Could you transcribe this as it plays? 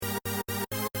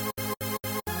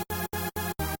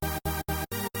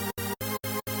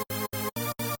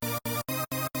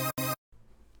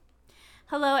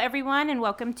Hello, everyone, and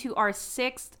welcome to our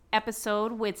 6th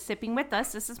episode with Sipping With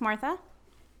Us. This is Martha.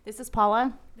 This is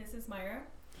Paula. This is Myra.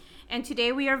 And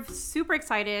today we are super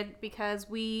excited because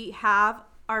we have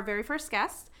our very first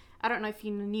guest. I don't know if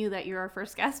you knew that you're our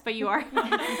first guest, but you are.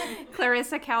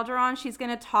 Clarissa Calderon. She's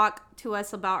going to talk to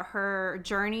us about her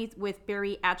journey with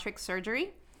bariatric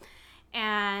surgery.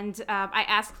 And I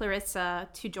asked Clarissa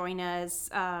to join us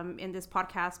in this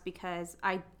podcast because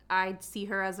I see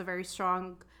her as a very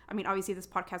strong... I mean, obviously, this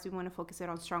podcast, we want to focus it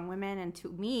on strong women. And to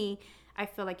me, I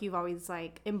feel like you've always,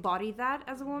 embodied that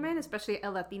as a woman, especially a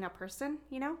Latina person,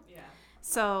 you know? Yeah.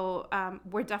 So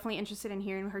we're definitely interested in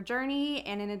hearing her journey.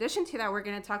 And in addition to that, we're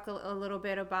going to talk a little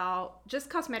bit about just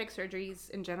cosmetic surgeries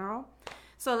in general.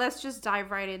 So let's just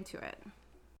dive right into it.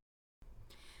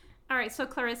 All right. So,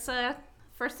 Clarissa,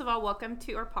 first of all, welcome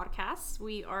to our podcast.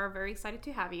 We are very excited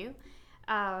to have you.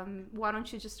 Why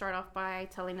don't you just start off by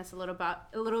telling us a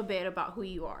little bit about who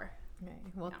you are? Okay.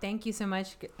 Well, Thank you so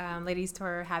much, ladies,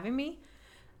 for having me.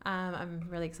 I'm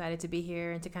really excited to be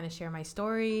here and to kind of share my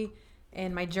story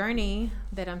and my journey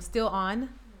that I'm still on.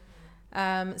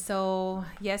 So,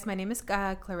 yes, my name is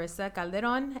Clarissa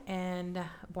Calderon, and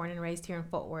born and raised here in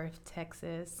Fort Worth,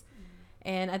 Texas.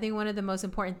 And I think one of the most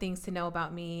important things to know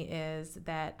about me is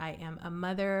that I am a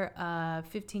mother of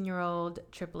 15-year-old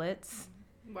triplets.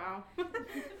 Wow.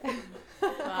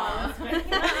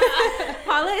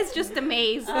 Paula is just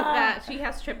amazed that she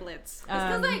has triplets.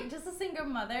 It's because, just a single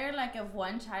mother, of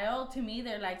one child, to me,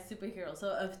 they're like superheroes. So,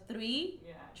 of 3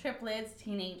 triplets,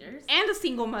 teenagers. And a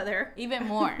single mother. Even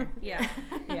more. Yeah.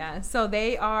 Yeah. So,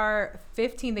 they are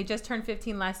 15. They just turned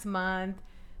 15 last month.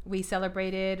 We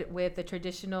celebrated with the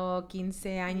traditional 15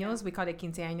 años. Yeah. We called it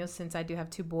 15 años since I do have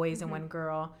 2 boys and 1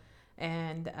 girl.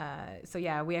 And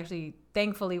we actually,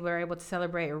 thankfully, were able to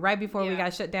celebrate right before we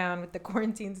got shut down with the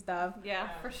quarantine stuff. Yeah,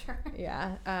 for sure.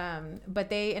 Yeah.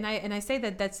 But I say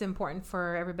that that's important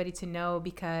for everybody to know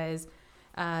because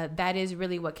that is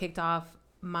really what kicked off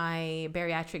my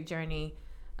bariatric journey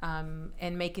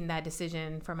and making that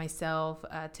decision for myself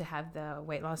to have the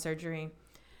weight loss surgery.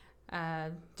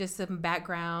 Just some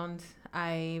background.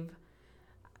 I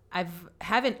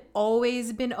haven't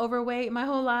always been overweight my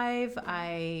whole life.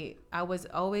 I was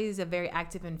always a very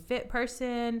active and fit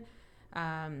person.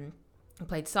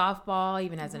 Played softball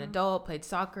even as an adult. Played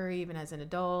soccer even as an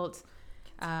adult.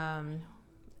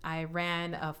 I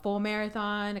ran a full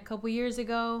marathon a couple years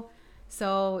ago.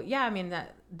 So yeah, I mean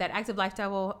that active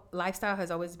lifestyle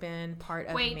has always been part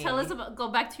of me. Wait, tell us go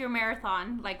back to your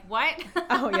marathon. Like what?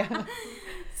 Oh yeah.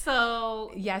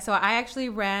 So I actually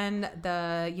ran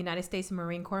the United States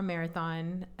Marine Corps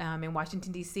Marathon in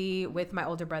Washington, D.C. with my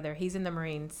older brother. He's in the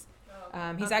Marines.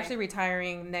 He's actually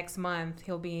retiring next month.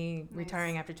 He'll be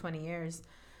retiring after 20 years.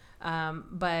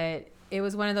 But it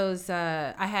was one of those,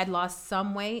 I had lost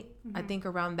some weight. Mm-hmm. I think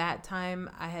around that time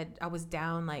I was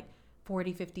down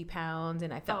 40, 50 pounds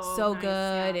and I felt so nice,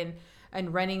 good. Yeah.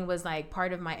 And running was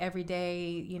part of my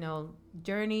everyday,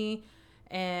 journey.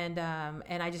 And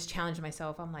I just challenged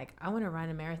myself. I'm like, I want to run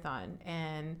a marathon.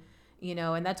 And,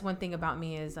 and that's one thing about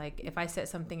me is if I set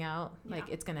something out,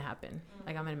 it's going to happen.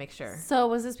 I'm going to make sure. So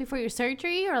was this before your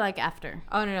surgery or after?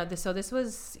 Oh, no. So this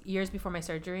was years before my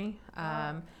surgery.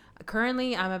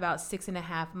 Currently I'm about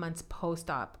 6.5 months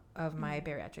post-op of my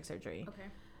bariatric surgery. Okay.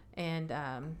 And,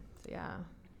 yeah.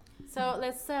 So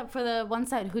let's, for the one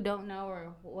side who don't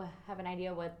know or have an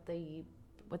idea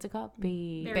what's it called?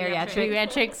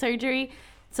 Bariatric surgery.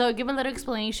 So give a little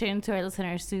explanation to our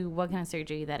listeners to what kind of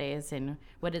surgery that is and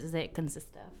what does it consist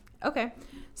of. Okay.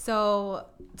 So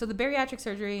the bariatric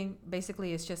surgery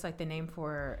basically is just the name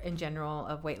for, in general,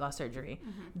 of weight loss surgery.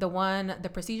 Mm-hmm. The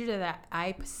procedure that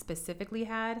I specifically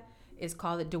had is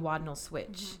called a duodenal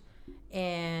switch. Mm-hmm.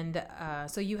 And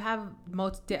so you have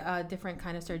most different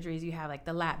kind of surgeries. You have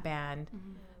the lap band,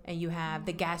 and you have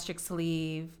the gastric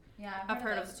sleeve. Yeah, I've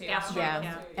heard of it.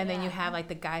 Yeah. And then you have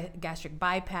the gastric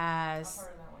bypass. I've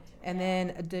heard of that one too. And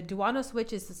then the duodenal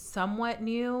switch is somewhat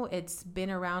new. It's been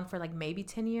around for maybe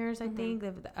 10 years, I think.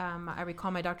 I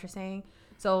recall my doctor saying.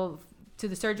 So to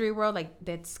the surgery world,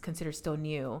 that's considered still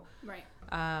new. Right.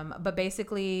 But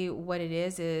basically what it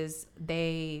is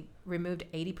they removed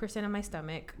 80% of my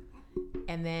stomach,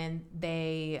 and then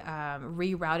they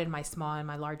rerouted my small and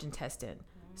my large intestine.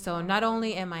 So not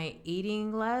only am I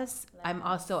eating less, I'm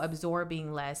also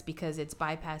absorbing less because it's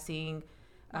bypassing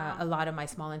a lot of my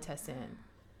small intestine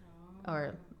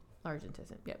or large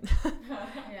intestine. Yep.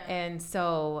 And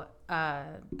so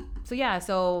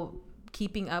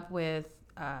keeping up with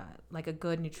like a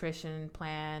good nutrition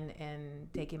plan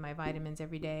and taking my vitamins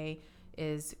every day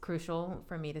is crucial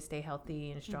for me to stay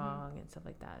healthy and strong and stuff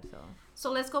like that.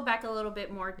 So let's go back a little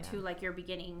bit more to like your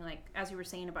beginning, like as you were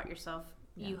saying about yourself.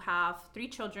 You have 3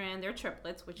 children, they're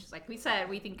triplets, which is like we said,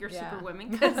 we think you're super women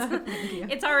because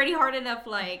it's already hard enough,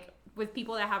 like with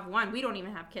people that have one. We don't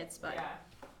even have kids, but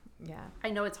I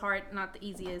know it's hard, not the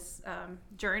easiest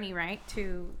journey, right,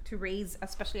 to raise,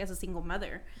 especially as a single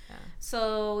mother.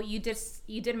 So you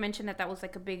did mention that was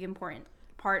like a big important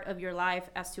part of your life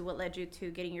as to what led you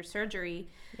to getting your surgery.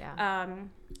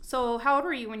 So how old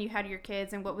were you when you had your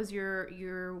kids, and what was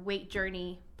your weight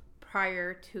journey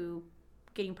prior to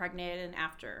getting pregnant and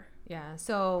after?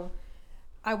 So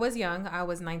I was young. I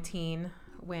was 19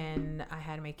 when I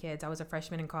had my kids. I was a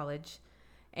freshman in college,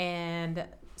 and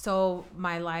so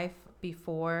my life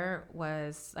before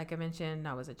was, like I mentioned,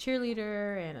 I was a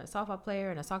cheerleader and a softball player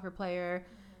and a soccer player.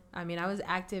 I mean, I was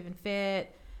active and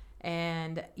fit,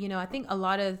 and I think a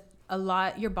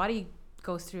lot your body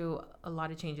goes through a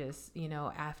lot of changes,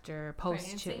 after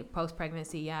post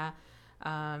pregnancy.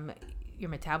 Your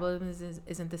metabolism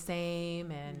isn't the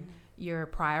same, and your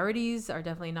priorities are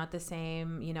definitely not the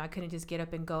same. I couldn't just get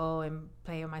up and go and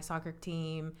play on my soccer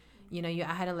team.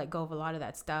 I had to let go of a lot of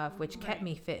that stuff, which kept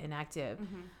me fit and active.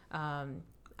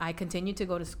 I continued to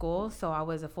go to school, so I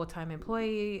was a full-time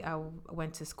employee. I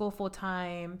went to school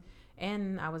full-time,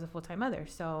 and I was a full-time mother.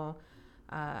 So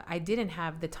I didn't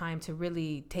have the time to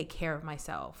really take care of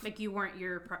myself. Like you weren't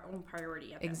your own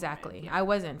priority at that Exactly. moment. I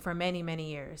wasn't for many, many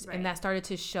years. And that started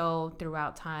to show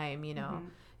throughout time,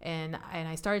 and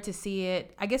I started to see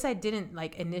it. I guess I didn't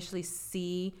like initially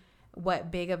see what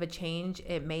big of a change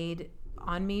it made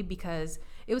on me, because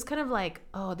it was kind of like,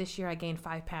 oh, this year I gained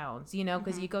 5 pounds,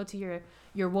 because you go to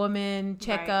your woman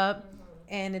checkup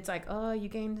and it's like, oh, you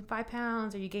gained 5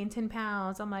 pounds or you gained 10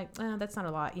 pounds. I'm like, that's not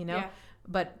a lot,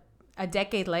 but a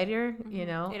decade later,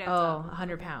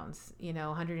 100 pounds,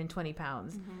 120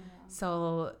 pounds.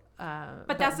 So,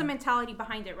 but that's the mentality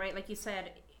behind it, right? Like you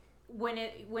said, when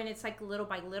it's like little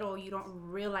by little, you don't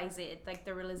realize it. Like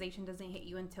the realization doesn't hit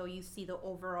you until you see the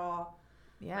overall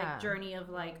like journey of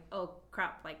like, oh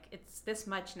crap, like it's this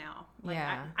much now. Like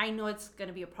I know it's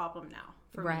gonna be a problem now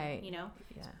for me,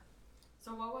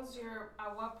 So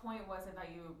at what point was it that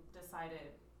you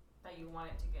decided that you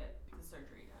wanted to get the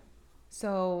surgery done?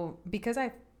 So because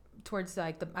towards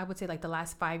like I would say like the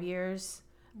last 5 years,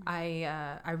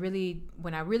 I really,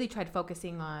 when I really tried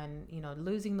focusing on,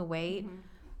 losing the weight,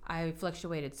 I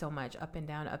fluctuated so much up and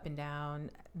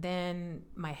down. Then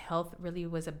my health really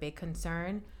was a big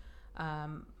concern.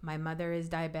 My mother is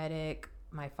diabetic.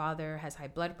 My father has high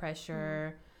blood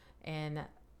pressure, and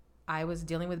I was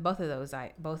dealing with both of those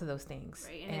things.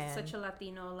 Right, and it's such a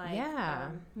Latino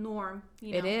norm,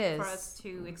 it is for us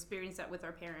to experience that with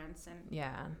our parents and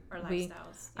our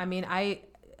lifestyles. I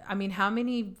mean, how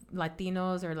many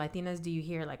Latinos or Latinas do you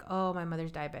hear like, oh, my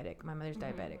mother's diabetic,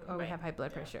 or we have high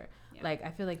blood pressure? Like,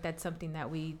 I feel like that's something that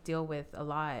we deal with a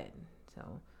lot.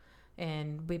 So,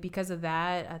 and because of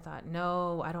that, I thought,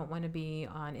 no, I don't want to be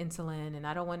on insulin, and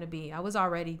I was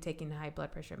already taking high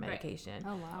blood pressure medication.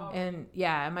 Oh, wow. And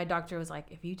and my doctor was like,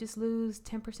 if you just lose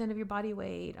 10% of your body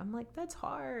weight, I'm like, that's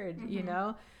hard, but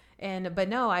no,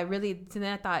 so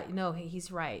then I thought, no,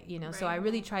 he's right, so I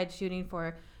really tried shooting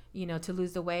for, to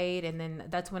lose the weight. And then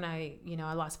that's when I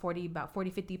lost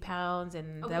 50 pounds.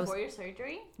 And that before your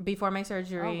surgery? Before my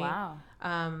surgery. Oh, wow.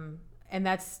 And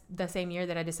that's the same year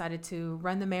that I decided to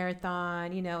run the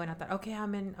marathon, and I thought, okay,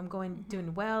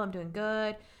 doing well, I'm doing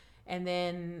good. And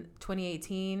then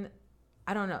 2018,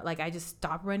 I don't know, like I just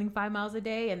stopped running 5 miles a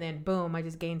day, and then boom, I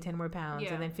just gained 10 more pounds,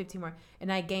 and then 15 more.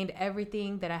 And I gained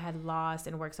everything that I had lost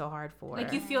and worked so hard for.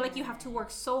 Like you feel like you have to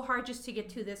work so hard just to get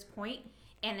to this point.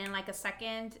 And in like a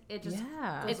second, it just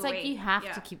goes it's away. like you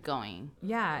have to keep going.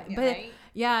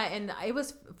 And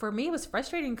for me, it was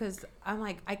frustrating because I'm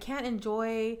like, I can't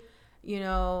enjoy,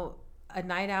 a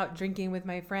night out drinking with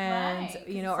my friends,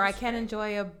 or I can't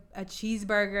enjoy a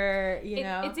cheeseburger,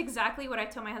 It's exactly what I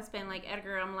tell my husband, like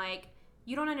Edgar. I'm like,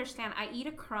 you don't understand. I eat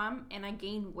a crumb and I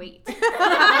gain weight. You know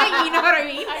what I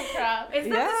mean? It's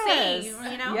not the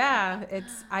same, Yeah,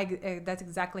 that's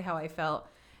exactly how I felt.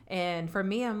 And for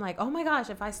me, I'm like, oh my gosh,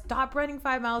 if I stop running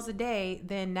 5 miles a day,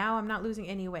 then now I'm not losing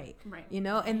any weight. Right.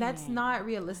 And that's not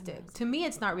realistic. To me,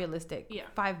 it's not realistic. Yeah.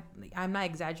 I'm not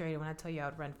exaggerating when I tell you I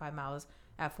would run 5 miles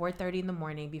at 4:30 in the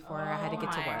morning before I had to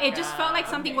get to work. It just felt like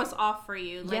something was off for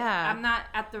you. Like, I'm not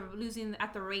losing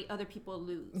at the rate other people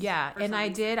lose. Yeah, and I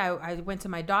did. I went to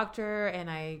my doctor and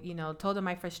I, told him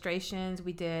my frustrations.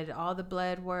 We did all the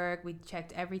blood work. We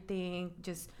checked everything.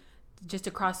 Just just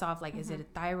to cross off, like, is it a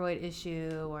thyroid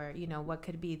issue, or, you know, what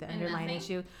could be the underlying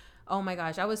issue? Oh my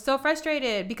gosh, I was so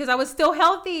frustrated because I was still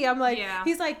healthy. I'm like,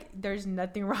 he's like, there's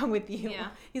nothing wrong with you. Yeah.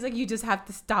 He's like, you just have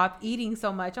to stop eating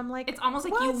so much. I'm like, it's almost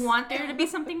like you want there to be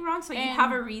something wrong, so you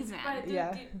have a reason.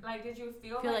 But did you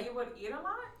feel like you would eat a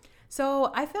lot?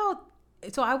 So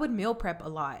I would meal prep a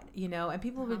lot, you know, and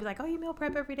people would be like, oh, you meal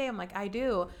prep every day? I'm like, I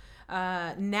do.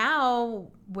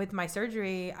 Now with my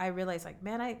surgery, I realized, like,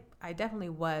 man, I definitely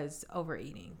was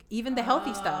overeating, even the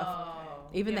healthy stuff.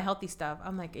 Even the healthy stuff,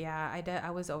 I'm like, I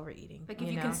was overeating. Like, if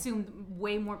you consume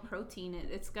way more protein,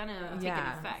 it's gonna take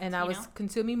an effect. And I was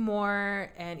consuming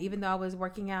more, and even though I was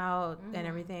working out and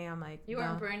everything, I'm like, you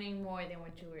were burning more than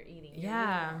what you were eating.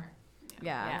 Yeah.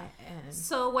 And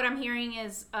so what I'm hearing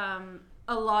is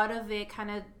a lot of it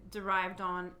kind of derived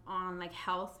on like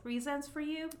health reasons for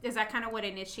you. Is that kind of what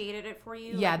initiated it for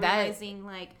you? Yeah, like realizing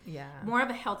more of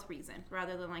a health reason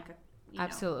rather than like a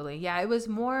absolutely. Yeah, it was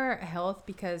more health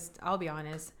because I'll be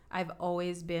honest, I've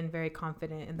always been very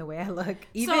confident in the way I look.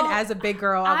 Even as a big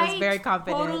girl, I was very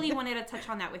confident. I totally wanted to touch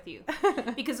on that with you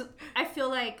because I feel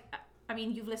like, I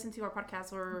mean, you've listened to our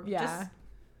podcast or just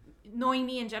knowing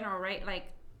me in general, right? Like,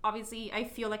 obviously, I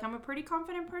feel like I'm a pretty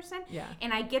confident person. Yeah.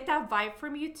 And I get that vibe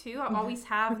from you too. I always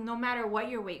have, no matter what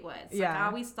your weight was. Like, I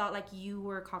always thought like you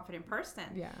were a confident person.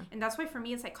 Yeah. And that's why for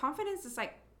me, it's like confidence is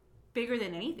like bigger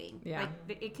than anything. Yeah.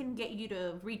 Like, it can get you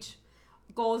to reach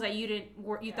goals that you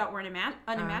thought were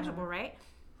unimaginable, right?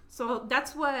 So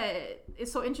that's what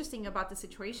is so interesting about the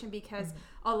situation, because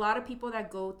a lot of people that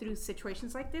go through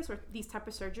situations like this or these type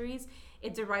of surgeries,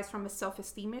 it derives from a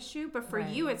self-esteem issue. But for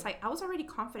you, it's like, I was already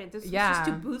confident. This was just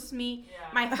to boost me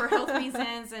for health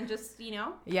reasons and just, you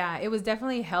know. Yeah, it was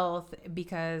definitely health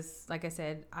because, like I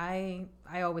said, I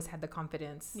always had the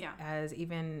confidence as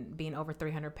even being over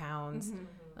 300 pounds.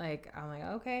 Like, I'm like,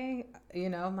 okay, you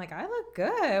know, I'm like, I look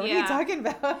good. What are you talking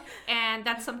about? And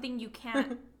that's something you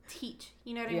can't teach,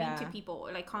 you know what I mean, to people.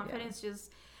 Like, confidence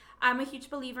just, I'm a huge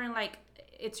believer in, like,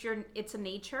 it's a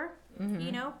nature,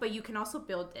 you know, but you can also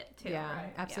build it too. Yeah,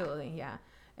 right? Absolutely. Yeah.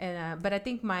 And, but I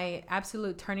think my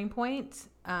absolute turning point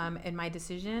in my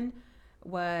decision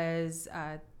was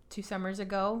 2 summers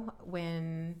ago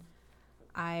when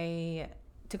I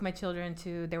took my children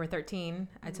they were 13.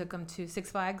 I took them to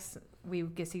Six Flags. We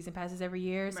get season passes every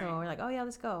year. So we're like, oh yeah,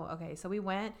 let's go. Okay. So we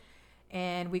went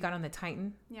and we got on the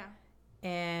Titan. Yeah.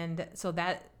 And so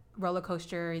that roller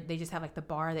coaster, they just have like the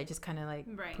bar that just kind of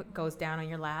like goes down on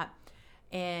your lap,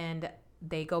 and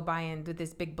they go by and do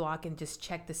this big block and just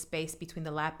check the space between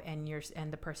the lap and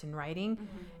the person riding,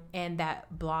 and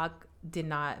that block did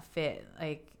not fit.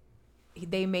 Like,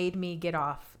 they made me get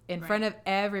off in front of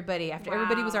everybody after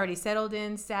everybody was already settled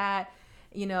in, sat.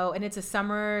 You know, and it's a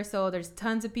summer, so there's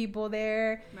tons of people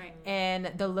there. Right.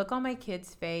 And the look on my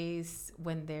kids' face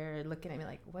when they're looking at me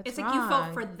like, what's wrong? It's like you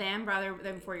felt for them rather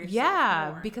than for yourself. Yeah,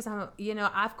 more. Because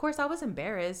of course I was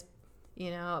embarrassed,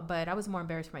 you know, but I was more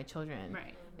embarrassed for my children.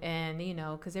 Right. And, you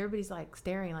know, because everybody's like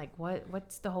staring like,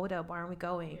 what's the holdup? Why aren't we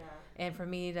going? Yeah. And for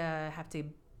me to have to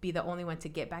be the only one to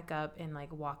get back up and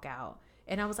like walk out.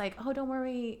 And I was like, oh, don't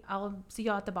worry, I'll see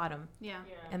y'all at the bottom. Yeah.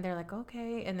 And they're like,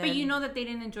 okay. And then, but you know that they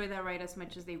didn't enjoy that ride as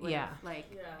much as they would have. Like,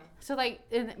 So, like,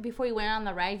 before you went on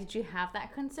the ride, did you have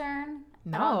that concern?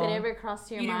 No. Did it ever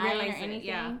cross your mind or anything?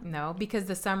 Yeah. No, because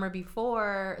the summer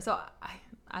before, so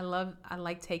I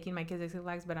like taking my kids to Six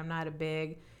Flags, but I'm not a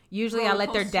big... Usually I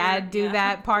let their dad do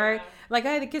that part. Yeah. Like,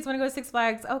 hey, the kids want to go to Six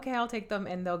Flags. Okay, I'll take them,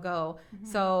 and they'll go.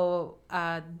 So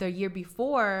the year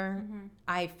before,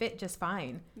 I fit just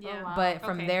fine. Yeah. Oh, wow. But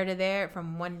from there to there,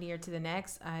 from one year to the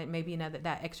next, maybe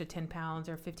that extra 10 pounds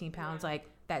or 15 pounds, like,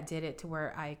 that did it to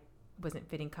where I wasn't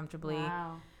fitting comfortably.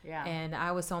 Wow. Yeah. And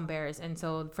I was so embarrassed. And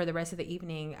so for the rest of the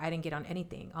evening, I didn't get on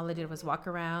anything. All I did was walk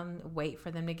around, wait for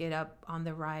them to get up on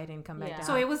the ride and come back down.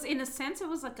 So it was, in a sense, it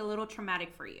was like a little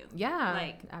traumatic for you. Yeah.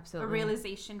 Like, absolutely. A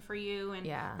realization for you. And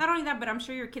not only that, but I'm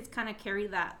sure your kids kind of carry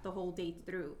that the whole day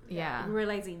through. Yeah.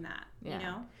 Realizing that, you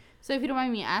know? So if you don't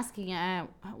mind me asking, how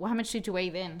much did you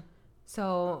weigh then?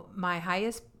 So my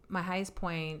highest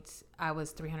point, I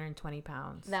was 320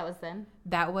 pounds. That was then?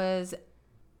 That was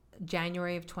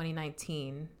January of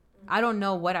 2019. I don't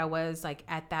know what I was like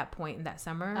at that point in that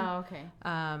summer. Oh, okay.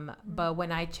 But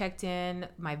when I checked in,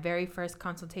 my very first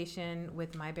consultation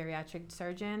with my bariatric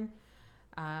surgeon,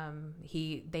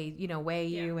 they weigh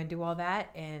you and do all that,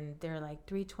 and they're like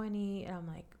 320, and I'm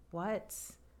like, what?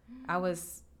 I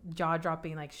was jaw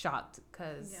dropping, like shocked,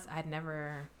 because I'd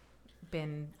never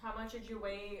been. How much did you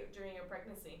weigh during your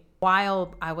pregnancy?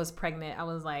 While I was pregnant, I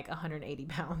was like 180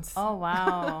 pounds. Oh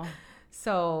wow.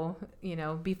 So, you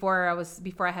know, before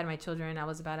I had my children, I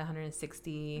was about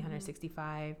 160,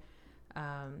 165.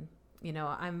 you know,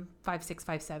 I'm 5'6",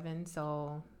 5'7",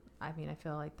 so I mean, I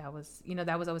feel like that was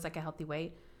always like a healthy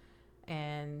weight.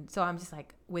 And so I'm just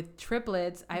like, with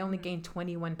triplets, I only gained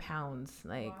 21 pounds.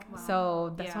 Like,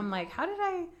 so that's why I'm like, how did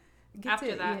I get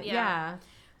after to that? Yeah.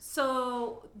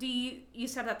 So you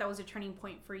said that was a turning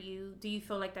point for you. Do you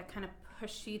feel like that kind of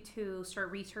pushed you to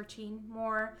start researching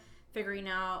more, figuring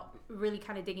out, really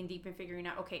kind of digging deep and figuring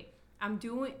out, okay,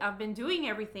 I've been doing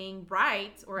everything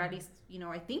right, or at least, you know,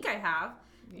 I think I have.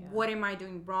 Yeah. What am I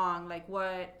doing wrong? Like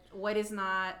what is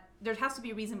not, there has to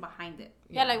be a reason behind it.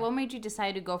 Yeah, like what made you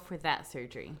decide to go for that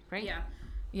surgery, right?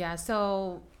 Yeah.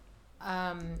 So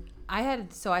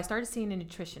I started seeing a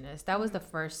nutritionist. That was the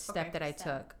first step that I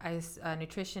took. A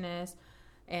nutritionist,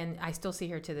 and I still see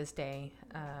her to this day.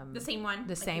 The same one?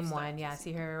 The same one, yeah. I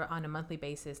see her on a monthly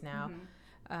basis now.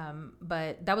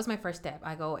 But that was my first step.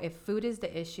 I go, if food is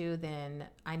the issue, then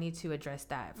I need to address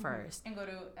that first. And go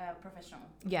to a professional.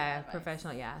 Yeah, advice.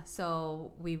 Professional, yeah.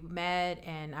 So we met,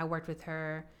 and I worked with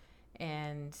her,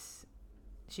 and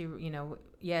she, you know,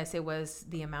 yes, it was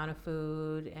the amount of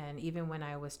food, and even when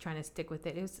I was trying to stick with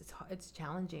it, it's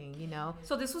challenging, you know.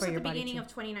 So this was at the beginning of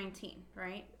 2019,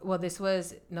 right? Well, this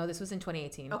was in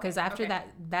 2018, because after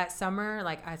that summer,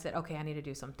 like I said, okay, I need to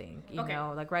do something, you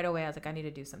know, like right away I was like, I need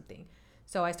to do something.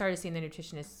 So I started seeing the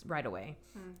nutritionist right away,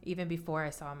 even before I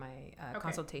saw my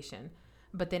consultation.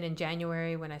 But then in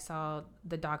January, when I saw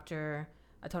the doctor,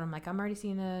 I told him, like, I'm already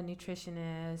seeing a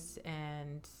nutritionist,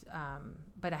 and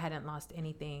but I hadn't lost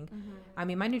anything. I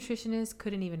mean, my nutritionist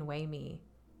couldn't even weigh me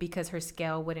because her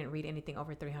scale wouldn't read anything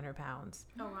over 300 pounds.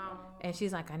 Oh, wow. And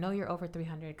she's like, I know you're over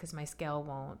 300 because my scale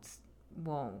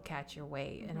won't catch your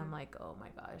weight. And I'm like, oh my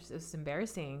gosh, this is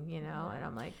embarrassing, you know. And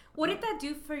I'm like, what did that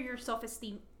do for your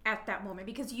self-esteem at that moment?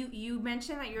 Because you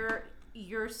mentioned that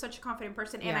you're such a confident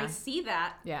person, and I see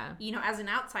that, you know, as an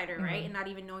outsider, right, and not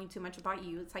even knowing too much about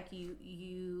you, it's like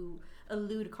you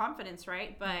elude confidence,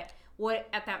 right? But what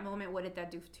at that moment, what did that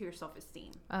do to your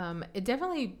self-esteem? It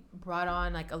definitely brought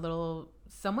on like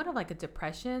somewhat of like a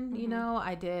depression, you know.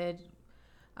 I did.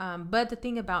 But the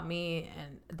thing about me,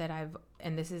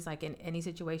 and this is like in any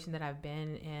situation that I've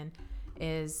been in,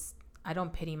 is I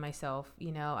don't pity myself.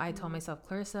 You know, I told myself,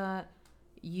 Clarissa,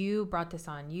 you brought this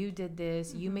on. You did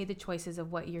this. You made the choices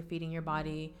of what you're feeding your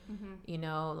body. You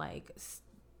know, like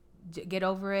get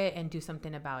over it and do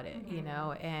something about it. You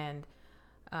know, and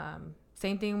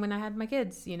same thing when I had my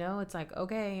kids. You know, it's like,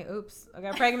 okay, oops, I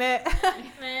got pregnant.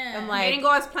 I'm like, it didn't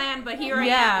go as planned, but here I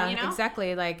am. You know,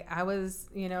 exactly. Like I was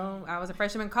a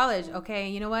freshman in college. Okay,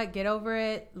 you know what? Get over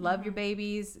it. Love your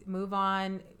babies. Move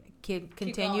on.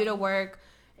 Continue to work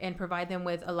and provide them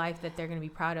with a life that they're going to be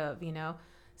proud of. You know.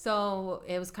 So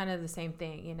it was kind of the same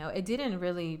thing, you know.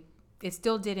 It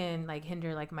still didn't like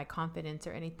hinder like my confidence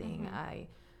or anything.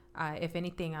 If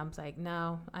anything, I was like,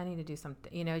 no, I need to do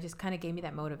something. You know, it just kind of gave me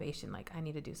that motivation. Like, I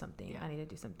need to do something. I need to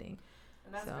do something.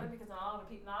 And that's good because not a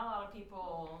lot of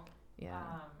people.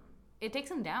 It takes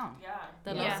them down.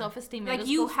 The low self-esteem. Like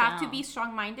you have to be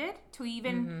strong-minded to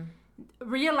even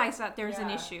realize that there's an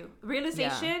issue.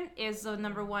 Realization is the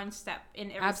number one step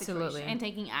in every situation. And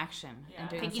taking action. And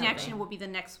doing taking action will be the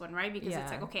next one, right? Because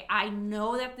it's like, okay, I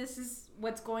know that this is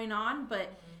what's going on, but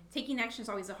taking action is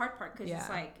always the hard part because it's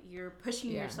like you're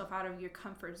pushing yourself out of your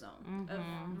comfort zone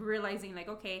of realizing like,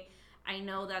 okay, I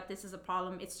know that this is a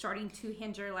problem. It's starting to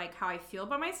hinder like how I feel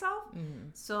about myself.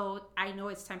 So I know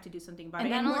it's time to do something about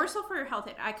it. And more so for your health.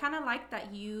 I kind of like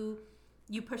that you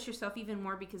push yourself even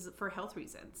more because for health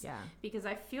reasons. Yeah. Because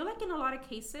I feel like in a lot of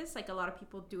cases, like a lot of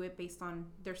people do it based on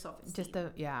their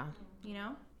self-esteem. You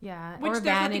know? Yeah. Which or there's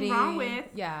vanity. nothing wrong with.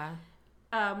 Yeah.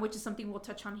 Which is something we'll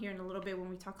touch on here in a little bit when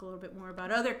we talk a little bit more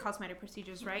about other cosmetic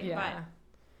procedures, right? Yeah.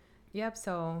 Yep.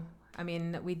 So, I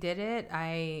mean, we did it.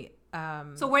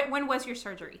 So when was your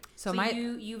surgery? So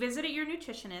you visited your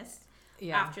nutritionist.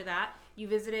 Yeah. After that, you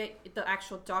visited the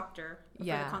actual doctor for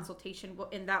the consultation,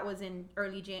 and that was in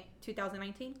early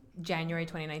 2019. January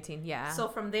 2019. Yeah. So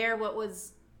from there, what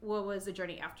was the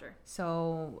journey after?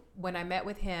 So when I met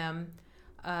with him,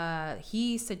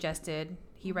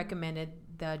 he recommended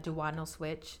the duodenal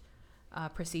switch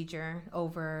procedure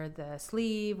over the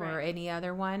sleeve or any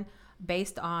other one,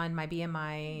 based on my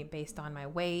BMI, based on my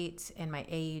weight and my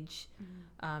age.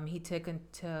 He took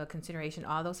into consideration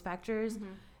all those factors.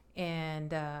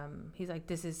 And he's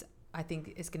like, I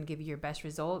think it's going to give you your best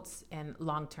results and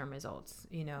long-term results,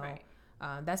 you know. Right.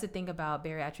 That's the thing about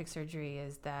bariatric surgery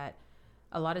is that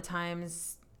a lot of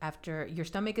times after your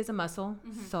stomach is a muscle,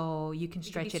 so you can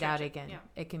stretch it out again. Yeah.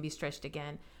 It can be stretched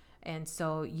again. And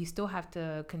so you still have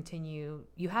to continue.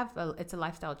 It's a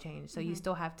lifestyle change. So you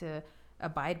still have to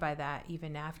abide by that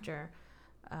even after.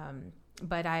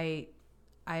 But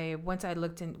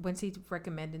once he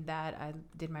recommended that, I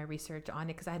did my research on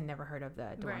it because I had never heard of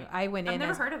that. Right. I've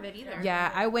never heard of it either.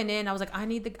 Yeah, I went in. I was like,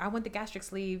 I want the gastric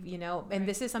sleeve, you know. And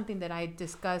this is something that I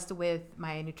discussed with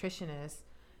my nutritionist,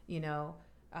 you know.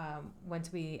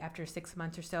 After 6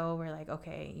 months or so, we're like,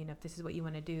 okay, you know, if this is what you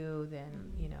want to do,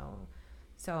 then you know.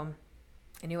 So,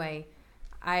 anyway,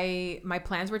 my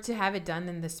plans were to have it done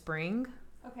in the spring.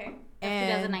 Okay.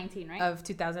 Of 2019, right? Of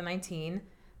 2019.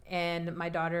 And my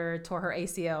daughter tore her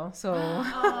ACL, so so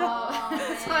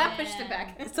that pushed it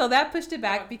back. So that pushed it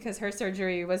back because her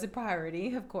surgery was a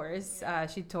priority, of course.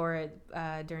 She tore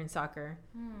it during soccer.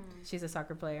 She's a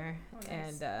soccer player,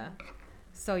 and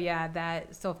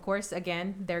so of course,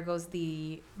 again, there goes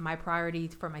my priority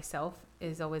for myself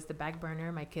is always the back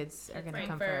burner. My kids are gonna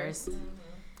come first.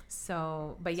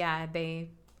 So, but yeah,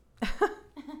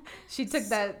 she took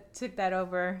that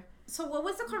over. So what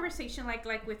was the conversation like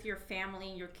with your family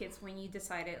and your kids when you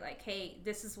decided like, hey,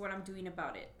 this is what I'm doing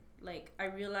about it? Like, I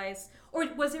realized, or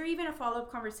was there even a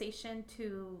follow-up conversation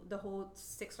to the whole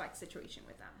Six Flags situation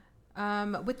with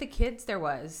them? With the kids, there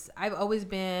was. I've always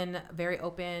been very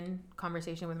open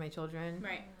conversation with my children.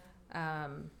 Right.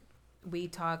 We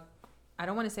talk. I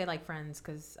don't want to say like friends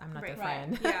because I'm not their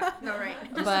friend. Yeah. No. Right.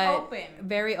 Just but open.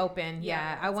 Very open.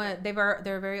 Yeah. Yeah,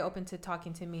 They're very open to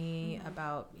talking to me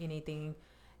about anything.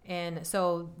 And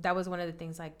so that was one of the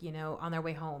things, like, you know, on their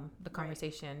way home, the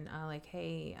conversation, like,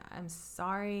 hey, I'm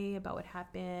sorry about what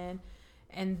happened.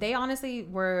 And they honestly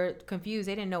were confused.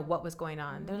 They didn't know what was going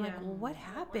on. They're like, well, what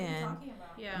happened? What are you talking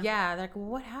about? Yeah. They're like, well,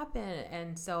 what happened?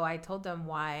 And so I told them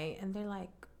why. And they're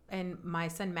like, and my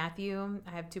son, Matthew,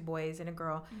 I have 2 boys and a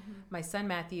girl. My son,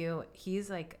 Matthew, he's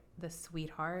like the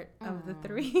sweetheart of the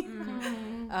 3.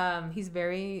 He's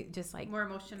very just like more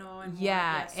emotional and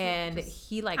and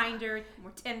he like kinder,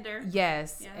 more tender.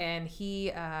 Yes, and he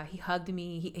hugged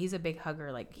me. He's a big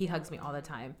hugger. Like he hugs me all the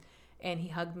time, and he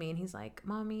hugged me and he's like,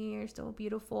 "Mommy, you're still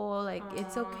beautiful. Like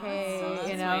it's okay, so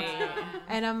you know." sweet.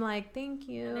 And I'm like, "Thank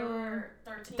you." And they were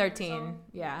 13,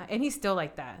 yeah, and he's still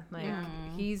like that. Like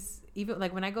he's even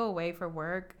like when I go away for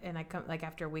work and I come like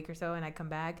after a week or so and I come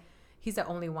back. He's the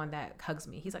only one that hugs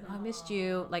me. He's like, oh, I missed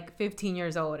you. Like 15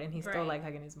 years old, and he's still like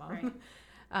hugging his mom.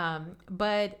 Right.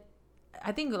 But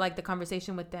I think like the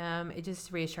conversation with them, it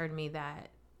just reassured me that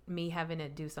me having to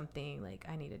do something, like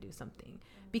I need to do something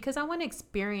because I want to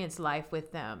experience life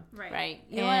with them. Right.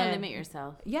 You don't want to limit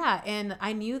yourself. Yeah, and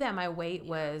I knew that my weight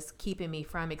was keeping me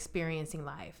from experiencing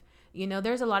life. You know,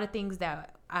 there's a lot of things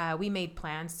that we made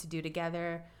plans to do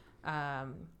together.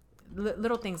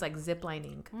 Little things like zip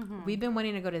lining. We've been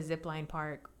wanting to go to zip line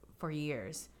park for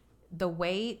years. The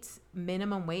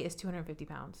minimum weight is 250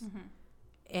 pounds.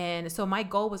 And so my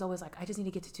goal was always like, I just need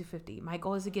to get to 250. My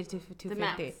goal is to get to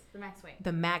 250. The max weight.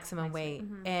 The maximum weight.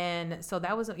 And so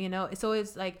that was, you know, so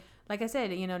it's like I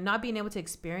said, you know, not being able to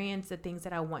experience the things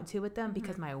that I want to with them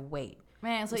because my weight.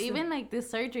 Man, so even like this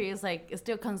surgery is like, it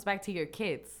still comes back to your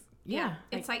kids. Yeah.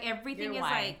 It's like everything is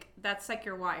why. like, that's like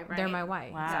your why, right? They're my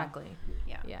why. Wow. Exactly.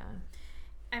 Yeah.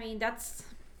 I mean,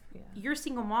 you're a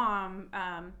single mom.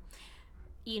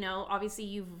 You know, obviously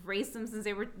you've raised them since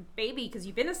they were baby because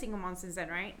you've been a single mom since then,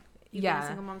 right? You've been a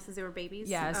single mom since they were babies.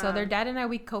 Yeah. So their dad and I,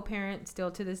 we co-parent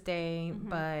still to this day,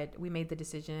 but we made the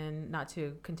decision not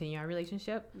to continue our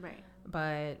relationship. Right.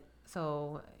 But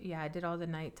so, yeah, I did all the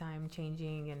nighttime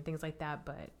changing and things like that,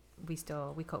 but we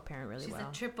co-parent really well. She's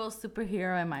a triple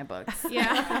superhero in my books.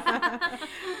 Yeah.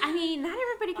 I mean, not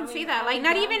everybody can say that. Like,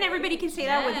 not even everybody can say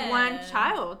that with one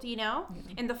child, you know?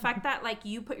 And the fact that, like,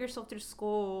 you put yourself through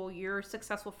school, you're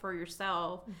successful for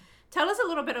yourself. Tell us a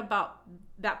little bit about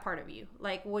that part of you.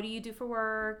 Like, what do you do for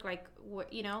work? Like,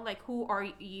 what, you know, like, who are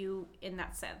you in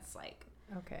that sense? Like,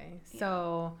 okay.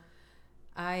 So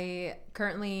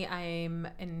I'm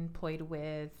employed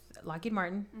with Lockheed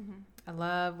Martin. I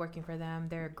love working for them.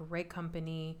 They're a great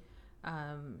company,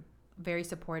 very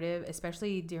supportive,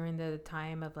 especially during the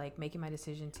time of like making my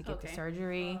decision to get the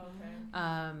surgery.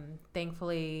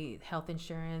 Thankfully, health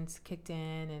insurance kicked in,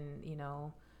 and you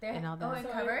know, and all that. Oh,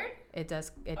 it covered? It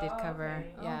did cover.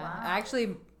 Okay. Yeah, Oh, wow.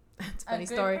 actually, it's a funny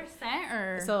story.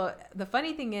 Or? So the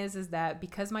funny thing is that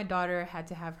because my daughter had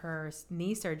to have her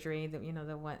knee surgery,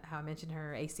 how I mentioned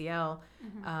her ACL,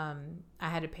 I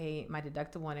had to pay my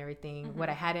deductible and everything. What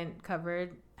I hadn't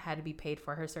covered had to be paid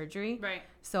for her surgery. right.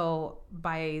 So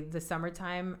by the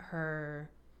summertime,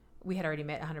 we had already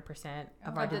met 100%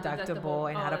 of our deductible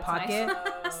and out of that's pocket.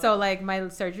 nice. So like my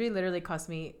surgery literally cost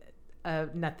me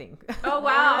nothing. Oh,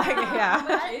 wow. Yeah. How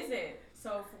much is it?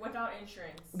 So without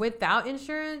insurance. Without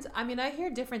insurance, I mean, I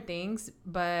hear different things,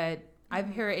 but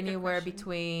I've heard anywhere question.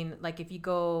 between, like, if you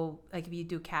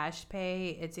do cash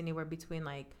pay, it's anywhere between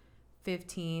like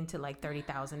 $15,000 to like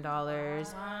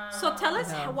 $30,000. So tell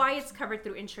us why it's covered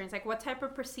through insurance. Like, what type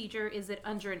of procedure is it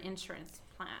under an insurance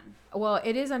plan? Well,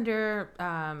 it is under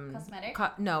cosmetic.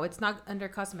 No, it's not under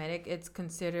cosmetic. It's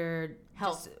considered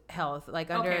Health. Health.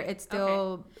 Like under it's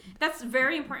still. Okay. That's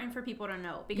very important for people to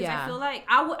know because I feel like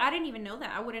I didn't even know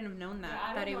that. I wouldn't have known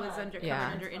that it was covered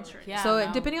under insurance. Yeah,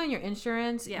 so depending on your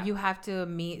insurance, Yeah. you have to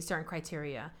meet certain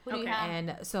criteria. What do you have?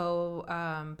 And so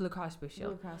Blue Cross Blue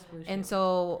Shield. Blue Cross Blue Shield. And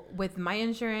so with my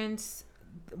insurance,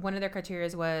 one of their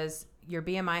criteria was your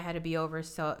BMI had to be over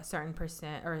certain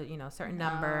percent or certain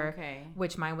number,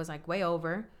 which mine was like way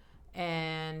over.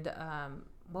 And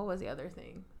what was the other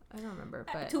thing? I don't remember,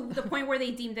 but to the point where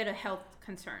they deemed it a health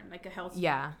concern, like a health.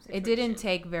 Yeah, situation. It didn't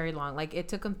take very long. Like it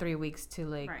took them 3 weeks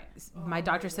to my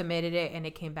doctor submitted it and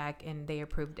it came back and they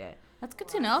approved it. That's good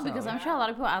to know because I'm sure a lot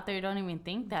of people out there don't even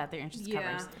think that their insurance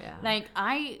covers. Yeah. Like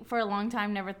I, for a long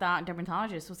time, never thought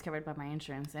dermatologist was covered by my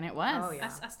insurance, and it was. Oh yeah.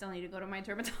 I still need to go to my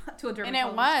to a dermatologist. And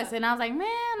it was, and I was like, man,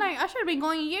 like I should have been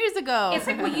going years ago. It's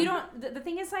like, well, you don't. The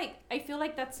thing is, like, I feel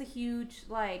like that's a huge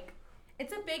like.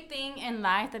 It's a big thing in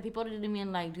life that people didn't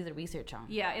even like do the research on.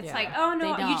 Yeah, it's like, oh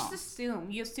no, They you don't. just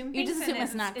assume. You assume You things just assume and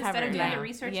it's not covered. instead of doing Yeah. your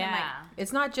research. Yeah. And like,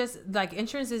 It's not just like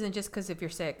insurance isn't just because if you're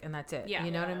sick and that's it. Yeah.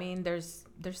 You know what I mean? There's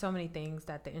so many things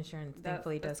that the insurance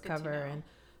thankfully that's does good to cover, know. and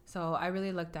so I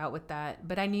really lucked out with that.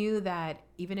 But I knew that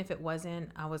even if it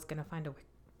wasn't, I was gonna find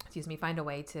a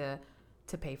way to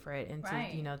pay for it and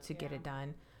Right. to get it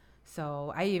done.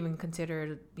 So I even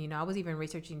considered, I was even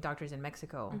researching doctors in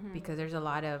Mexico because there's a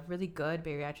lot of really good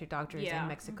bariatric doctors in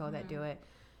Mexico that do it,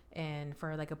 and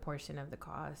for like a portion of the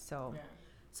cost. So. Yeah.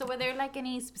 So were there like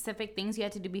any specific things you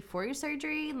had to do before your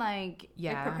surgery? Like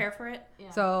Yeah. prepare for it.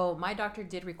 Yeah. So my doctor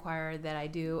did require that I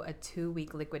do a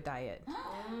 2-week liquid diet.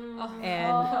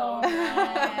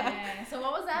 And So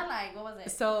what was that like? What was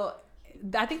it? so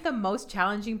I think the most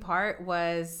challenging part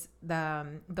was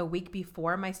the week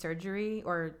before my surgery,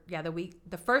 or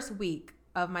the first week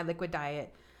of my liquid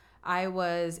diet. I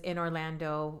was in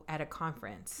Orlando at a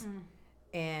conference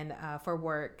and for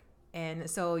work. And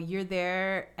so you're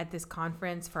there at this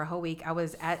conference for a whole week. I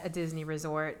was at a Disney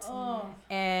resort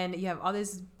and you have all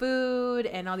this food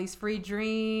and all these free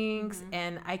drinks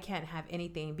and I can't have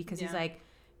anything because he's like,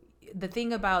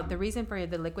 the reason for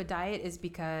the liquid diet is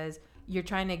because you're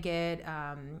trying to get,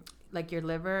 like your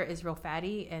liver is real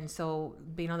fatty. And so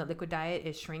being on the liquid diet,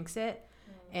 it shrinks it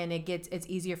and it's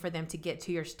easier for them to get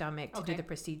to your stomach to do the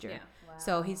procedure. Yeah. Wow.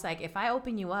 So he's like, if I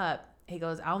open you up, he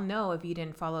goes, I'll know if you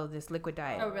didn't follow this liquid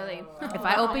diet. Oh really? If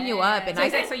I open you up and So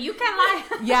he's like, so you can't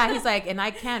lie. yeah, he's like, and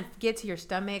I can't get to your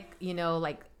stomach,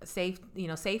 like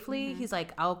safely. He's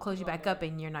like, I'll close you back up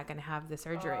and you're not going to have the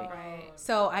surgery. Right.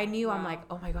 So I knew I'm like,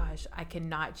 oh my gosh, I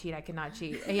cannot cheat.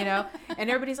 And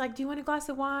everybody's like, do you want a glass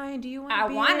of wine? Do you want I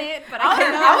beer? want it, but I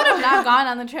I would have not gone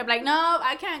on the trip. Like, no,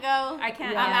 I can't go. I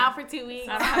can't. I'm Yeah. out for 2 weeks.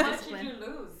 I don't How have much discipline. did you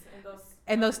lose in those?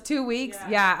 In those 2 weeks,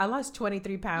 I lost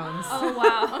 23 pounds. Oh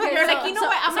wow. Okay, You're so, like, you know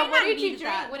what? I might what not did you need drink?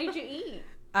 that. What did you eat?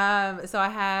 So I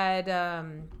had,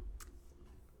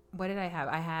 what did I have?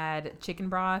 I had chicken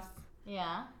broth.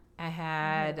 Yeah. I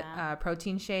had that.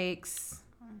 protein shakes.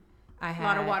 I had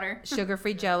lot of water.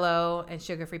 sugar-free Jello and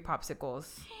sugar-free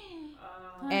popsicles,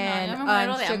 and yo me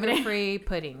muero de hambre.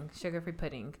 sugar-free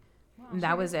pudding. And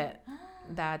that was it.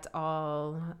 That's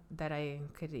all that I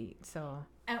could eat. So,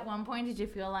 At one point, did you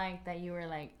feel like that you were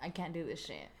like, I can't do this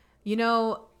shit?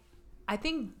 I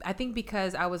think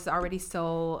because I was already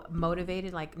so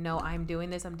motivated, like, no, I'm doing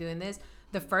this.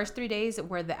 The first 3 days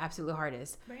were the absolute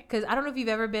hardest. Because I don't know if you've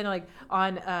ever been like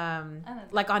on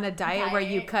a diet where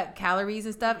you cut calories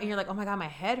and stuff, and you're like, oh my god, my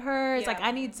head hurts. Yeah. Like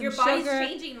I need some Your sugar. body's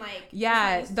changing, like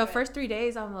Yeah, the first 3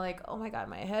 days I'm like, oh my god,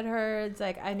 my head hurts.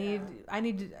 Like I need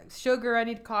sugar, I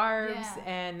need carbs,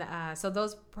 and so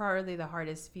those probably the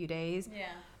hardest few days. Yeah.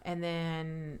 And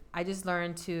then I just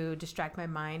learned to distract my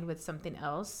mind with something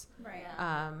else. Right.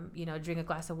 Drink a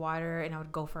glass of water, and I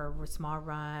would go for a small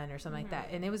run or something like that.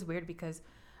 And it was weird because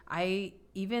I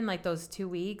even like those 2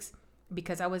 weeks,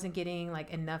 because I wasn't getting like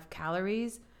enough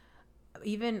calories.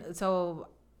 Even so,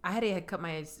 I had to cut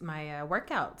my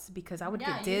workouts because I would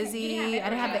get dizzy. I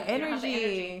didn't have the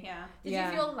energy. Yeah. Did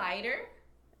you feel lighter?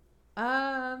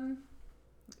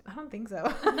 I don't think so.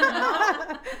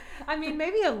 I mean,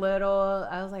 maybe a little.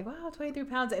 I was like, wow, 23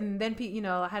 pounds. And then,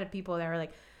 I had people that were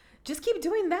like, just keep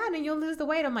doing that and you'll lose the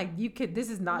weight. I'm like, this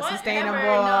is not sustainable.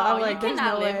 No, I'm like, you there's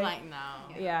cannot no live way. like, no.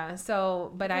 Yeah.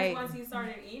 So, but Once you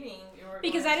started eating, you were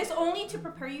Because that is only to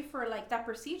prepare you for like that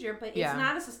procedure, but it's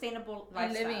not a sustainable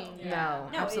lifestyle. living. No,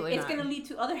 No, absolutely it's not. going to lead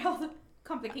to other health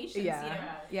complications. Yeah. You know?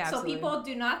 Yeah, So absolutely. people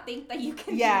do not think that you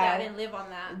can Yeah. do that and live on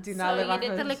that. Do not So live you off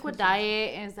did of the liquid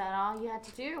diet. Is that all you had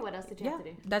to do, or what else did you Yeah, have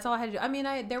to do? that's all I had to do. I mean,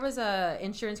 there was a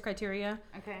insurance criteria.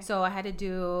 Okay. So I had to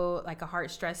do like a heart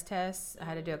stress test. I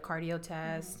had to do a cardio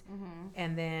test,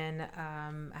 and then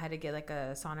I had to get like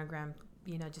a sonogram,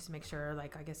 just to make sure,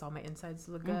 like, I guess all my insides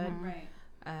look good. Right.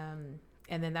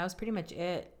 And then that was pretty much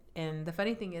it. And the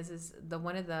funny thing is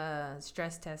one of the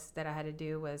stress tests that I had to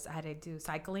do was I had to do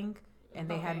cycling, and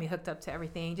they had me hooked up to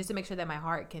everything just to make sure that my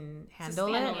heart can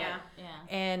handle it. Yeah.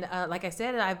 And like I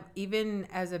said, even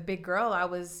as a big girl, I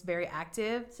was very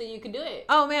active. So you could do it.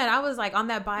 Oh man, I was like on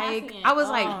that bike. Passing it. I was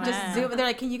Oh, like just man. zooming. They're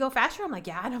like, "Can you go faster?" I'm like,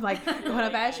 "Yeah." And I'm like going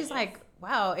up fast. She's like,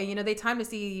 "Wow." And they time to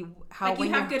see how Like, when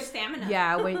you have you're- good stamina.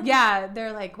 Yeah,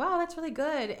 they're like, "Wow, that's really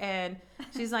good." And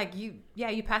she's like, you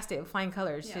passed it with flying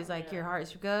colors." Yeah. She's like, "Your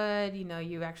heart's good.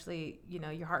 You actually,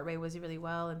 your heart rate was really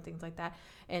well and things like that."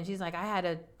 And she's like,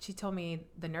 she told me,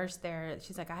 the nurse there,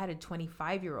 she's like, "I had a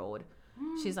 25-year-old."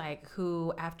 She's like,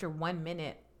 who after 1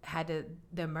 minute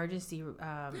the emergency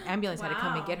ambulance had to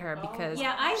come and get her because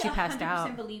she passed 100%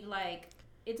 out. believe, like,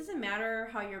 it doesn't matter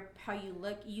how you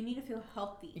look. You need to feel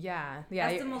healthy. Yeah.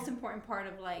 That's the most important part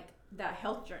of, like, that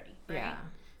health journey, right? Yeah.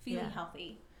 Feeling Yeah.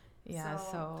 healthy. Yeah.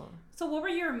 So what were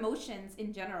your emotions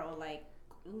in general, like,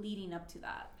 leading up to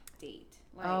that date?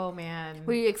 Like, Oh man.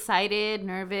 Were you excited,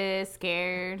 nervous,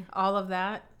 scared? All of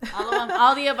that. All of them,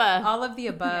 all the above. All of the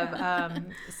above.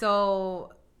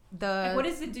 So like, what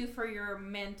does it do for your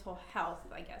mental health,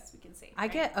 I guess we can say? I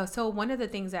right? get so one of the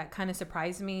things that kind of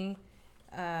surprised me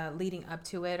leading up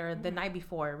to it, or the night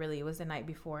before, really, it was the night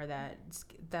before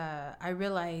that I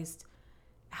realized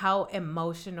how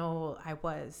emotional I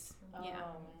was. Yeah.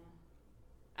 Oh,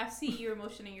 I see your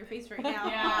emotion in your face right now.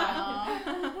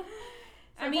 Yeah.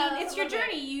 I mean, it's your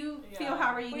journey. You feel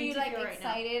however you Were need you to like feel right now.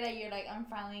 excited that you're like, I'm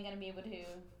finally gonna be able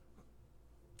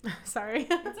to? Sorry.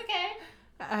 It's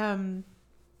okay.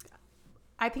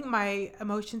 I think my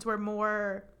emotions were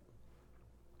more,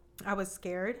 I was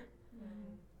scared.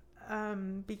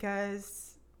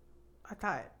 Because I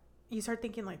thought, you start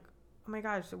thinking like, oh my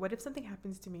gosh, what if something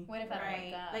happens to me? What if I don't Right.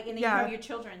 wake up? Like, and then Yeah. you have your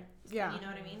children. Yeah. You know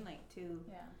what I mean? Like, to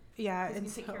yeah. Yeah. who's And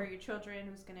gonna take so, care of your children?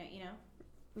 Who's gonna,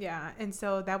 yeah. And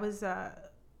so that was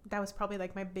probably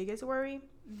like my biggest worry.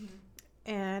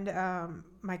 And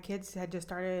my kids had just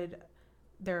started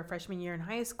their freshman year in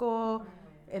high school,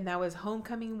 and that was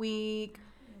homecoming week.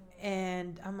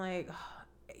 And I'm like,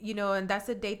 and that's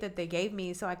the date that they gave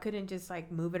me, so I couldn't just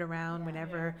like move it around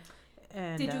whenever.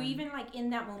 And Did you even, like, in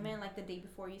that moment, like the day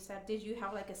before you said, did you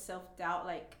have like a self-doubt,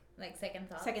 like Second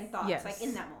thoughts. second thoughts, Yes. like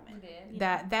in that You moment? did.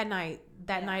 that night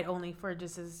Yeah. night only for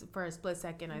for a split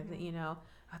second,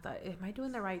 I thought, am I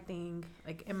doing the right thing?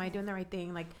 Like, am I doing the right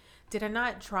thing? Like, did I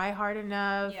not try hard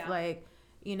enough? Yeah. Like,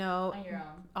 On your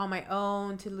own. on my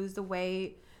own to lose the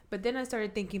weight. But then I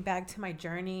started thinking back to my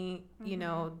journey,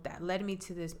 that led me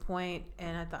to this point.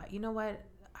 And I thought, you know what?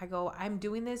 I'm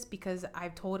doing this because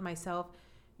I've told myself,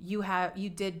 you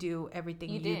did do everything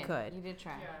you could. You did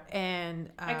try. And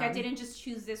Like, I didn't just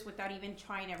choose this without even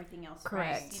trying everything else.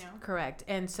 correct. Right, Correct.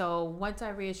 And so once I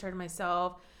reassured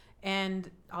myself, and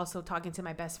also talking to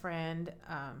my best friend,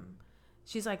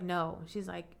 she's like, no, she's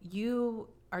like, you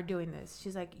are doing this.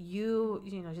 She's like,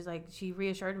 she's like, she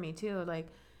reassured me too. Like,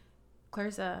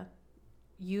 Clarissa,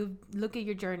 you look at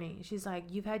your journey. She's like,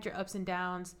 you've had your ups and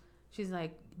downs. She's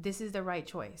like, this is the right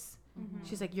choice.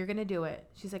 She's like, you're going to do it.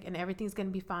 She's like, and everything's going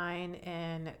to be fine.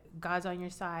 And God's on your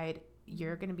side.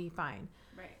 You're going to be fine.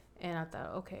 Right. And I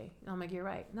thought, okay. And I'm like, you're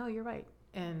right. No, you're right.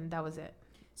 And that was it.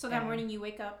 So that And morning you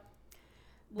wake up.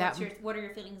 that- What are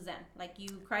your feelings then? Like, you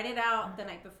cried it out the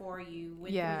night before, you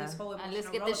went Yeah. through this whole emotional Let's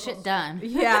get roller this shit coaster. done.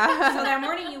 Yeah. So that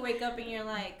morning you wake up and you're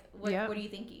like, what Yep. are you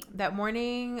thinking? That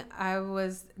morning I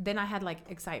had like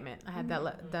excitement. I had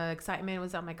the excitement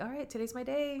was, I'm like, all right, today's my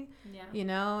day,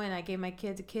 Yeah. and I gave my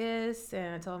kids a kiss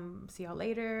and I told them, see y'all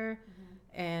later,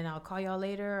 and I'll call y'all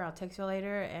later, I'll text y'all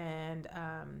later. And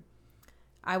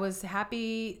I was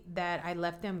happy that I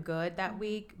left them good that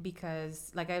week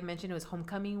because, like I mentioned, it was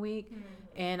homecoming week,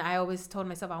 and I always told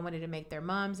myself I wanted to make their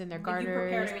mums and their Like, you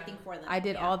prepared garters. everything for them. I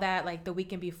did Yeah. all that like the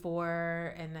weekend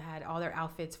before, and I had all their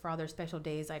outfits for all their special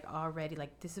days like already.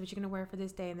 Like, this is what you're gonna wear for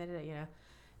this day, and then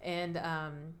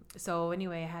And so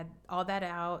anyway, I had all that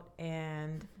out,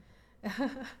 and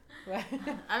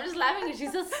I'm just laughing because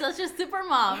she's such a super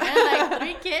mom, man. Like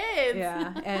 3 kids.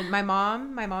 yeah. And my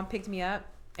mom picked me up,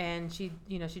 and she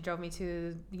drove me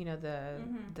to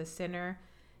the center,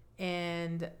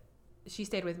 and she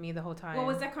stayed with me the whole time. What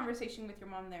was that conversation with your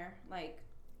mom there? Like,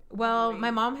 Well,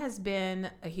 my mom has been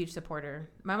a huge supporter.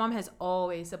 My mom has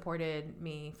always supported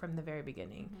me from the very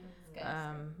beginning.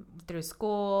 through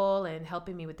school and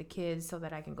helping me with the kids so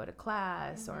that I can go to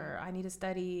class or I need to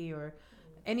study or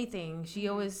anything. She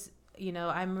always, you know,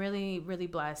 I'm really, really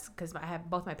blessed because I have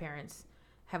both my parents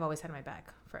have always had my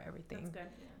back for everything. That's good.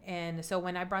 And so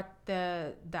when I brought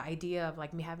the idea of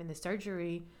like me having the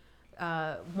surgery,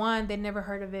 one, they never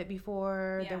heard of it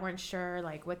before. They weren't sure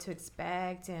like what to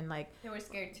expect, and like They were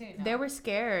scared too. No? they were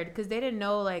scared because they didn't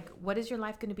know like what is your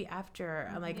life going to be after.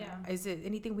 I'm like, is it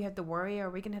anything we have to worry? Are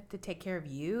we going to have to take care of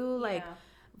you? Like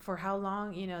for how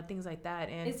long? You know, things like that.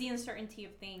 And it's the uncertainty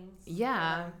of things.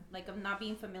 Yeah. Like of not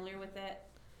being familiar with it.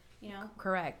 You know?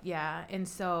 Correct. Yeah. And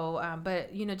so,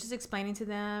 but you know, just explaining to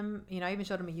them, you know, I even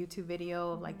showed them a YouTube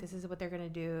video of like, this is what they're going to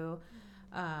do.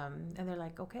 And they're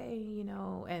like, okay, you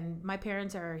know, and my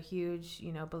parents are huge,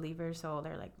 you know, believers. So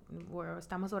they're like,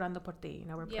 estamos orando por ti, you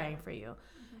know, we're praying for you.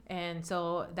 And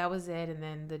so that was it. And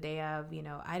then the day of, you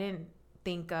know, I didn't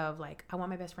think of like, I want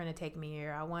my best friend to take me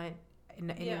or I want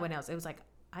anyone else. It was like,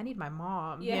 I need my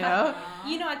mom, you know?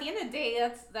 You know, at the end of the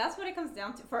day, that's what it comes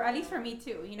down to. For at least for me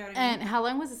too. You know what I mean? And how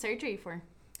long was the surgery for?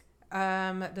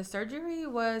 The surgery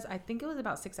was, I think it was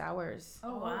about 6 hours.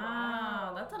 Oh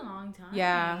wow, that's a long time.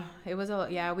 Yeah, it was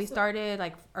we started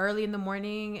like early in the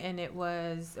morning and it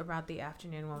was around the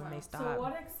afternoon when they stopped. So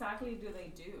what exactly do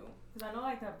they do? Because I know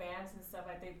like the bands and stuff,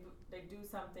 like they do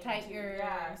something. Tight your...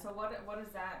 Yeah. So what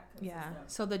does that consist of?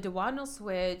 So the duodenal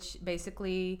switch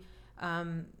basically,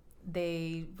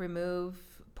 they remove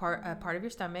part of your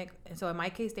stomach. And so in my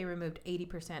case, they removed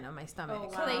 80% of my stomach. Oh,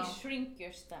 wow. So they shrink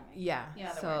your stomach. Yeah.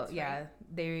 So right?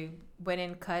 they went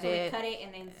and cut it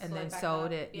and then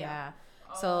sewed it. Yeah.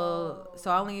 Oh.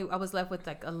 So I was left with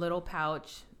like a little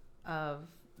pouch of,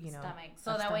 you know, stomach.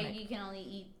 So that way you can only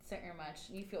eat certain much.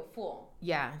 You feel full.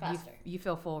 Yeah. Faster. You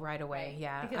feel full right away. Right.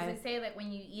 Yeah. Because they say that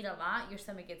when you eat a lot, your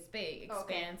stomach gets big,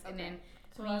 expands, and then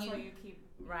so that's why you keep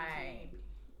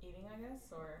eating, I guess,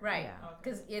 or right,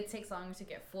 because it takes longer to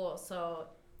get full. So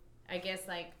I guess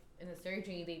like in the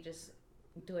surgery they just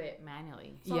do it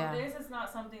manually. So this is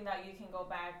not something that you can go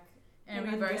back and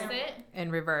reverse it.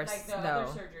 And reverse, like the other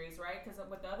surgeries, right? Because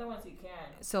with the other ones you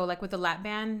can. So like with the lap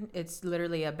band, it's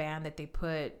literally a band that they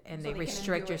put and they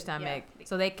restrict your stomach,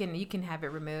 so you can have it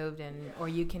removed or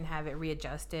you can have it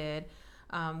readjusted.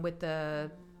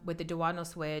 With the duodenal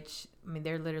switch, I mean,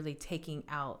 they're literally taking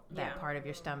out that part of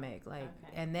your stomach. Like,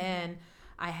 and then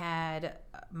I had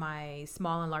my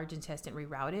small and large intestine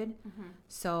rerouted.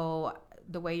 So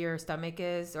the way your stomach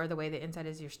is, or the way the inside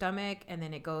is your stomach, and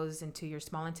then it goes into your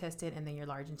small intestine and then your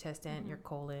large intestine, your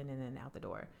colon, and then out the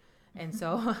door. And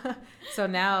so, so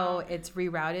now it's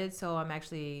rerouted. So I'm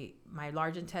actually my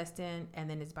large intestine, and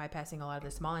then it's bypassing a lot of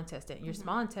the small intestine. Your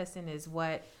small intestine is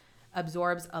what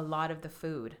absorbs a lot of the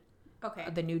food.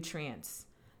 The nutrients.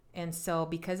 And so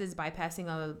because it's bypassing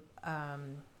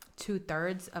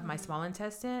 2/3 of my small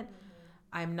intestine,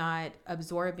 I'm not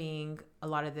absorbing a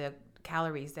lot of the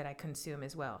calories that I consume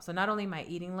as well. So not only am I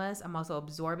eating less, I'm also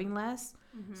absorbing less.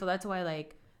 So that's why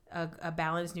like a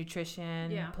balanced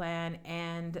nutrition plan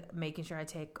and making sure I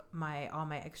take all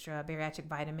my extra bariatric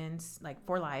vitamins like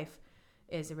for life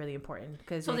is really important.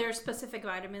 So there are specific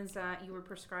vitamins that you were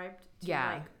prescribed to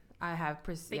I have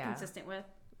be consistent with.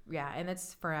 Yeah, and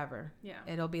it's forever. Yeah,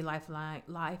 it'll be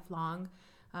lifelong,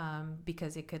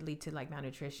 because it could lead to like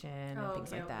malnutrition and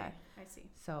things like that. I see.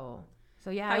 So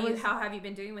yeah. How have you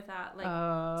been doing with that? Like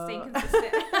staying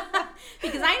consistent?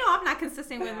 Because I know I'm not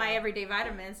consistent with my everyday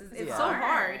vitamins. It's so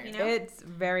hard, you know. It's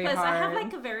very hard. Plus, I have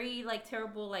like a very like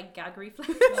terrible like gag reflex.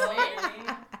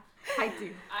 I do.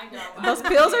 I know. Those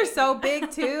pills are so big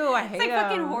too. I hate them. It's like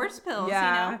fucking horse pills, you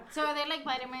know? So are they like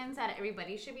vitamins that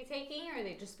everybody should be taking, or are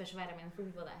they just special vitamins for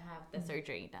people that have the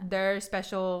surgery done? They're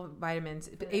special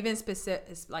vitamins, even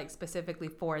specifically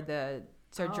for the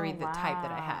surgery, the type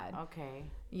that I had. Okay.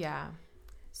 Yeah.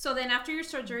 So then after your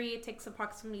surgery, it takes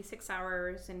approximately 6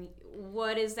 hours. And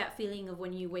what is that feeling of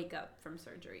when you wake up from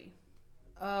surgery?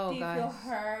 Oh, Do you feel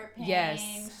hurt, pain?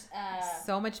 Yes.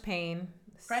 So much pain.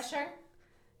 Pressure?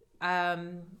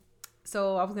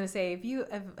 So I was gonna say, if you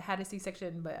have had a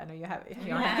C-section, but I know you haven't. You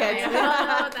don't have kids. I don't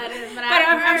know what that is, but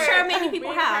I'm sure many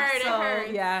people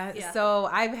have. Yeah. So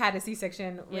I've had a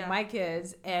C-section with my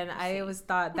kids, and I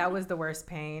thought that was the worst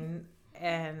pain,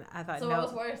 and I thought, so what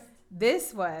was worse?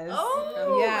 This was.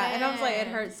 And I was like, it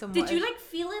hurts so much. Did you like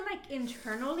feel it like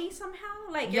internally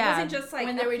somehow? Like it wasn't just like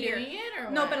when they were doing it,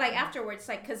 or no, what? but like afterwards,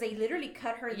 like because they literally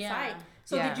cut her inside.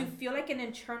 So did you feel like an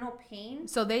internal pain?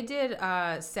 So they did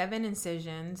 7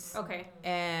 incisions. Okay.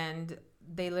 And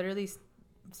they literally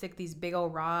stick these big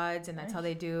old rods, and that's how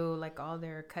they do like all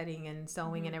their cutting and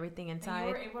sewing and everything inside. And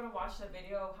you were able to watch the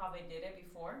video of how they did it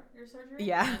before your surgery?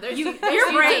 Yeah. You're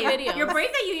brave. You're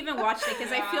brave that you even watched it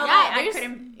because I feel like I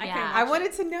couldn't. I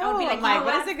wanted to know. I would be like, I'm like, you know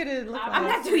what is it gonna look like? I'm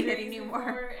not doing it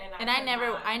anymore. And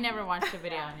I never watched the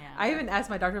video. Yeah. I even asked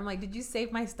my doctor, I'm like, did you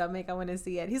save my stomach? I want to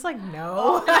see it. He's like,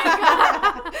 no.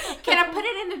 Can I put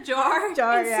it in a jar and see it?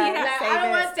 I don't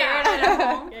want to stare at it at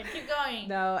home. Yeah, keep going.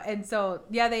 No, and so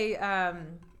they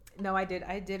no, I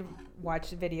did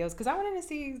watch the videos because I wanted to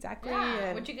see exactly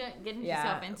what you getting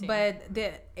yourself into. But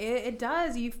it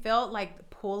does. You felt like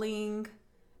pulling,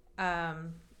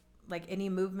 like any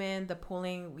movement, the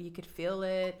pulling, you could feel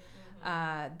it.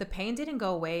 The pain didn't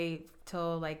go away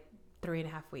till like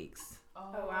 3.5 weeks.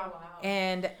 Oh wow.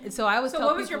 And so I was. So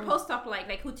what was your post-op like?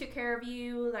 Like who took care of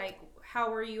you? Like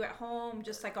how were you at home?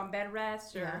 Just like on bed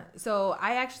rest? Or? Yeah. So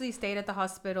I actually stayed at the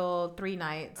hospital 3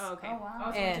 nights. Oh, okay. Oh wow. I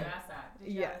was going to ask that.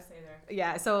 Did you have to stay there?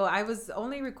 Yeah. So I was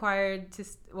only required to.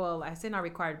 Well, I said not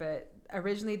required, but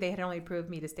originally they had only approved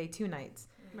me to stay 2 nights.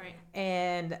 Right.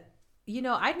 And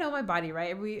I know my body,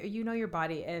 right? You know your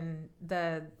body, and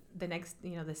the next,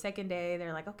 the second day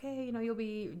they're like, okay, you'll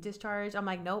be discharged. I'm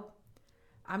like, nope.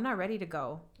 I'm not ready to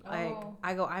go.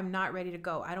 I'm not ready to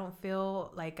go. I don't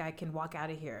feel like I can walk out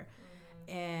of here.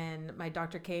 And my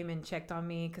doctor came and checked on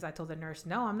me because I told the nurse,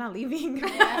 no, I'm not leaving.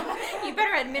 You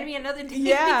better admit me another day.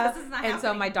 Yeah. Because it's not and happening.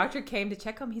 So my doctor came to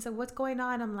check on me. He said, what's going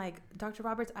on? I'm like, Dr.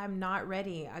 Roberts, I'm not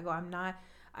ready. I go, I'm not.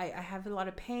 I have a lot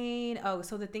of pain. Oh,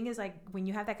 so the thing is, like, when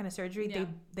you have that kind of surgery,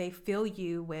 they fill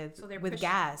you with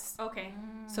gas. Okay.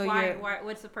 So why?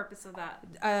 What's the purpose of that?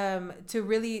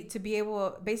 To be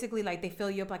able, basically, like, they fill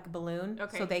you up like a balloon,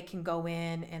 so they can go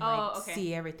in and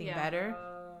see everything better.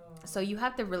 So you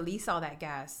have to release all that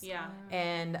gas. Yeah.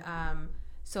 And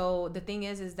so the thing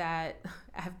is that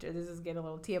after, this is getting a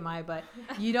little TMI, but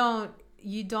you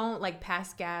don't like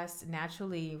pass gas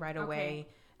naturally right away.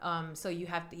 So you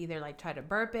have to either like try to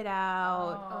burp it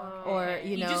out or,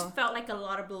 you just felt like a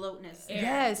lot of bloatness.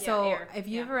 Yeah. So if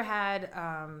you ever had,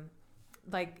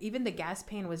 like even the gas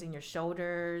pain was in your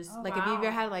shoulders. If you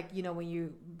ever had like, when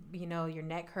your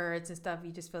neck hurts and stuff,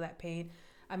 you just feel that pain.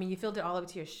 I mean, you felt it all up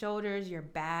to your shoulders, your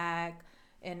back.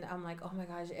 And I'm like, oh my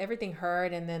gosh, everything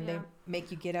hurt. And then they make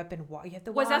you get up and walk. You have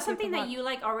to walk. Was that something that you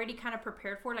like already kind of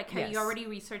prepared for? Like, have you already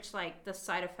researched like the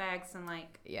side effects and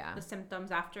like the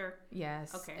symptoms after?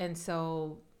 Yes. Okay. And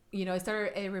so,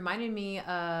 it reminded me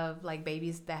of like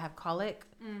babies that have colic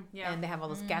and they have all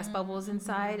those gas bubbles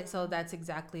inside. So that's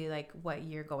exactly like what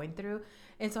you're going through.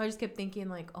 And so I just kept thinking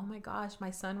like, oh my gosh,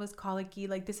 my son was colicky.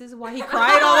 Like, this is why he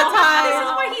cried all the time. This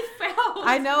is why he fell.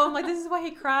 I know. I'm like, this is why he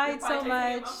cried so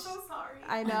much. I'm so sorry.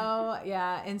 I know.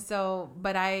 Yeah. And so,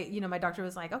 but my doctor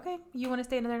was like, okay, you want to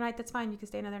stay another night? That's fine. You can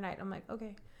stay another night. I'm like,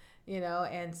 okay.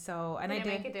 And so, and Did I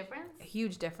did. Make a difference? A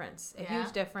huge difference.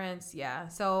 Huge difference. Yeah.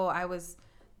 So I was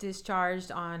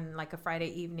discharged on like a Friday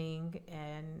evening,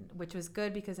 and which was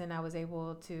good because then I was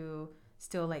able to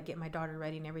still like get my daughter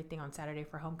ready and everything on Saturday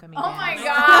for homecoming. Oh my god!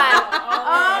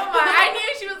 I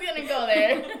knew she was gonna go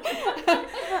there.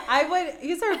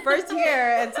 It's her first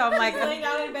year, and so I'm like, laying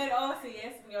down in bed. Oh,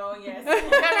 yes, no, yes.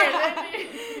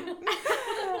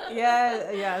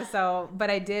 yeah. So, but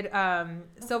I did.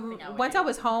 So once I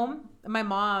was home, my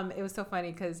mom. It was so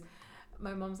funny because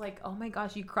my mom's like, oh my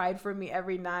gosh, you cried for me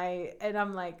every night. And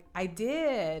I'm like, I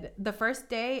did. The first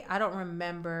day, I don't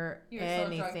remember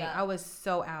anything. I was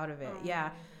so out of it.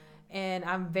 Yeah. And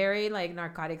I'm very like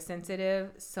narcotic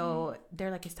sensitive. So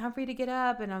they're like, it's time for you to get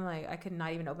up. And I'm like, I could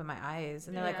not even open my eyes.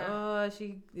 And they're like, oh,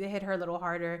 they hit her a little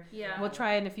harder. Yeah. We'll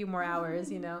try in a few more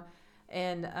hours,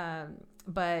 And,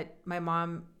 but my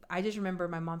mom, I just remember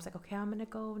my mom's like, okay, I'm going to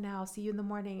go now. I'll see you in the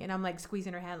morning. And I'm like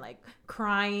squeezing her hand, like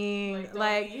crying.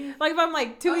 Like if I'm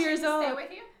like 2 years old. Stay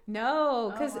with you?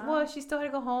 No, because, well, she still had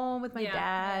to go home with my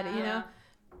dad,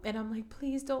 And I'm like,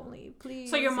 please don't leave,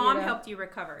 please. So your mom helped you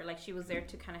recover? Like she was there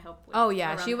to kind of help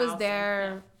with she was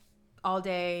there all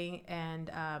day.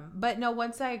 And, but no,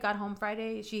 once I got home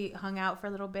Friday, she hung out for a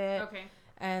little bit. Okay.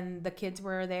 And the kids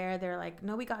were there. They're like,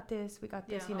 no, we got this,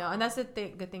 And that's the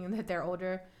good thing that they're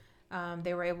older.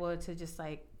 They were able to just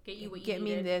like get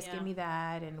me this, get me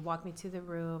that, and walk me to the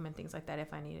room and things like that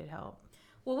if I needed help.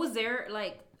 What was there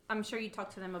like? I'm sure you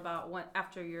talked to them about what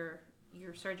after your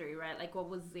surgery, right? Like, what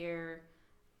was their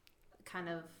kind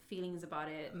of feelings about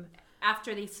it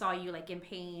after they saw you like in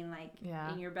pain, like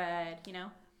in your bed,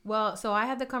 Well, so I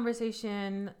had the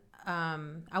conversation.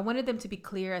 I wanted them to be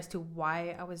clear as to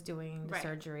why I was doing the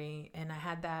surgery, and I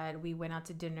had that. We went out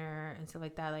to dinner and stuff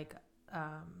like that, like.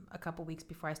 A couple weeks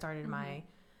before I started my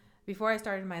before I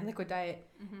started my liquid diet,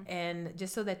 and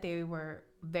just so that they were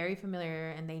very familiar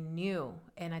and they knew.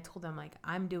 And I told them, like,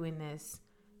 I'm doing this.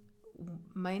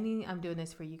 I'm doing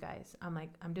this for you guys. I'm like,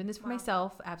 I'm doing this for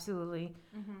myself, absolutely,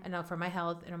 and for my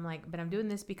health. And I'm like, but I'm doing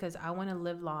this because I want to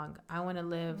live long. I want to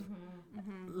live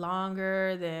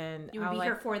longer than you would be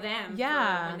here for them.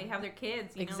 Yeah, for when they have their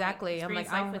kids. Exactly. Like, I'm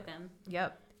like, I'm with them.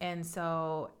 Yep. And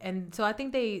so I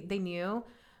think they knew.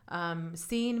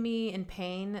 Seeing me in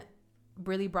pain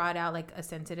really brought out like a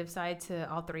sensitive side to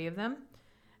all three of them.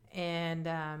 And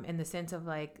in the sense of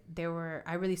like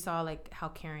I really saw like how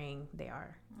caring they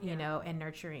are, you know, and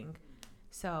nurturing.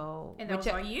 So and that was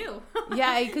all you.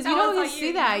 Yeah, because you don't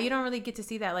see that. You don't really get to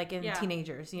see that like in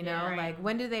teenagers, you know, right. like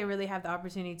when do they really have the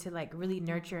opportunity to like really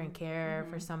nurture and care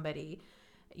for somebody,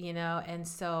 you know? And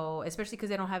so especially because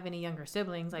they don't have any younger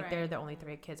siblings, like they're the only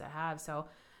three kids I have. So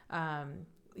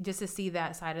just to see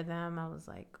that side of them, I was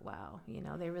like, wow, you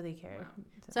know, they really care. Wow.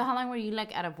 So how long were you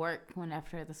like out of work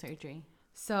after the surgery?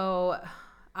 So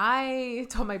I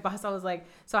told my boss, I was like,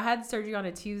 so I had surgery on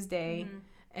a Tuesday,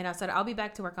 and I said, I'll be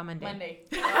back to work on Monday.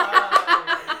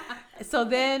 So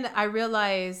then I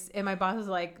realized, and my boss was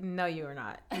like, no, you are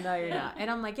not. No, you're not. And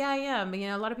I'm like, yeah, I am. You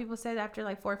know, a lot of people said after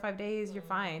like 4 or 5 days, you're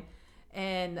fine.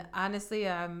 And honestly,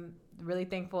 I'm really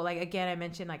thankful. Like, again, I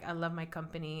mentioned, like, I love my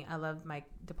company. I love my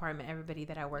department, everybody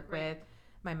that I work with.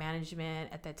 My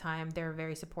management at that time, they were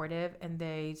very supportive, and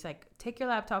they just like, take your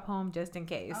laptop home just in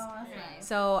case. Oh, that's nice.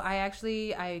 So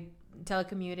I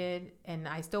telecommuted, and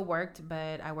I still worked,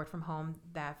 but I worked from home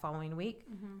that following week.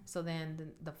 So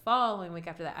then the following week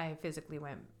after that, I physically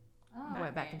went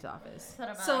back into the office.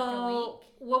 So like a week.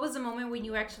 What was the moment when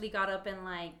you actually got up and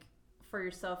like for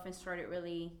yourself and started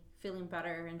really feeling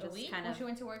better and just kind of? You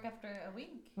went to work after a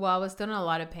week. Well, I was still in a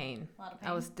lot of pain.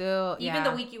 I was still even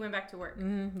the week you went back to work.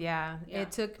 Yeah,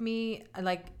 it took me,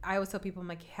 like, I always tell people, I'm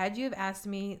like, had you have asked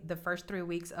me the first 3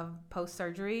 weeks of post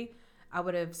surgery, I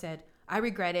would have said, I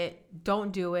regret it.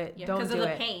 Don't do it. Don't do it. Because of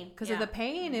the pain. Because of the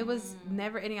pain, it was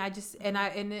never ending.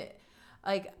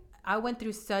 I went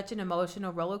through such an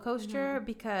emotional roller coaster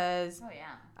because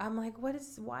I'm like,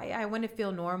 why I want to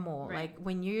feel normal. Like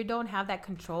when you don't have that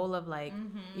control of like,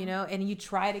 you know, and you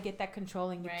try to get that control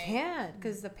and you can't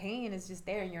because the pain is just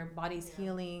there and your body's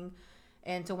healing.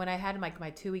 And so when I had like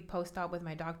my 2-week post-op with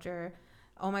my doctor,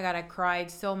 oh my God, I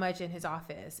cried so much in his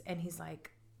office, and he's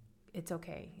like, it's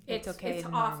okay. It's okay. It's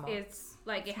off. It's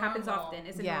like it happens often.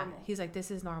 Is it normal? He's like,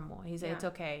 this is normal. He's like, it's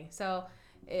okay. So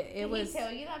it was. Did he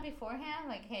tell you that beforehand?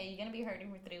 Like, hey, you're gonna be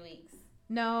hurting for 3 weeks.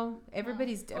 No,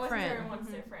 everybody's different. Everyone's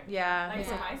different. Yeah. Like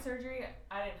for my surgery,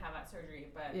 I didn't have that surgery,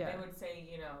 but they would say,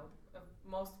 you know,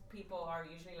 most people are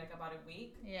usually like about a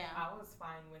week. Yeah. I was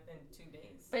fine within 2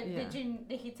 days. But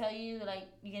did he tell you like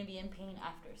you're gonna be in pain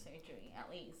after surgery at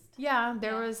least? Yeah,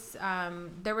 there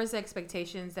was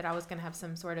expectations that I was gonna have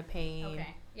some sort of pain.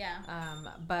 Okay. Yeah.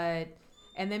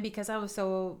 And then because I was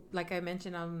so, like I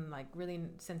mentioned, I'm like really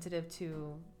sensitive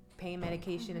to pain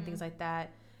medication and things like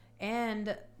that.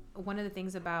 And one of the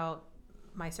things about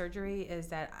my surgery is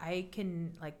that I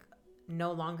can like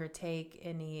no longer take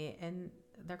any, and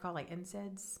they're called like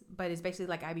NSAIDs, but it's basically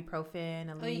like ibuprofen,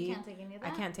 Aleve. Oh, you can't take any of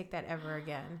that? I can't take that ever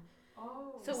again.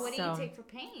 So what do you take for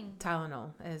pain?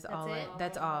 Tylenol is all.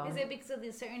 That's all. Is it because of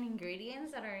the certain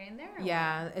ingredients that are in there?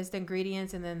 Yeah, it's the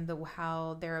ingredients and then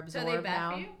how they're absorbed. So they're bad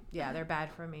now. For you? Yeah, they're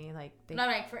bad for me. Like not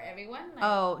like for everyone. Like,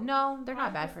 oh no, they're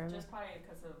not bad for me. Just probably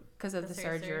because of the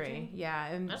surgery. Yeah,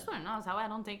 and that's what I know. Is how I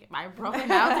don't take ibuprofen.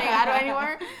 I don't take Advil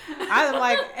anymore. I'm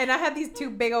like, and I had these 2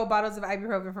 big old bottles of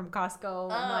ibuprofen from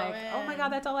Costco. I'm like, man. oh my God,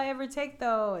 that's all I ever take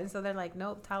though. And so they're like,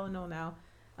 nope, Tylenol now.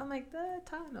 I'm like, the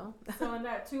Tylenol. So in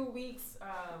that 2 weeks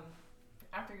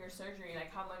after your surgery,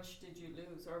 like how much did you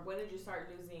lose, or when did you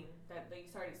start losing that you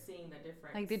started seeing the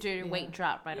difference? Like did your weight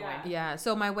drop right away? Yeah.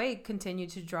 So my weight continued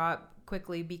to drop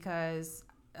quickly because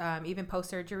even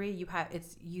post surgery,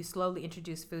 you slowly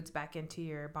introduce foods back into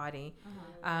your body.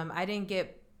 I didn't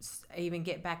even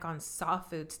get back on soft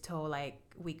foods till like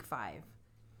week 5.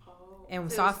 And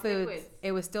so soft foods,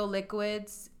 it was still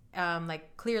liquids,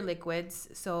 like clear liquids.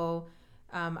 So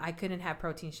I couldn't have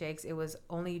protein shakes. It was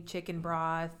only chicken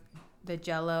broth, the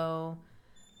Jell-O,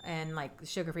 and like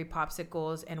sugar-free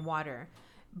popsicles and water.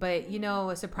 But you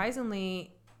know,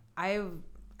 surprisingly, I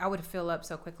would fill up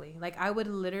so quickly. Like I would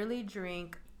literally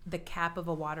drink the cap of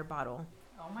a water bottle.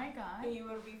 Oh my God. And you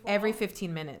would be full? Every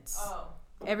 15 minutes. Oh.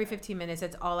 Every 15 minutes,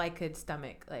 that's all I could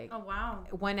stomach. Like, oh wow,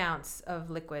 1 ounce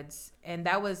of liquids, and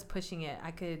that was pushing it.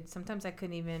 Sometimes I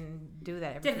couldn't even do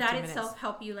that. Every 15 minutes. Itself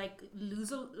help you like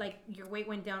lose like your weight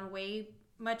went down way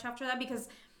much after that? Because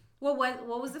What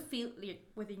was the feel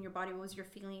within your body? What was your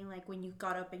feeling like when you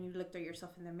got up and you looked at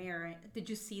yourself in the mirror? Did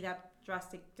you see that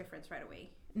drastic difference right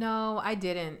away? No, I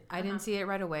didn't. I didn't see it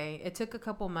right away. It took a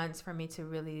couple months for me to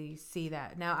really see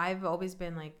that. Now, I've always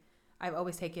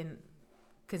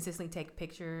consistently take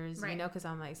pictures, right. You know, because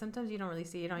I'm like, sometimes you don't really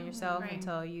see it on yourself right.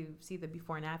 until you see the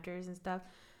before and afters and stuff.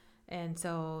 And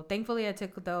so thankfully I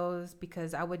took those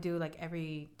because I would do like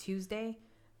every Tuesday,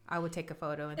 I would take a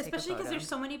photo and especially because there's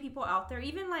so many people out there,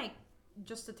 even like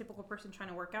just a typical person trying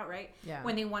to work out, right? Yeah.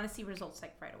 When they want to see results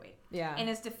like right away. Yeah. And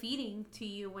it's defeating to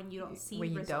you when you don't see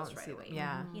results right away.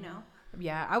 Yeah. You know?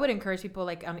 Yeah. I would encourage people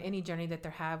like on any journey that they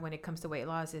have when it comes to weight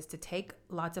loss is to take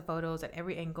lots of photos at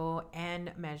every angle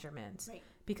and measurements. Right.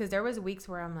 Because there was weeks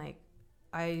where I'm like,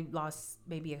 I lost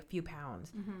maybe a few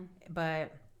pounds,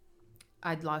 but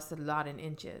I'd lost a lot in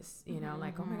inches, you know,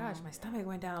 like, oh my gosh, my stomach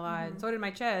went down a lot. And so did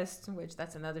my chest, which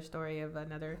that's another story of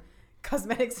another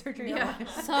cosmetic surgery. Yeah.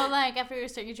 So, like, after your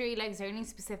surgery, like, is there any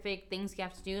specific things you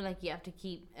have to do? Like, you have to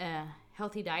keep a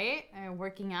healthy diet or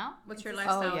working out? What's your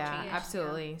lifestyle Oh, yeah, change?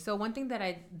 absolutely. Yeah. So one thing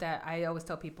that I always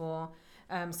tell people,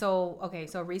 so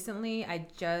recently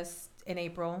in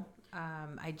April,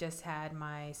 I just had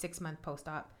my 6-month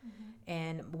post-op,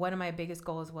 and one of my biggest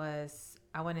goals was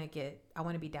I want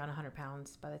to be down 100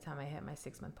 pounds by the time I hit my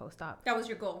 6-month post-op. That was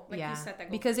your goal. Like you set that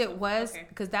goal. Because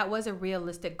that was a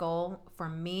realistic goal for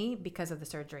me because of the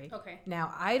surgery. Okay.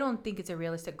 Now, I don't think it's a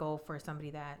realistic goal for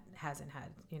somebody that hasn't had,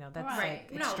 you know, that's right.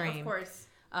 like extreme. No, of course.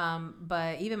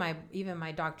 But even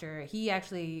my doctor, he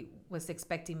actually was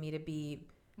expecting me to be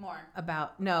more.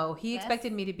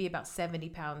 Expected me to be about 70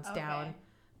 pounds down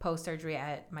post-surgery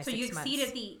at my 6 months. So you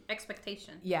exceeded the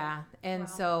expectation. Yeah. And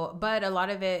so, but a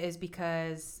lot of it is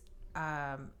because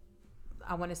I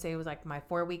want to say it was like my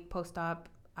 4-week post-op.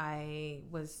 I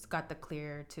got the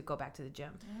clear to go back to the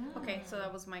gym. Okay, so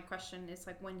that was my question. It's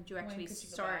like, when did you actually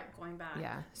start going back?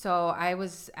 Yeah. So I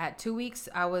was at 2 weeks,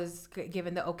 I was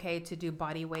given the okay to do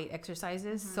body weight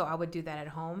exercises. So I would do that at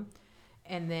home.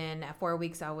 And then at 4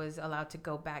 weeks, I was allowed to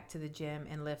go back to the gym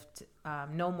and lift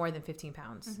no more than 15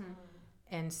 pounds.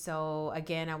 And so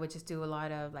again, I would just do a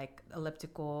lot of like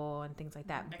elliptical and things like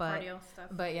that. Like but cardio stuff.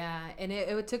 But yeah, and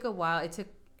it took a while.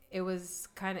 It was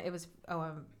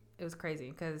crazy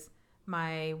because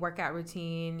my workout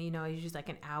routine, you know, is just like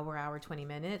an hour 20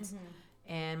 minutes.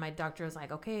 And my doctor was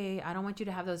like, okay, I don't want you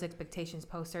to have those expectations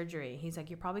post-surgery. He's like,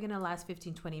 you're probably going to last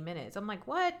 15, 20 minutes. I'm like,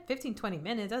 what? 15, 20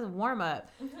 minutes? That's a warm-up.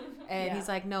 And he's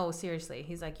like, no, seriously.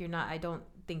 He's like, I don't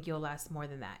think you'll last more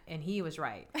than that. And he was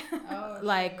right.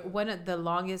 One of the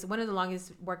longest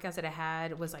workouts that I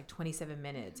had was like 27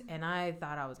 minutes. And I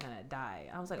thought I was going to die.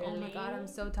 I was like, oh my God, I'm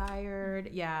so tired.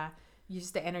 Yeah.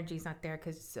 The energy's not there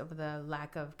because of the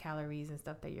lack of calories and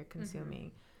stuff that you're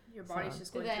consuming. Your body's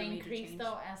just going through major change. Did that increase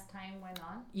though as time went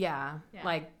on? Yeah.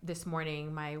 Like this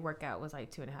morning, my workout was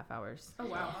like 2.5 hours. Oh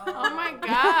wow. Oh my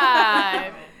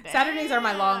God. Saturdays are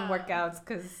my long workouts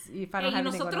because if I don't have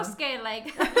anything going on.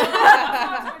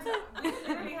 We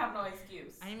literally have no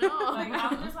excuse. I know. Like,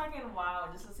 I'm just like in wow,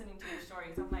 just listening to your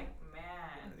stories. I'm like,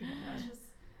 man, that's just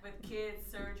with kids,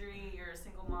 surgery, you're a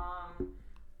single mom,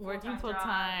 working full job,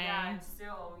 time. yeah, and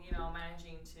still,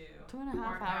 managing to 2.5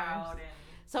 work hours. out and.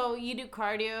 So you do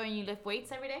cardio and you lift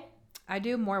weights every day? I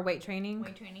do more weight training.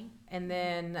 And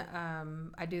then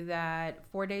I do that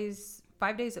 5 days,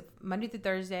 Monday through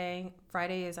Thursday.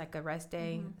 Friday is like a rest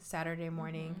day, Saturday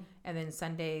morning. And then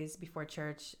Sundays before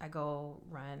church, I go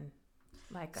run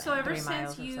like 3 miles. So ever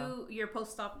since your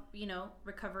post-op,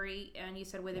 recovery, and you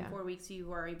said within 4 weeks you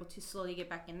were able to slowly get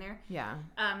back in there. Yeah.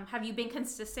 Have you been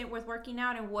consistent with working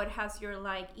out, and what has your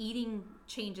eating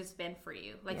changes been for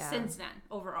you since then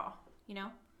overall?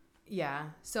 Yeah.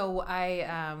 So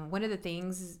I, one of the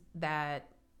things that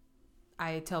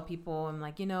I tell people, I'm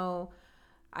like,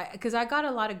 because I got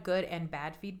a lot of good and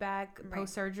bad feedback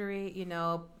post-surgery.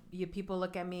 People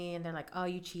look at me and they're like, oh,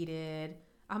 you cheated.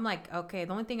 I'm like, okay,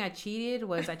 the only thing I cheated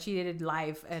was I cheated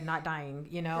life and not dying,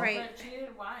 Right. But cheated,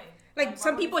 why?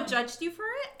 Some people judged you for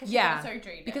it? Yeah.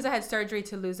 Because I had surgery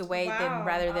to lose the weight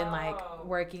rather than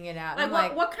working it out.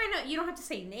 What kind of, you don't have to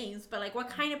say names, but what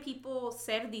kind of people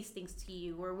said these things to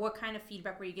you, or what kind of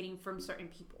feedback were you getting from certain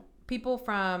people? People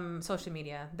from social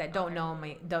media that don't know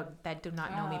me, that do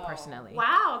not know me personally.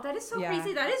 Wow, that is so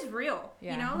crazy. That is real.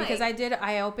 Yeah. Because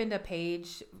I opened a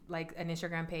page, like an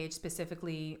Instagram page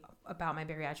specifically about my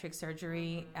bariatric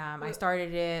surgery. I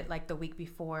started it the week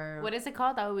before. What is it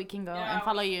called? That way we can go and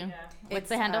follow you. Yeah. What's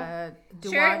the handle?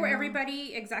 Share it with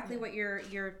everybody exactly what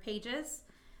your page is.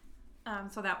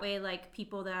 So that way,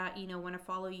 people that, want to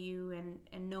follow you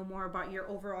and know more about your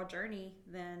overall journey,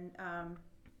 then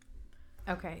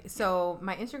Okay, so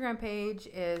my Instagram page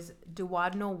is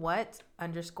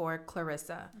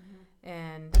duodenal_Clarissa.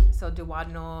 And so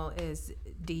duodenal is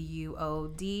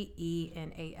DUODENAL.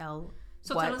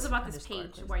 So tell us about this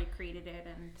page, why you created it.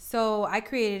 And so I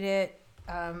created it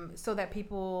so that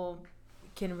people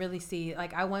can really see.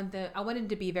 Like I wanted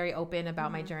to be very open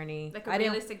about my journey, like a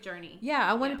realistic journey. Yeah,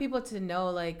 I wanted people to know,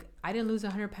 like, I didn't lose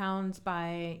 100 pounds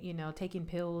by taking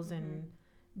pills and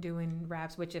doing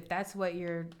wraps. Which if that's what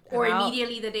you're or about,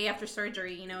 immediately the day after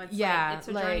surgery, it's it's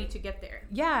a journey to get there.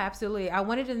 Yeah, absolutely. I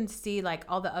wanted them to see like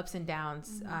all the ups and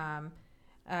downs.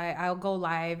 I'll go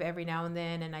live every now and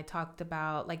then, and I talked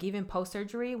about like even post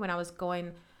surgery when I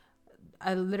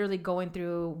literally going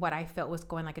through what I felt was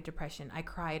going like a depression. I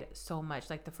cried so much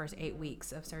like the first 8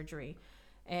 weeks of surgery,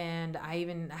 and I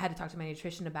even had to talk to my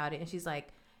nutrition about it, and she's like,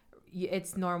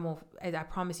 it's normal. I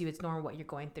promise you it's normal what you're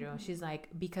going through. She's like,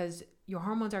 because your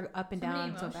hormones are up and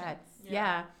down so bad.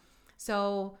 Yeah.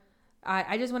 So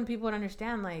I just want people to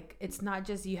understand, like, it's not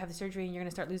just you have the surgery and you're going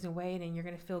to start losing weight and you're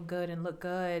going to feel good and look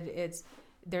good.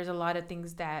 There's a lot of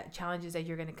challenges that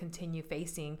you're going to continue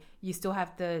facing. You still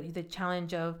have the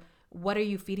challenge of what are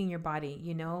you feeding your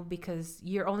body, because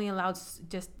you're only allowed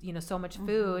just, so much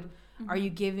food. Are you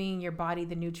giving your body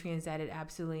the nutrients that it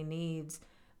absolutely needs?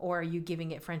 Or are you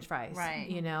giving it French fries? Right.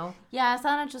 Yeah, it's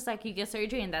not just like you get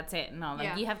surgery and that's it. No,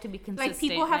 you have to be consistent. Like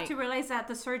people have to realize that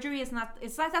the surgery is not.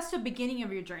 It's like that's the beginning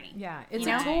of your journey. Yeah, it's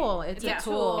a tool. It's a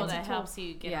tool that helps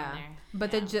you get on there.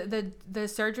 But the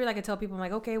surgery, like I tell people, I'm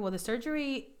like, okay, well the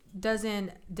surgery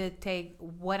doesn't dictate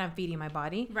what I'm feeding my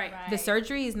body. Right. The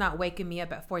surgery is not waking me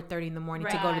up at 4:30 in the morning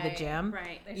to go to the gym.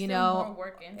 Right. There's still more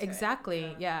work into exactly.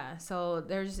 it. Yeah. So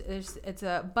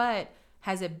but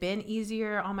has it been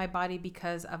easier on my body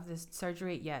because of this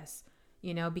surgery? Yes.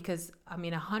 Because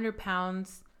 100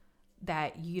 pounds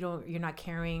that you're not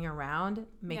carrying around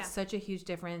makes such a huge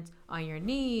difference on your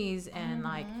knees and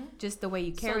like just the way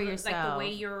you carry yourself. Like the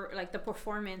way you're like the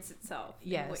performance itself.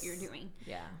 Yes. What you're doing.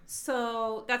 Yeah.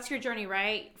 So that's your journey,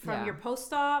 right? From your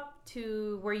post-op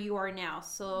to where you are now.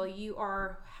 So you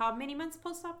are how many months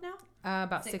post-op now?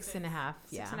 About 6.5.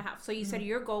 Yeah. 6.5. So you said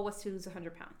your goal was to lose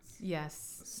 100 pounds.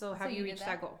 Yes. So have you reached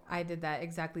that goal? I did that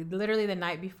exactly. Literally the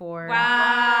night before.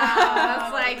 Wow.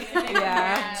 That's like,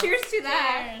 yeah. Cheers to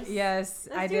that. Cheers. Yes,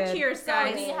 Let's I do did. cheers, So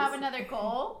guys. do you have another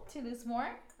goal to lose more?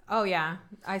 Oh yeah,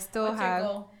 I still What's have.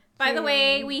 your goal? By the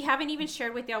way, we haven't even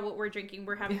shared with y'all what we're drinking.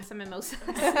 We're having some mimosas.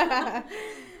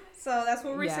 So that's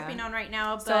what we're sipping on right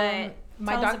now. But So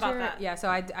my tell us about doctor, that. yeah. So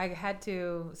I had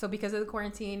to. So because of the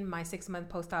quarantine, my 6-month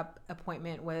post-op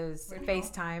appointment was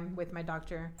FaceTime with my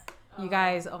doctor. You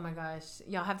guys, oh my gosh,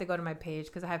 y'all have to go to my page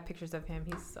because I have pictures of him.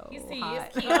 He's so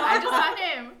hot. Cute. I just saw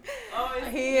him. Oh,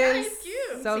 He is he's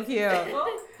cute. so cute.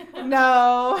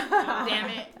 No, Damn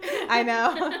it. I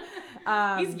know.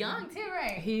 He's young too,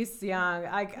 right? He's young.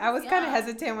 I was kind of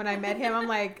hesitant when I met him. I'm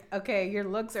like, okay, your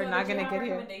looks are not gonna get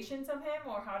here. Recommendations of him,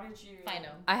 or how did you Find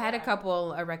him. I had a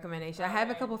couple of recommendations. I have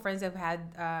a couple friends that have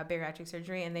had bariatric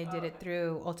surgery, and they did it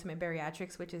through Ultimate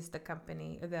Bariatrics, which is the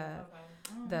company,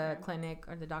 the clinic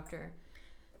or the doctor.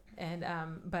 And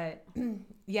but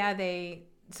yeah,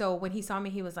 so when he saw me,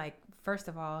 he was like, first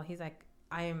of all, he's like,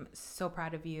 I am so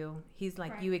proud of you. He's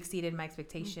like, you exceeded my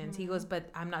expectations. He goes, but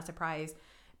I'm not surprised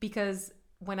because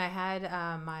when I had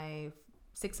my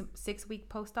 6-week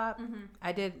post-op,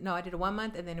 I did a 1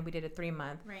 month and then we did a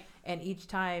 3-month. Right. And each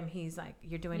time he's like,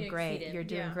 you're doing great. You're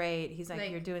doing great. He's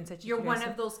like, you're doing such a You're one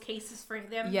of those cases for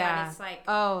them yeah. that is like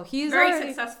he's very already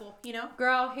successful,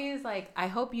 Girl, he's like, I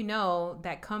hope you know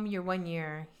that come your 1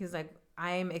 year, he's like,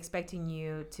 I'm expecting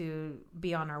you to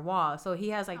be on our wall. So he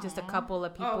has like just a couple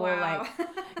of people like,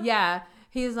 yeah.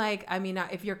 He's like, I mean,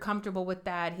 if you're comfortable with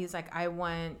that, he's like, I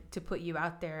want to put you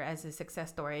out there as a success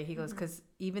story. He goes, because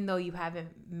even though you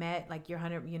haven't met like your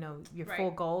your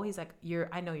full goal, he's like,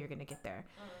 I know you're gonna get there.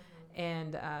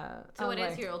 And so, what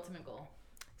is your ultimate goal?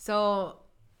 So,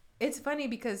 it's funny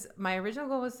because my original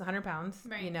goal was 100 pounds.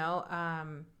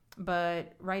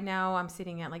 But right now I'm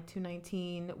sitting at like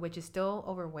 219, which is still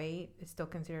overweight. It's still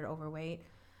considered overweight.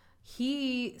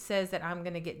 He says that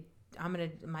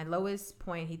my lowest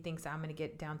point he thinks I'm gonna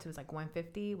get down to is like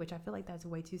 150, which I feel like that's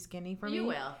way too skinny for me. You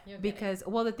will. Because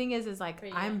the thing is like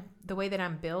I'm the way that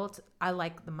I'm built, I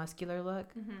like the muscular look.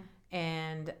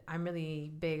 And I'm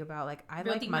really big about like I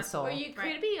like muscle. Or you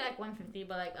could be like 150,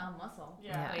 but like muscle.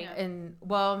 Yeah. And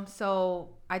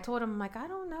so I told him like I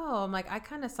don't know. I'm like I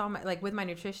kind of saw my like with my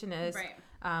nutritionist,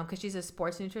 because she's a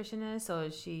sports nutritionist, so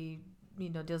she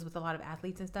deals with a lot of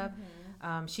athletes and stuff.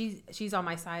 She's on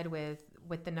my side with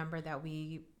the number that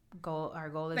we our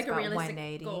goal is Like a about realistic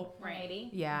 180. goal, right? 180.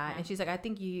 Yeah, and she's like, I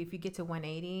think if you get to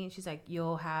 180, she's like,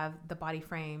 you'll have the body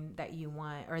frame that you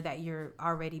want or that you're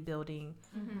already building.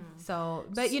 So,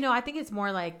 but I think it's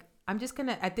more like I'm just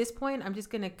gonna at this point I'm just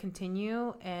gonna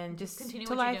continue and just Continue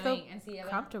till what I you're feel doing and see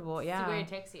comfortable. See Yeah, where it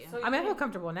takes you. So I mean I feel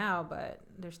comfortable now, but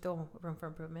there's still room for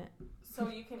improvement. So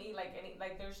you can eat like any,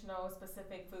 like there's no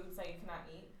specific foods that you cannot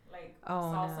eat, like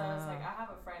Oh, salsas. no. Like I have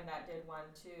a friend that did one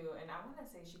too, and I want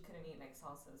to say she couldn't eat like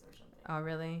salsas or something. Oh,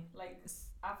 really? Like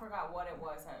I forgot what it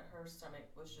was that her stomach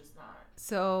was just not.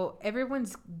 So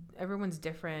everyone's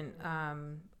different.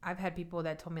 I've had people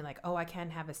that told me like, oh, I can't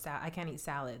eat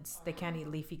salads. They can't eat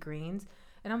leafy greens,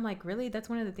 and I'm like, really? That's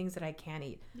one of the things that I can't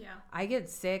eat. Yeah. I get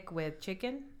sick with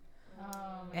chicken.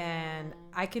 And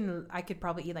I could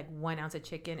probably eat like 1 ounce of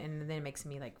chicken and then it makes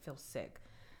me like feel sick.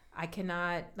 I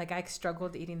cannot, like I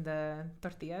struggled eating the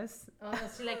tortillas. Oh, the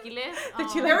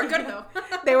chilaquiles? They were good though.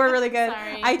 They were really good.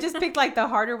 Sorry. I just picked like the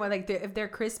harder one. Like if they're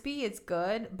crispy, it's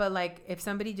good. But like if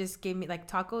somebody just gave me like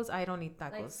tacos, I don't eat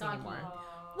tacos soggy. anymore.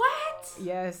 What?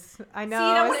 Yes, I know.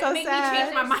 See, that it's would so make me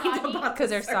change sad. my mind Soggy? about 'Cause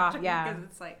they're this soft, surgery, yeah. Because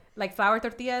it's like Like flour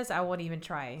tortillas, I won't even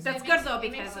try. that's It good makes- though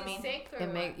it makes because I you mean sick or It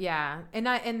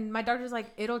what? and my doctor's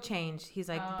like it'll change. He's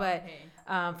like, but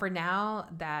okay. for now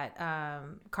that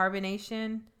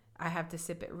carbonation, I have to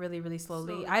sip it really, really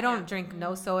slowly. Slowly, I don't yeah. drink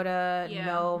no soda, Yeah.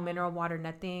 no mineral water,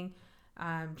 nothing.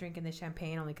 I'm drinking the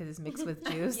champagne only because it's mixed with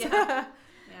juice. Yeah.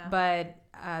 But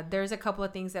there's a couple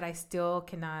of things that I still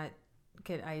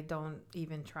I don't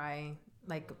even try.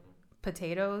 Like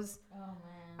potatoes, Oh man.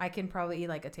 I can probably eat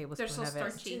like a tablespoon so of it.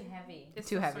 starchy. Too heavy. It's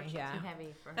Too so heavy, starchy. yeah. Too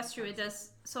heavy for That's true. It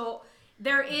does. So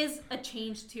there is a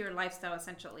change to your lifestyle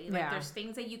essentially. Like Yeah. there's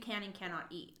things that you can and cannot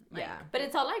eat. Like, Yeah. But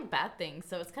it's all like bad things,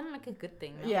 so it's kind of like a good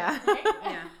thing. No? Yeah. Yeah.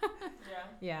 Yeah.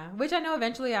 Yeah, which I know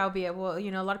eventually I'll be able.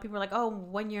 A lot of people are like, "Oh,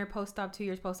 1 year post-op, 2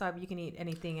 years post-op, you can eat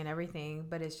anything and everything,"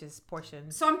 but it's just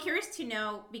portions. So I'm curious to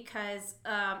know because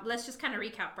let's just kind of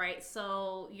recap, right?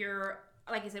 So you're,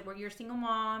 like I said, you're a single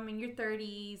mom in your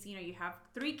 30s. You have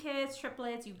 3 kids,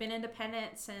 triplets. You've been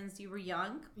independent since you were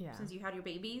young, Yeah. since you had your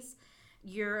babies.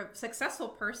 You're a successful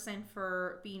person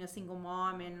for being a single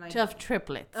mom and like Of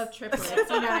triplets. of triplets.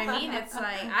 You know what I mean? It's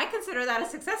like I consider that a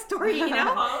success story.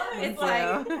 It's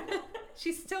like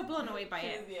she's still blown away by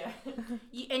it. Yeah.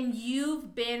 And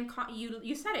you've been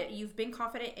you said it. You've been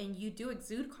confident, and you do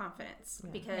exude confidence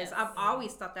because Yes. I've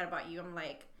always thought that about you. I'm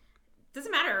like,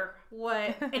 doesn't matter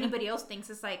what anybody else thinks.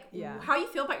 It's like Yeah. how you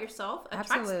feel about yourself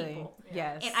attracts Absolutely. people.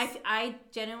 Yes. And I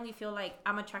genuinely feel like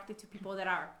I'm attracted to people that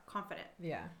are confident,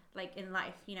 Yeah. like in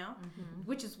life,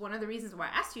 which is one of the reasons why I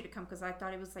asked you to come, because I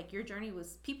thought it was like your journey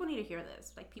was, people need to hear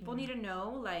this. Like people need to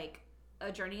know like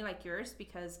a journey like yours,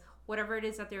 because whatever it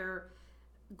is that they're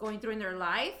going through in their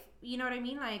life, you know what I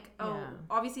mean? Like, Yeah.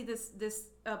 obviously this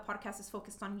podcast is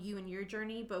focused on you and your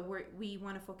journey, but we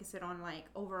want to focus it on like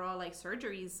overall like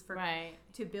surgeries for Right.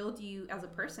 to build you as a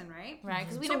person, right? Right,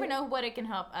 because we So- never know what it can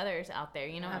help others out there.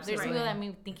 There's Absolutely. people that may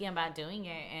be thinking about doing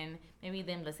it, and maybe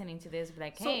them listening to this be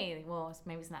like, So- hey, well,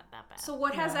 maybe it's not that bad. So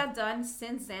what has that done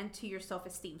since then to your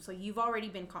self-esteem? So you've already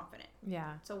been confident.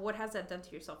 Yeah. So what has that done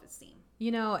to your self-esteem?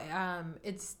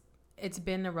 It's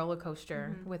been a roller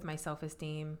coaster with my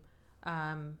self-esteem.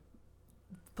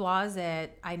 Flaws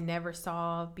that I never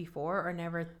saw before or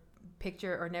never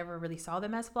picture or never really saw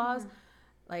them as flaws.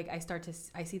 Like I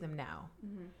see them now.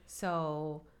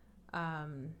 So,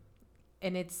 and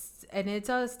it's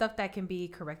all stuff that can be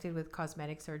corrected with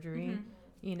cosmetic surgery,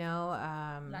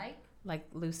 like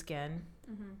loose skin.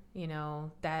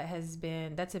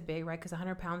 That's a big, right? Because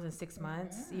 100 pounds in 6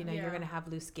 months, you're going to have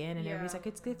loose skin, and everybody's like,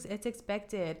 it's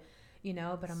expected,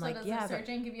 but I'm like, does yeah. the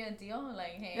surgeon give you a deal?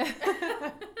 Like, hey.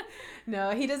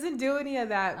 No, he doesn't do any of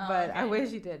that, Oh, but I okay.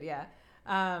 wish he did. Yeah.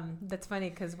 That's funny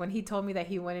because when he told me that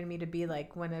he wanted me to be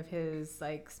like one of his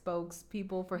like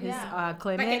spokespeople for his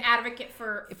clinic, Like an advocate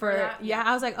for that? yeah,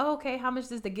 I was like, oh, okay, how much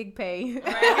does the gig pay?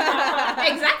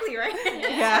 Exactly, right?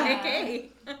 Yeah. Okay.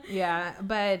 Yeah,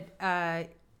 but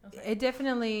it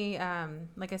definitely,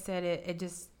 like I said,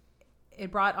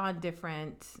 it brought on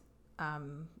different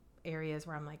areas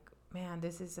where I'm like, man,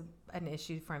 this is an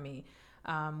issue for me.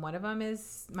 One of them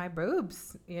is my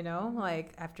boobs,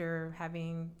 like after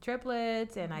having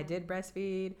triplets, and I did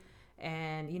breastfeed,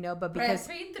 and but because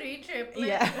Breastfeed 3 triplets.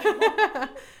 yeah,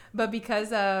 but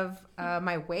because of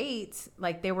my weight,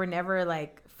 like they were never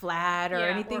like flat or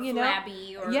anything, or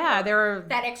flabby, or yeah, they were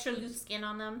that extra loose skin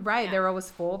on them. right. Yeah. They were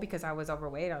always full because I was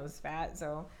overweight. I was fat,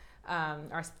 so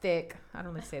or thick. I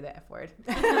don't want to say the F word.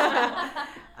 You're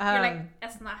like,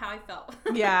 that's not how I felt.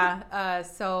 Yeah.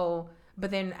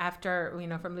 but then after,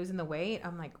 from losing the weight,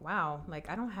 I'm like, wow, like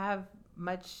I don't have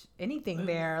much anything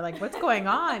there. Like what's going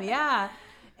on? Yeah.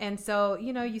 And so,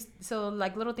 so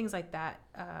like little things like that.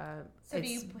 So do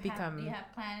you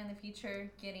have plan in the future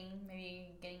getting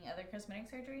other cosmetic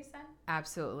surgeries done?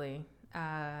 Absolutely.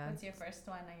 What's your first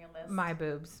one on your list? My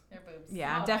boobs. Your boobs.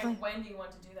 Yeah, definitely. Like, when do you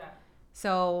want to do that?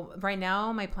 So right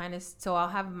now my plan is,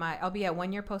 I'll be at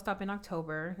 1 year post-op in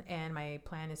October, and my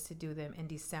plan is to do them in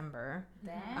December.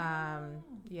 Damn.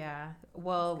 Yeah.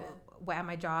 Well, at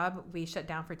my job, we shut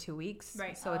down for 2 weeks.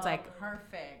 Right. So it's like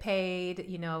perfect. paid,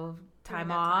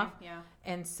 time off. Yeah.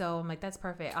 And so I'm like, that's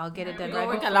perfect. I'll get it done Go right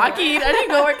work before. at Lockheed. I didn't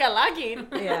go work at Lockheed.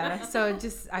 Yeah. So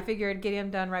I figured getting them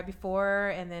done right before,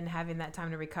 and then having that time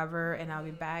to recover, and I'll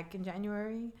be back in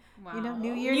January. Wow.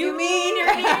 New year, new me.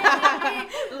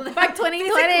 Back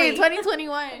 2020,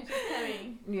 2021. She's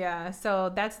coming. Yeah.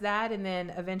 So that's that, and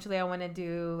then eventually I want to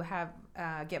do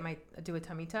a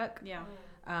tummy tuck. Yeah.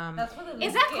 That's what it Is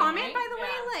looks that like, common, right? by the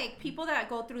way? Like people that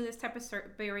go through this type of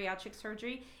bariatric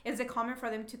surgery, is it common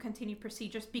for them to continue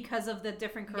procedures because of the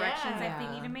different corrections that they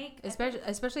need to make?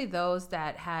 Especially those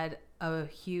that had a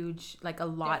huge, like a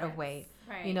lot of weight.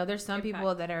 Right. There's some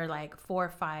people that are like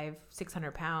 400, 500,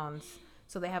 600 pounds,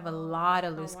 so they have a lot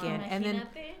of loose skin, and then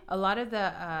a lot of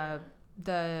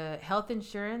the health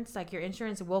insurance, like your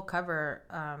insurance, will cover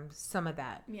some of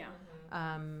that. Yeah.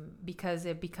 Because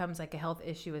it becomes like a health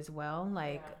issue as well,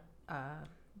 like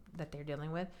that they're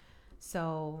dealing with.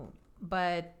 So,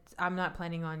 but I'm not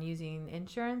planning on using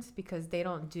insurance because they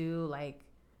don't do like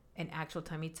an actual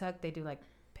tummy tuck. They do like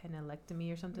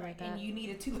penelectomy or something like that. And you need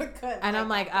it to look good. And I'm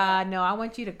like, no, I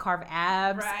want you to carve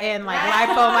abs and like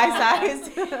lipo my size.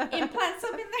 Implant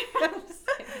some in there.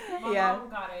 My mom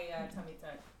got a tummy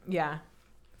tuck. Yeah.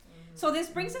 So this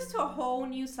brings us to a whole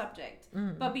new subject.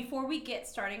 But before we get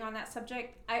starting on that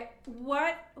subject,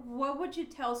 what would you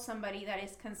tell somebody that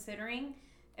is considering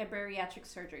a bariatric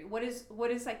surgery? What is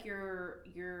like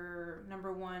your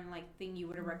number one like thing you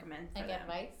would recommend for them?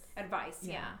 Advice,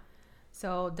 yeah.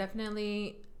 So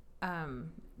definitely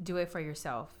do it for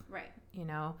yourself. Right.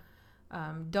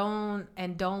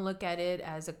 Don't look at it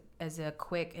as a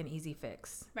quick and easy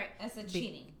fix. Right. As a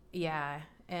cheating. Yeah.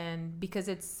 And because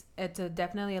it's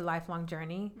definitely a lifelong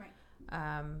journey. Right.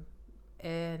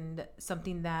 And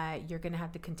something that you're going to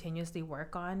have to continuously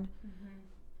work on.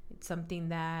 Mm-hmm. It's something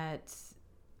that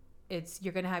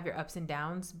you're going to have your ups and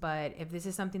downs, but if this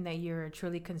is something that you're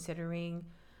truly considering,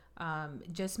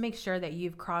 just make sure that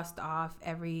you've crossed off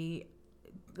every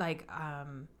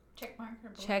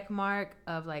check mark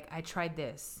of like, I tried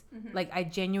this. Mm-hmm. Like I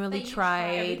genuinely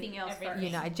tried everything else first.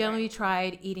 I genuinely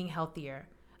tried eating healthier.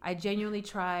 I genuinely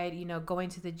tried, going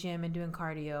to the gym and doing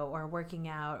cardio or working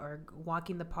out or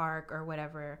walking the park or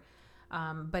whatever.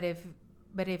 But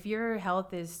if your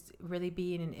health is really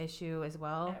being an issue as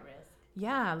well, At risk.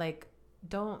 yeah, like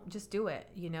don't just do it,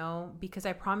 because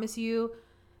I promise you,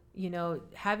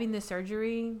 having the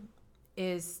surgery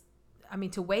is,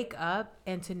 to wake up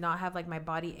and to not have like my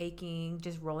body aching,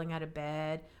 just rolling out of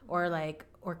bed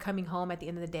or coming home at the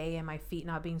end of the day and my feet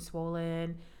not being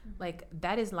swollen, like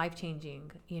that is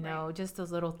life-changing, just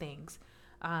those little things.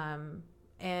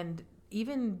 And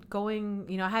even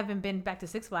going, I haven't been back to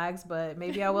Six Flags, but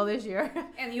maybe I will this year.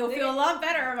 And you'll feel a lot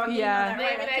better about getting on that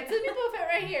ride. Two people fit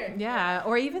right here. Yeah.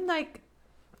 Or even like,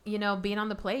 being on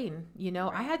the plane,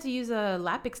 I had to use a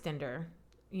lap extender.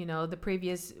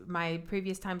 My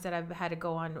previous times that I've had to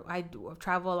go on, I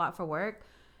travel a lot for work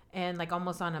and like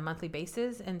almost on a monthly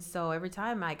basis. And so every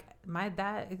time like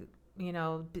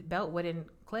belt wouldn't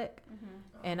click. Mm-hmm.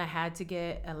 And I had to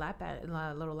get a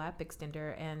little lap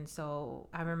extender. And so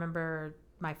I remember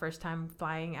my first time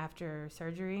flying after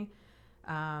surgery.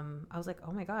 I was like,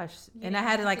 oh my gosh. And I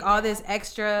had like all this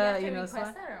extra, request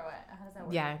that or what? How does that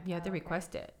work? Yeah, you have to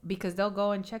request it because they'll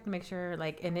go and check to make sure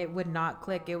and it would not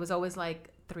click. It was always like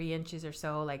 3 inches or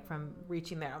so, like from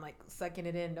reaching there. I'm like sucking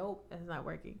it in. Nope, it's not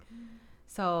working.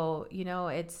 So,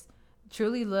 it's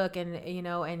truly look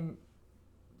and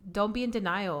don't be in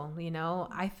denial.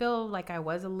 I feel like I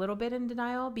was a little bit in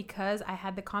denial because I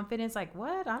had the confidence, like,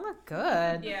 what? I look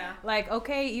good. Yeah. Like,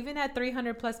 okay, even at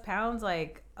 300 plus pounds,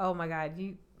 like, oh my God,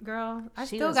 girl, I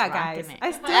She still was got rocking guys. it.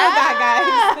 I still got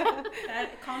guys.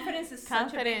 That confidence is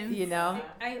Confidence. such a big,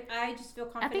 I I just feel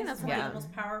confidence think that's is one yeah. of the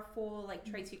most powerful like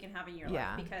traits you can have in your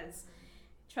Yeah. life because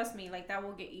trust me, like that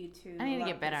will get you to I need a to lot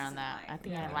get of better places on in that. life. I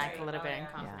think Yeah, I lack right. a little bit in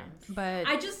Yeah. confidence. But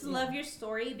I just love your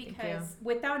story because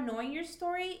without knowing your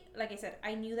story, like I said,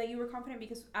 I knew that you were confident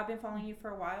because I've been following you for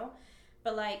a while.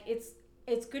 But like it's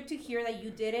good to hear that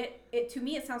you did it. To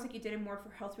me, it sounds like you did it more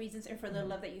for health reasons and for the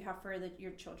love that you have for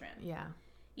your children. yeah.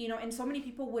 You know, and so many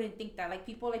people wouldn't think that. Like,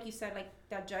 people, like you said, like,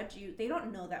 that judge you, they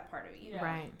don't know that part of you. Yeah.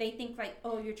 Right. They think, like,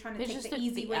 oh, you're trying to They take just the look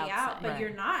easy the way out, outside. but Right.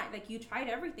 you're not. Like, you tried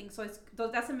everything. So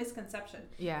that's a misconception.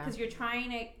 Yeah. Because you're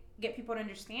trying to get people to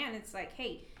understand. It's like,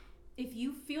 hey, if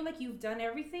you feel like you've done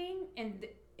everything and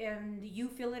you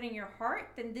feel it in your heart,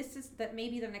 then this is that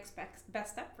maybe the next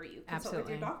best step for you. Consult with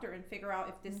your Absolutely. doctor and figure out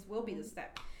if this will be the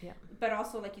step. Yeah. But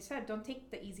also, like you said, don't take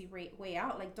the easy way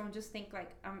out. Like, don't just think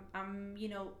like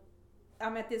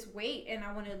I'm at this weight and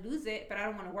I want to lose it, but I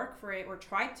don't want to work for it or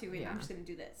try to, and I'm just going to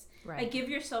do this. Right. Like, give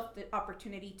yourself the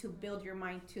opportunity to build your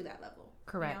mind to that level.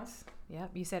 Correct. You know?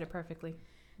 Yep. You said it perfectly.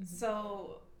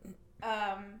 So,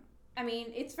 I mean,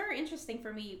 it's very interesting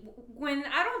for me. When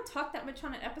I don't talk that much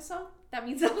on an episode, that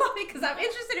means a lot because I'm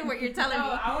interested in what you're telling No,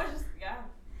 me. I was just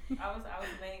I was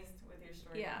amazed with your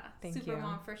story. Yeah, Thank super you.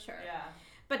 mom for sure. Yeah.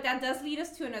 But that does lead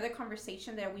us to another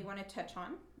conversation that we want to touch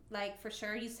on. Like, for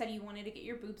sure, you said you wanted to get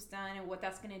your boobs done and what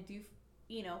that's going to do.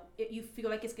 You know, you feel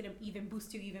like it's going to even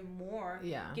boost you even more.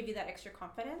 Yeah. Give you that extra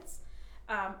confidence.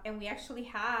 And we actually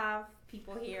have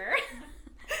people here.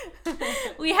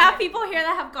 We have people here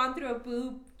that have gone through a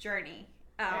boob journey.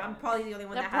 I'm probably the only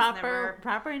one The that has never.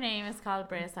 proper name is called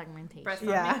breast augmentation. Breast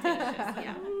Yeah. augmentation.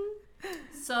 Yeah.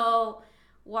 So,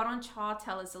 why don't y'all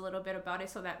tell us a little bit about it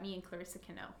so that me and Clarissa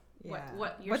can know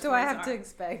what your do I stories have to are.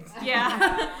 expect?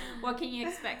 Yeah. What can you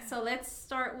expect? So let's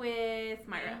start with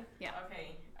Myra. Yeah.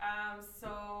 Okay.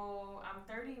 So I'm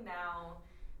 30 now.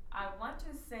 I want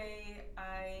to say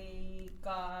I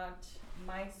got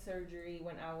my surgery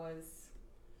when I was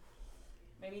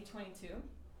maybe 22.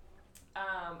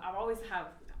 I've always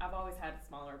had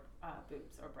smaller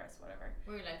boobs or breasts, whatever.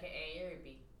 Were you like an A or a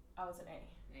B? I was an A.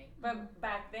 A. But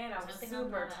back then I was Something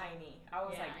super on that. tiny. I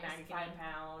was Yeah, like you're 95 skinny.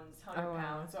 pounds, 100 Oh, wow.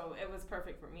 pounds. So it was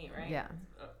perfect for me, right? Yeah.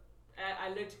 I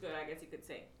looked good, I guess you could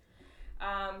say.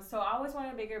 So I always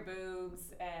wanted bigger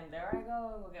boobs, and there I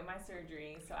go get my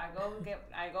surgery. So I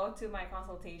go to my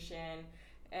consultation,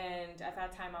 and at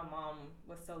that time my mom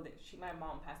was my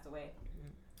mom passed away.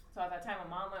 So at that time my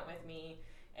mom went with me,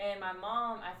 and my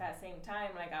mom at that same time,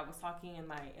 like I was talking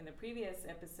in the previous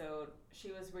episode,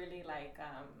 she was really like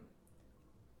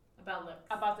About looks.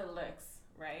 about the looks,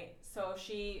 right? So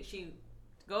she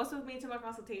goes with me to my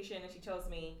consultation, and she tells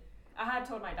me, I had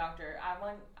told my doctor,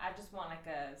 I just want like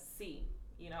a C,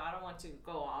 you know, I don't want to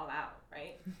go all out,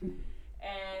 right?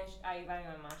 And I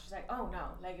evaluated my mom. She's like, oh no,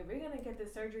 like if you're gonna get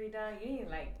this surgery done, you need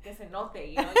like this cenote,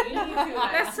 you know, you need to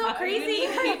like, That's so crazy. you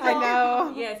need people, I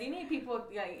know. Yes, you need people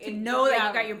like To know that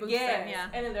you got your boobs done, yeah.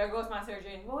 And then there goes my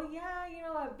surgeon. Well, yeah, you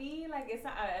know, a B, like it's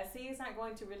not a C is not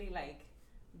going to really like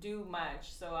do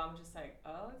much. So I'm just like,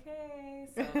 okay.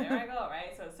 So there I go,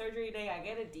 right? So surgery day, I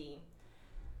get a D.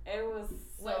 It was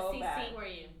so What CC bad. were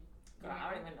you? Girl,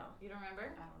 I don't even know. You don't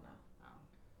remember? I don't know.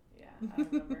 Yeah, I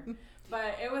don't remember.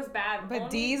 But it was bad. But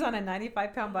D's on a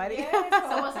 95-pound body. Yeah,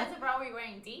 So what size of bra were you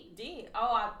wearing? D? D.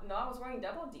 Oh, I was wearing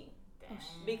double D.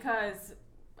 Because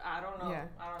I don't know. Yeah.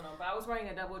 I don't know. But I was wearing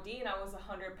a double D, and I was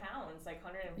 100 pounds, like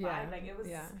 105. Yeah. Like it was.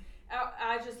 Yeah.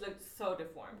 I just looked so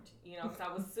deformed, you know, because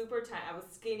I was super tight. I was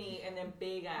skinny and then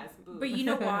big ass boobs. But you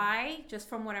know why? Just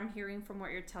from what I'm hearing from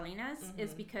what you're telling us,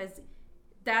 is because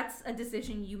that's a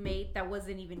decision you made that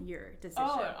wasn't even your decision.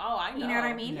 Oh, I know. You know what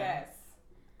I mean? Yes.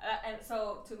 And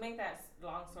so to make that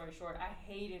long story short, I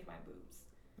hated my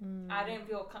boobs. I didn't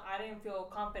feel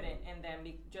confident in them.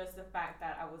 Just the fact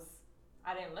that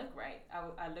I didn't look right.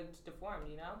 I looked deformed,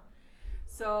 you know.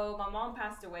 So my mom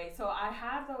passed away. So I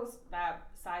had that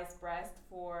size breast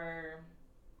for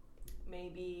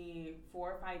maybe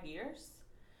 4 or 5 years.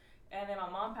 And then my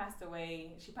mom passed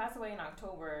away. She passed away in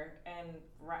October, and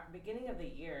beginning of the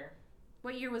year.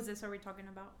 What year was this? Are we talking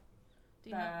about? Do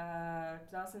you know?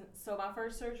 2000. So my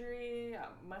first surgery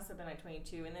must have been like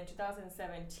 22, and then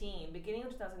 2017, beginning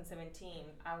of 2017,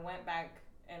 I went back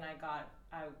and I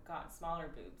got smaller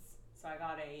boobs. So I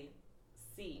got a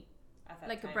C at that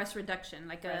Like time. a breast reduction,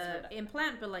 like Breast a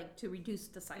implant, but like to reduce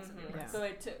the size of your Mhm. breast. So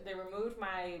they removed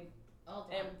my Old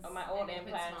my old And they put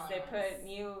implants. They smaller put ones.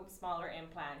 new smaller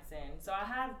implants in. So I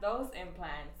had those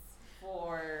implants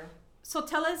for. So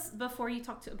tell us, before you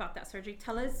talk about that surgery,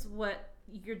 tell us what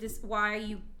why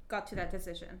you got to that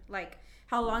decision. Like,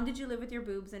 how long did you live with your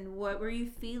boobs, and what were you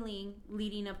feeling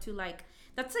leading up to? Like,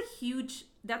 that's a huge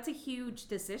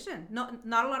decision.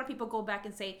 Not a lot of people go back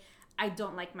and say, I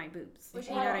don't like my boobs. Which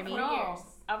You know what I mean? No,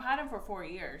 I've had them for 4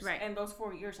 years, Right. And those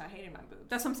 4 years, I hated my boobs.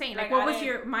 That's what I'm saying. Like, Like, what I was didn't-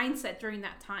 your mindset during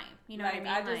that time? You know what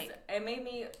I mean? It made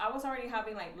me. I was already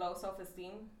having like low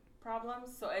self-esteem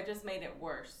problems, so it just made it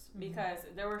worse because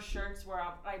there were shirts where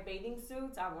like bathing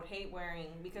suits I would hate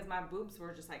wearing because my boobs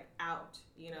were just like out,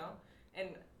 you know. and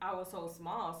I was so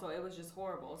small, so it was just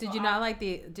horrible. Did so you not like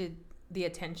the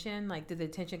attention? Like, did the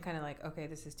attention kind of like, okay,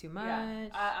 this is too much? Yeah,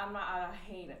 I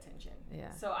hate attention.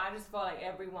 Yeah. So I just felt like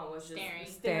everyone was just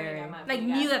staring at my like big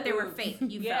knew ass that they were boobs. fake.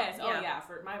 You Yes. felt. Oh yeah.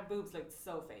 For my boobs looked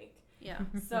so fake. Yeah.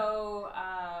 So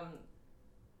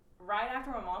right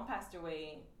after my mom passed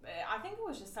away, I think it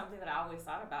was just something that I always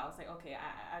thought about. I was like, okay,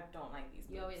 I don't like these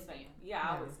boobs. You always like, knew. Yeah,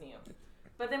 I always knew.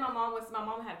 But then my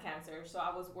mom had cancer, so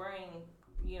I was worrying,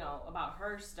 about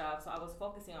her stuff. So I was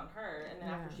focusing on her, and then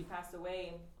after she passed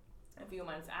away, a few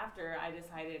months after, I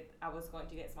decided I was going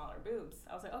to get smaller boobs.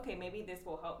 I was like, okay, maybe this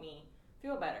will help me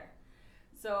feel better.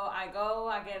 So I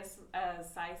get a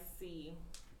size C,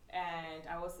 and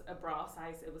I was a bra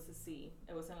size. It was a C.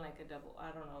 It wasn't like a double.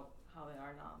 I don't know how they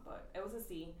are now, but it was a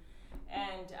C.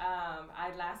 And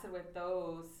I lasted with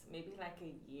those maybe like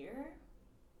a year.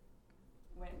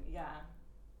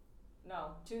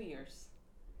 2 years.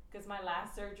 Because my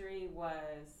last surgery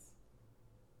was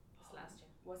last year.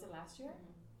 Was it last year?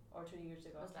 Mm-hmm. Or 2 years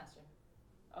ago? It was last year.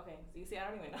 Okay, so you see, I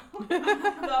don't even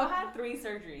know. So I had 3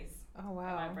 surgeries. Oh,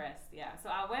 wow. On my breast, yeah. So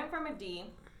I went from a D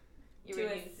to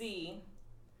a C,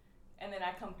 and then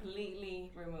I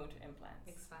completely removed implants.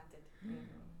 Expanded.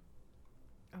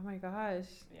 Mm-hmm. Oh my gosh.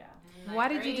 Yeah. Why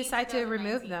did you decide to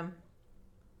remove them?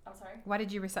 I'm sorry? Why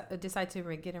did you decide to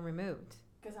get them removed?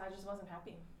 Because I just wasn't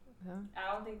happy. Huh?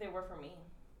 I don't think they were for me.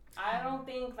 I don't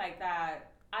think like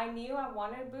that. I knew I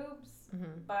wanted boobs,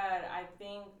 but I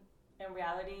think in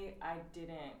reality I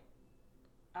didn't.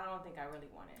 I don't think I really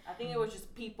wanted. I think it was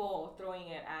just people throwing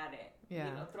it at it. Yeah.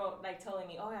 Telling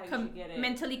me, oh yeah, you should get it.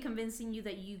 Mentally convincing you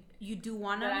that you do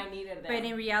want that them. I needed them. But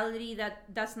in reality,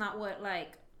 that's not what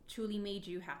like truly made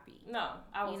you happy. No,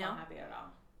 I was not happy at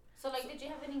all. So like, did you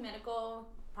have any medical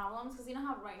problems? Because you know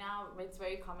how right now it's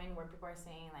very common where people are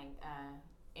saying like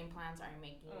implants are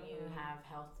making you have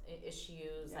health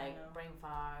issues like brain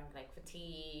fog, like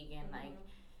fatigue, and like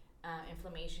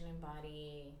inflammation in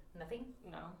body. Nothing?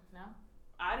 No.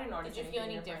 I didn't notice. Did you feel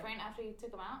any different after you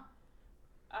took them out?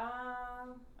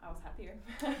 I was happier.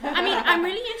 I mean, I'm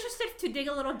really interested to dig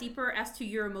a little deeper as to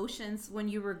your emotions when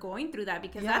you were going through that,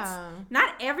 because that's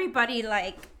not everybody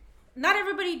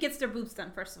gets their boobs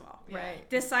done, first of all. Right.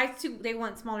 Decides they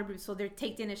want smaller boobs, so they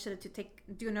take the initiative to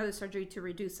do another surgery to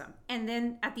reduce them. And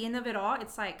then at the end of it all,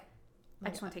 it's like, I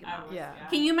just want to take them out. Yeah.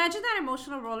 Can you imagine that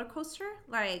emotional roller coaster?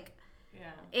 Like,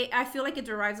 yeah. I feel like it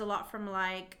derives a lot from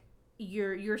like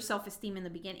your self-esteem in the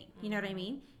beginning. You know what I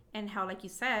mean? And how, like you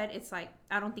said, it's like,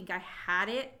 I don't think I had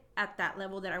it at that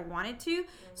level that I wanted to.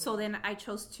 So then I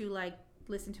chose to like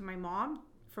listen to my mom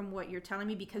from what you're telling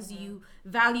me, because you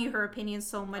value her opinion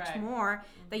so much more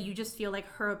that you just feel like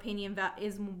her opinion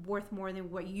is worth more than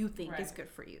what you think is good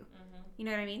for you. You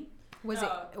know what I mean? Was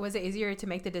it easier to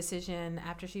make the decision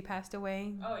after she passed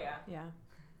away? Oh yeah. Yeah.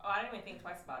 Oh, I didn't even think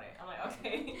twice about it. I'm like,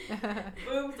 okay,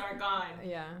 boobs are gone.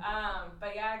 Yeah.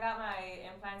 But yeah, I got my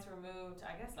implants removed,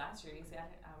 I guess last year. You see,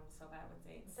 I'm so bad with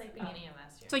dates. It's like beginning of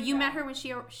last year. So you met her when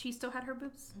she still had her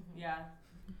boobs? Yeah.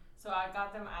 So I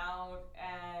got them out,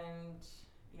 and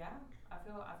yeah, I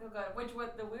feel good. Which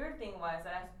what the weird thing was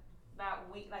that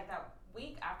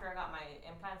week after I got my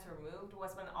implants removed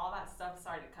was when all that stuff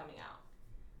started coming out.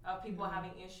 Of people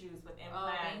having issues with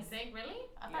implants. Oh, being sick, really?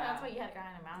 I thought that's why you had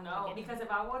gotten them out. No, because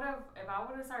if I would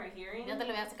have started hearing. Yo te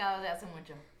lo había sacado de hace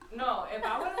mucho. No, if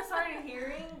I would have started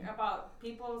hearing about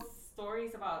people's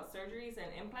stories about surgeries and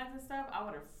implants and stuff, I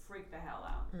would have freaked the hell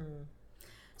out.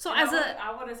 So I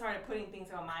would have started putting things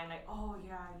in my mind like, oh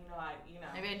yeah,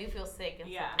 maybe I do feel sick.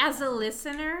 Yeah. As a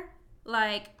listener,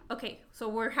 like, okay, so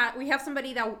we have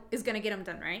somebody that is gonna get them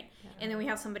done, right? And then we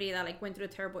have somebody that like went through a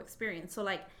terrible experience. So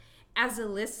like, as a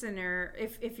listener,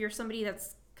 if you're somebody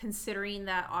that's considering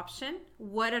that option,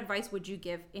 what advice would you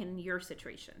give in your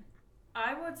situation?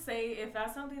 I would say if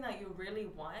that's something that you really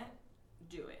want,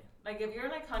 do it. Like if you're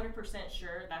like 100%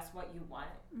 sure that's what you want,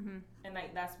 and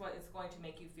like that's what is going to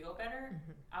make you feel better,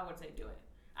 I would say do it.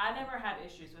 I never had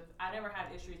issues with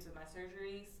my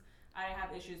surgeries. I didn't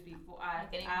have issues before. I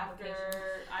didn't have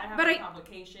any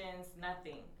complications.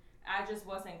 Nothing. I just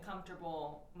wasn't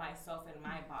comfortable myself in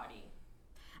my body.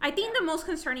 I think the most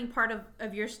concerning part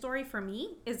of your story for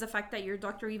me is the fact that your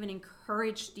doctor even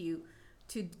encouraged you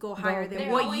to go higher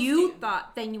than what you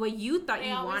thought you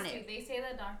wanted. They say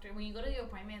the doctor, when you go to the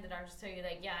appointment, the doctors tell you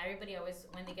like, yeah, everybody always,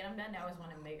 when they get them done, they always want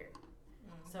them bigger.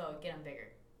 So get them bigger.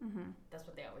 That's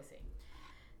what they always say.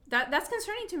 That's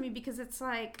concerning to me, because it's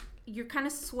like you're kind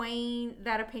of swaying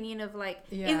that opinion of like,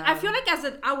 I feel like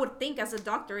I would think as a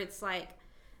doctor, it's like,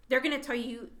 they're going to tell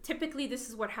you, typically this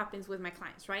is what happens with my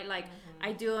clients, right? Like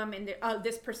I do them and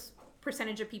this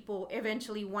percentage of people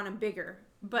eventually want them bigger.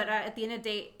 But at the end of the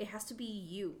day, it has to be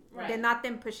you. Right. They're not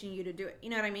them pushing you to do it. You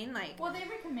know what I mean? Like, well, they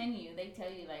recommend you. They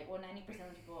tell you like, well, 90%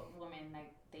 of people, women,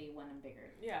 like they want them bigger.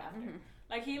 Yeah. Mm-hmm.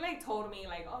 Like he like told me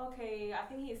like, oh, okay, I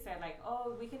think he said like,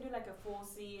 oh, we can do like a full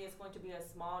C. It's going to be a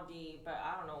small D, but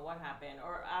I don't know what happened,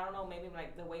 or I don't know, maybe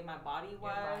like the way my body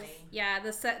was. Yeah,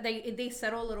 they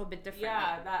settle a little bit differently.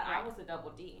 Yeah, that right. I was a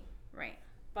double D. Right.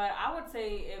 But I would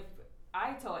say if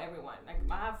I tell everyone, like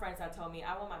I have friends that tell me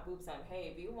I want my boobs done. Hey,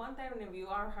 if you want them and if you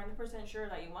are 100% sure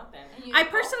that you want them, I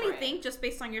personally think, just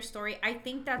based on your story, I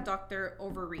think that doctor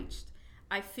overreached.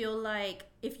 I feel like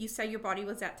if you said your body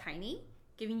was that tiny,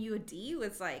 giving you a D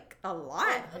was like a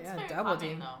lot. It's Yeah, very double common,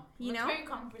 D. though. You It's know? very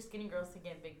common for skinny girls to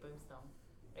get big boobs, though.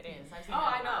 It is. I've seen Oh,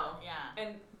 that I know. Yeah.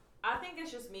 And I think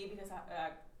it's just me because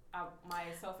my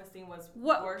self-esteem was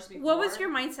worse before. What was your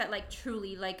mindset like?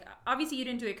 Truly, like obviously you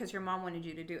didn't do it because your mom wanted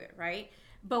you to do it, right?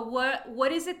 But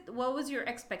what is it? What was your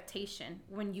expectation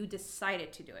when you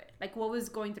decided to do it? Like what was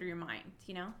going through your mind?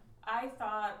 You know? I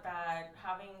thought that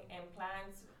having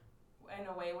implants in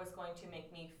a way was going to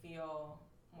make me feel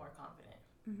more confident.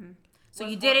 Mm-hmm. So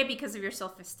you did it because of your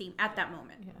self-esteem at that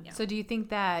moment. Yeah. Yeah. So do you think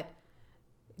that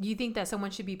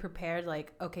someone should be prepared,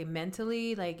 like, okay,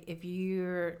 mentally, like if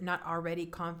you're not already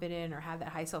confident or have that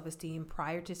high self-esteem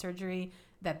prior to surgery,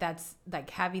 that's like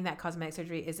having that cosmetic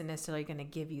surgery isn't necessarily going to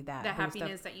give you that the boost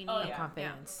happiness of, that you need. Oh, yeah.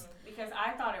 confidence. Because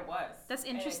I thought it was. That's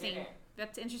and it interesting. didn't.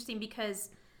 That's interesting because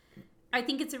I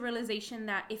think it's a realization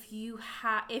that if you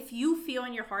feel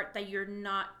in your heart that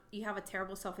you have a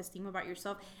terrible self-esteem about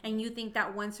yourself and you think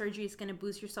that one surgery is going to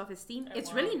boost your self-esteem,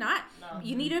 it's really not. No.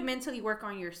 You need to mentally work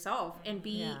on yourself and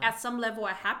be Yeah. at some level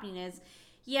of happiness.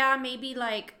 Yeah, maybe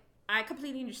like I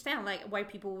completely understand like why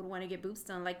people would want to get boobs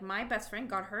done. Like my best friend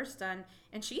got hers done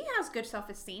and she has good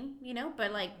self-esteem, you know,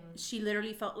 but like she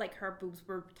literally felt like her boobs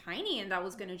were tiny and that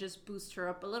was going to just boost her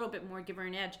up a little bit more, give her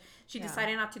an edge. She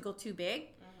decided not to go too big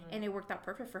and it worked out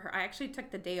perfect for her. I actually took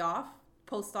the day off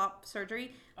post-op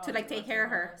surgery to like take care of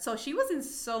her. So she was in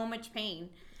so much pain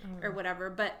or whatever,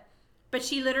 but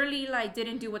she literally like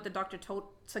didn't do what the doctor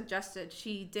suggested.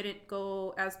 She didn't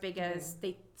go as big as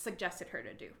they suggested her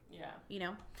to do. Yeah. You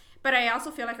know? But I also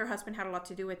feel like her husband had a lot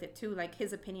to do with it too. Like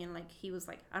his opinion, like he was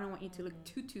like, I don't want you to look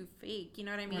too fake. You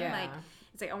know what I mean? Yeah. Like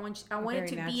it's like I want it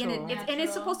to Very be natural. and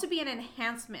it's supposed to be an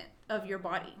enhancement of your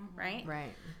body, right?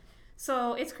 Right.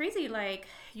 So it's crazy. Like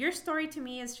your story to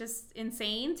me is just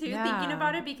insane too. Yeah. Thinking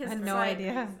about it because I had it's no like,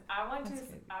 idea. I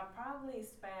probably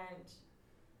spent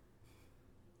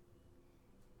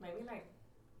maybe like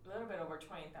a little bit over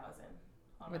 20,000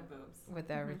 on my boobs With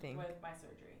everything. with my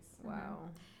surgeries. Wow.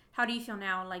 How do you feel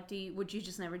now? Like, would you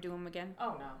just never do them again?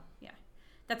 Oh no.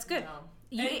 That's good. No.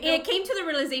 It came to the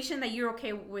realization that you're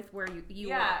okay with where you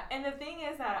yeah, are. and the thing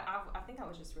is that I think I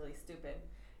was just really stupid.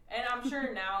 And I'm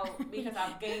sure now, because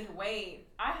I've gained weight,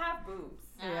 I have boobs.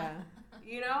 Yeah.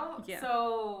 You know? Yeah.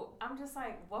 So I'm just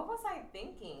like, what was I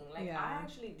thinking? Like, Yeah. I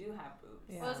actually do have boobs.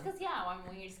 Yeah. Well, it's because,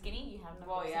 when you're skinny, you have no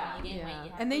Well, boobs. yeah. And you gain weight, Yeah. you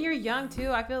have And then you're boobs. young too.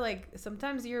 I feel like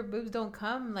sometimes your boobs don't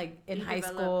come like in You high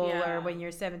develop, school yeah. or when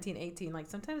you're 17, 18. Like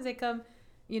sometimes they come,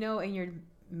 in your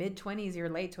mid 20s, your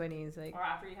late 20s. Like Or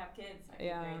after you have kids. I keep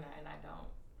Yeah. hearing that, and I don't.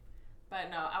 But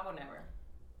no, I will never.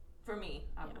 For me,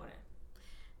 I wouldn't.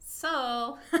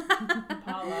 So,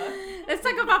 Paula. let's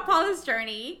talk about Paula's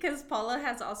journey because Paula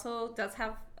does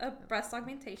have a breast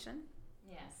augmentation.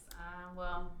 Yes.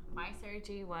 Well, my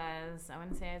surgery was, I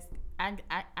wouldn't say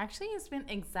actually it's been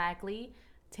exactly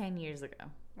 10 years ago.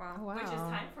 Wow. oh, wow. Which is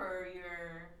time for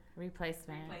your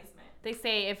Replacement. replacement. They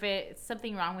say if it's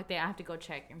something wrong with it, I have to go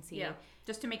check and see. Yeah,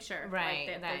 just to make sure. Right,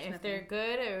 Like, that there's if they're nothing.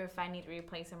 good or if I need to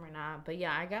replace them or not. But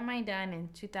yeah, I got mine done in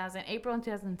April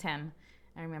 2010.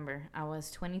 I remember I was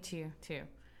 22 too,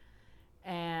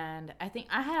 and I think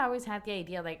I had always had the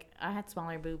idea like I had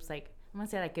smaller boobs, like I'm gonna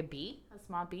say like a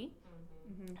small B,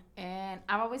 and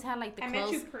I've always had like the I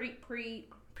clothes. met you pre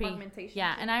augmentation.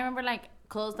 Yeah, and I remember like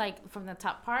clothes like from the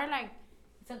top part, like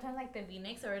sometimes like the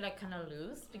V-necks are like kind of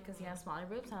loose because you have smaller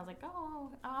boobs. And I was like, oh,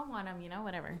 I want them,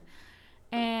 whatever.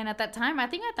 And at that time, I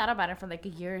think I thought about it for like a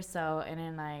year or so, and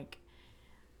then like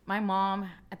my mom,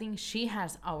 I think she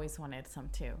has always wanted some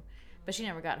too, but she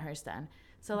never got hers done.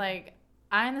 So like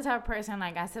I'm the type of person,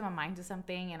 like I set my mind to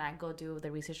something and I go do the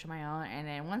research on my own, and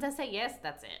then once I say yes,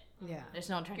 that's it. Yeah. There's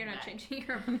no turning You're not back. changing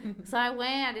your. So I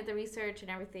went, I did the research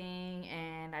and everything,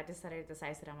 and I decided the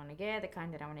size that I want to get, the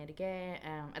kind that I wanted to get.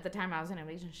 At the time, I was in a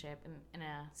relationship, in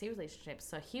a serious relationship,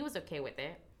 so he was okay with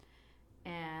it.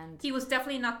 And He was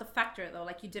definitely not the factor though.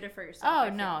 Like you did it for yourself. oh I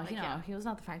feel. no, Like, yeah. he was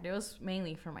not the factor. It was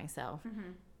mainly for myself,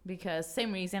 Mhm. because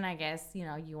same reason, I guess, you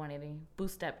wanted to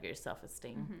boost up your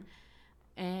self-esteem.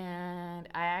 Mhm. And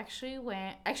I actually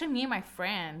me and my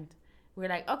friend we're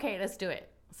like, okay, let's do it.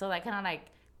 So I kind of like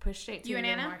pushed it to You and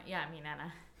Anna? more. Yeah, me and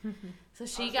Anna. So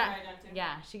she she got got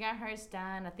done too? hers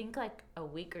done. I think like a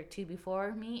week or two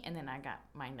before me, and then I got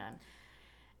mine done.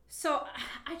 So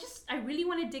I really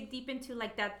want to dig deep into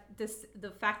like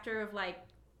the factor of like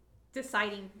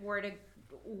deciding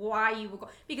why you will go,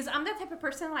 because I'm that type of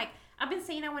person. Like I've been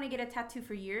saying I want to get a tattoo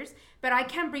for years, but I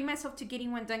can't bring myself to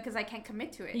getting one done because I can't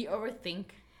commit to it. You overthink.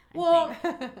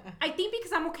 I think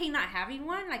because I'm okay not having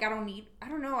one. Like I don't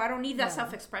need that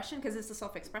self-expression, because it's a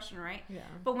self-expression, right? Yeah.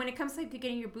 But when it comes to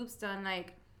getting your boobs done,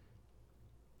 like,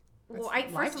 well,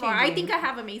 It's first of all, I life-changing. think I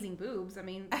have amazing boobs. I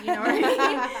mean, you know what I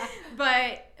mean?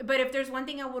 But if there's one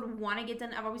thing I would want to get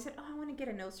done, I've always said, oh, I want to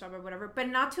get a nose job or whatever, but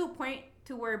not to a point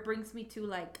to where it brings me to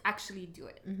like actually do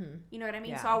it. Mm-hmm. You know what I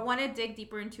mean? Yeah. So I want to dig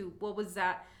deeper into what was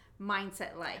that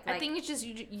mindset like. I think it's just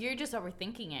you're just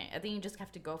overthinking it. I think you just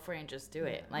have to go for it and just do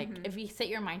it. Like if you set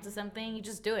your mind to something, you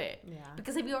just do it. Yeah.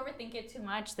 Because if you overthink it too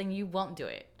much, then you won't do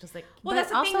it. Just like Well, But that's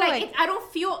the thing. also, Like, like- I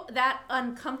don't feel that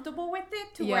uncomfortable with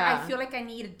it to where I Yeah. feel like I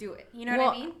need to do it. You know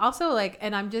what I mean? Also, like,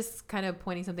 and I'm just kind of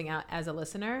pointing something out as a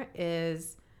listener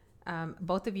is,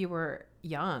 both of you were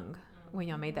young when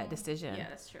y'all made that decision. Yeah,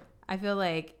 that's true. I feel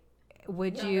like,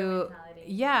 would Younger you? mentality.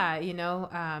 Yeah, you know,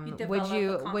 You would develop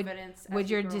you? a confidence as Would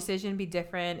you your grow. decision be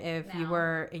different if you Now.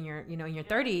 were in your, in your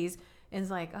 30s? And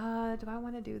it's like, do I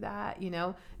want to do that? You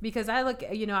know, because I look,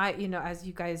 as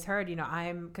you guys heard,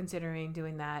 I'm considering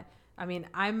doing that. I mean,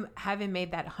 haven't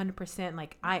made that 100%.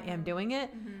 Like I am doing it,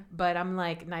 but I'm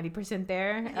like 90%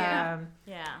 there. Yeah.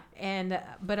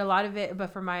 yeah. But a lot of it,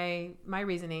 but for my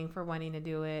reasoning for wanting to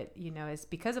do it, is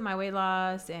because of my weight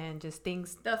loss and just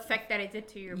things. The effect that it did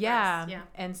to your Yeah. breast. Yeah.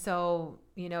 And so,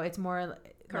 it's more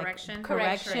like Correction.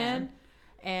 correction.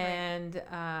 And,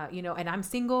 and I'm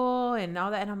single and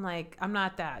all that. And I'm like, I'm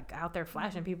not that out there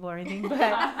flashing people or anything, but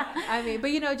I mean,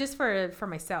 but just for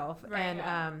myself. Right,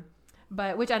 And,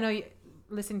 but which I know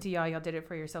listening to y'all did it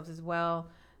for yourselves as well.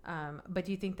 But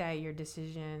do you think that your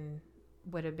decision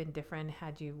would have been different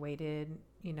had you waited,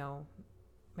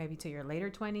 maybe to your later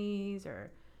 20s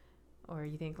or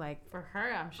you think like For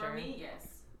her, I'm sure. For me, yes.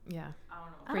 yeah, I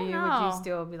don't know. I for don't you, know. would you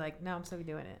still be like, no, I'm still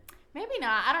doing it? Maybe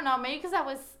not. I don't know. Maybe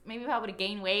because maybe if I would have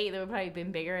gained weight, they would probably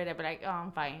been bigger. And I'd be like, oh,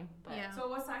 I'm fine. But Yeah. So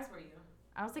what size were you?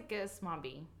 I was like a small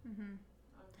B.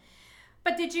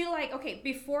 But did you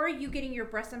before you getting your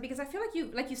breast done, because I feel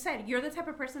like you said, you're the type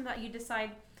of person that you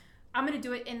decide, I'm going to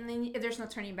do it, and then there's no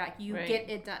turning back. You Right. get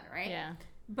it done, right? Yeah.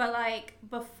 But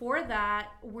before that,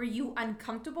 were you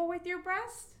uncomfortable with your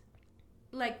breast?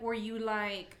 Like, were you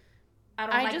like, I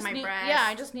don't like my breast? Yeah,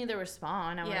 I just knew they were small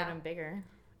and I wanted Yeah. them bigger.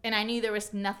 And I knew there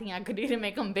was nothing I could do to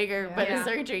make them bigger Yeah. but Yeah. the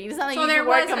surgery. It's not like So you there could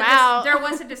work was them out. there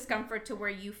was a discomfort to where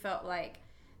you felt like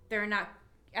they're not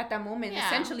at that moment Yeah.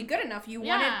 essentially good enough. You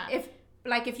Yeah. wanted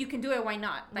if you can do it, why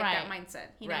not? Like that Right. mindset,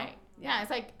 you know? Right. Yeah,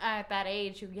 it's like at that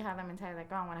age, you have that mentality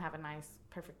like, oh, I want to have a nice,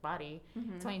 perfect body.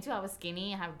 22, I was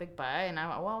skinny, I have a big butt, and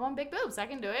I want big boobs. I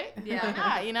can do it. Yeah. Why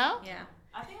not, you know? Yeah.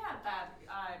 I think at that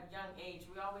young age,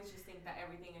 we always just think that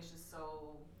everything is just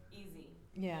so easy.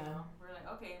 Yeah. You know? We're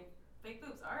like, okay, fake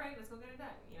boobs. All right, let's go get it done.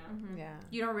 You know? Yeah.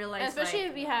 You don't realize, Especially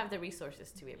if you have the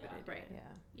resources to be able to do right. it. Yeah.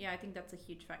 Yeah, I think that's a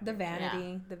huge factor. The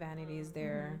vanity is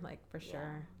there, like for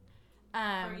sure.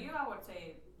 For you, I would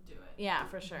say do it. Yeah,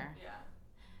 for sure. Yeah.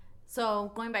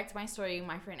 So going back to my story,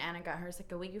 my friend Anna got hers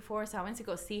like a week before, so I went to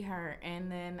go see her,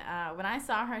 and then when I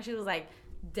saw her, she was like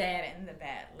dead in the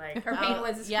bed, like Her pain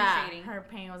was yeah, excruciating. her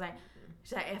pain was like,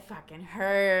 she's like, it fucking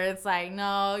hurts, like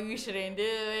no, you shouldn't do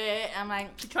it. I'm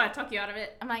like, Try to talk you out of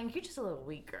it. I'm like, you're just a little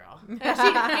weak girl,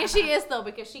 and she is though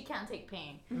because she can't take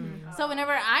pain. So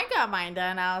whenever I got mine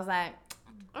done, I was like,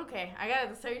 okay, I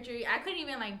got the surgery. I couldn't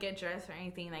even like get dressed or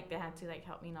anything. Like they had to like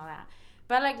help me and all that.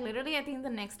 But like literally, I think the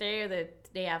next day or the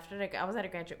day after, like I was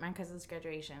at my cousin's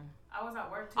graduation. I was at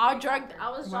work too. All drugged. I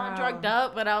was all Wow. drugged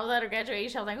up, but I was at her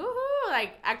graduation. I was like, woohoo!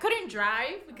 Like I couldn't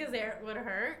drive because it would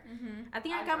hurt. I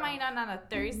think I got mine done on a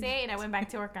Thursday, and I went back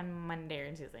to work on Monday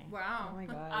or Tuesday. Wow. Oh my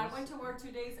gosh. I went to work 2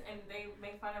 days and they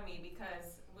make fun of me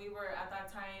because we were at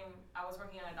that time I was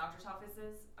working at a doctor's office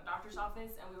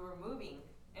and we were moving.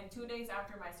 And 2 days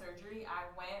after my surgery, I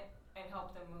went and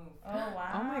helped them move. Oh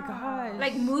wow! Oh my gosh.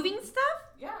 Like moving stuff?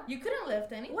 Yeah. You couldn't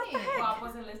lift anything. What the heck? Well, I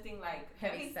wasn't lifting like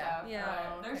heavy stuff.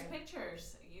 Yeah. But there's Okay.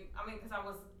 pictures. Because I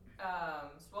was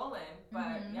swollen,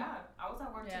 but yeah, I was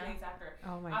at work Yeah. 2 days after.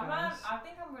 Oh my I'm gosh. not. I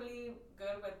think I'm really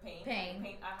good with pain. Pain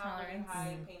I have really tolerance.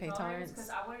 high Pain pain tolerance tolerance. because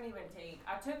I wouldn't even take.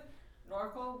 I took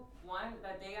Norco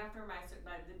the day after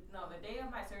the day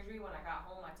of my surgery. When I got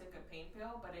home, I took a pain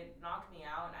pill, but it knocked me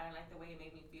out, and I didn't like the way it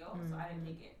made me feel, so I didn't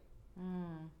take it.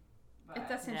 But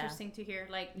That's interesting to hear.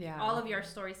 Like Yeah. all of your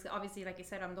stories. Obviously, like I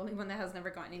said, I'm the only one that has never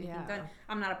gotten anything Yeah. done.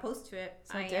 I'm not opposed to it.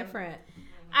 So different.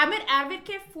 I'm an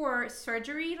advocate for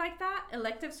surgery like that,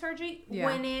 elective surgery, Yeah.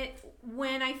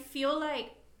 when I feel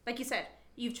like you said,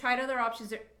 you've tried other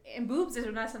options, and boobs is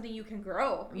not something you can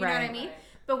grow. You know what I mean? Right.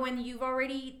 But when you've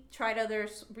already tried other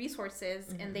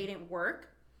resources and they didn't work,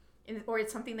 or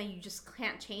it's something that you just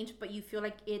can't change, but you feel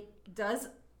like it does,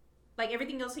 like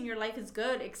everything else in your life is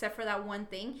good except for that one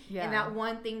thing, Yeah. and that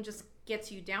one thing just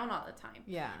gets you down all the time.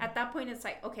 Yeah. At that point, it's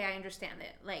like, okay, I understand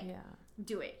it. Like, Yeah.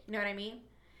 do it. You know what I mean?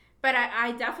 But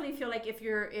I definitely feel like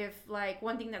if like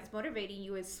one thing that's motivating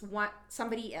you is want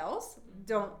somebody else,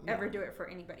 don't ever do it for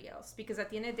anybody else. Because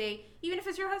at the end of the day, even if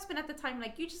it's your husband at the time,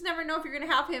 like you just never know if you're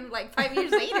gonna have him like 5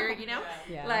 years later, you know?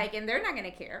 Yeah. Like, and they're not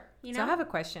gonna care, you know? So I have a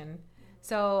question.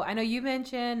 So I know you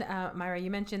mentioned, Myra,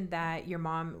 you mentioned that your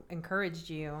mom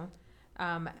encouraged you.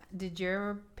 Did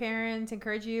your parents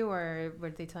encourage you, or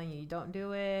were they telling you don't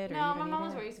do it? Or No, you don't my need mom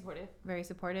was it? very supportive. Very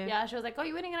supportive? Yeah, she was like, "Oh,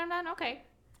 you wouldn't get them done? Okay."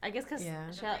 I guess because Yeah.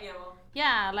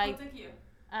 like Who took you?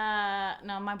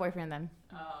 no, my boyfriend then.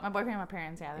 My boyfriend and my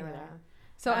parents, they were Yeah. there.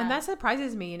 So, and that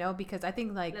surprises me, because I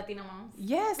think like, Latino moms.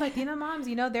 yes, Latina moms,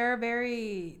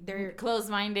 they're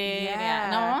Closed-minded. Yeah.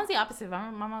 No, my mom's the opposite.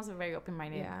 My mom's very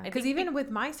open-minded. yeah. Because even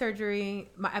with my surgery,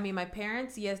 my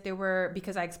parents, yes, they were,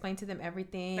 because I explained to them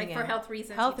everything. like for and health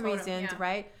reasons. health you told reasons, them, yeah.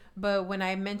 right? But when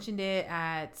I mentioned it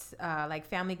at like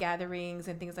family gatherings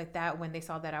and things like that, when they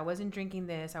saw that I wasn't drinking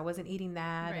this, I wasn't eating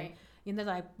that, Right. and they're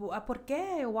like, ¿Por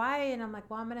qué? Why? And I'm like,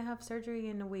 well, I'm gonna have surgery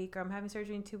in a week, or I'm having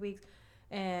surgery in 2 weeks,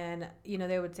 and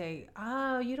they would say,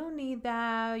 oh, you don't need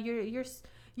that.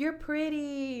 You're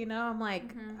pretty, I'm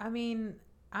like, I mean,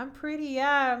 I'm pretty,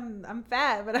 yeah. I'm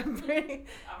fat, but I'm pretty.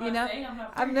 I'm not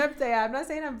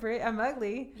saying I'm pretty. I'm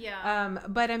ugly. Yeah.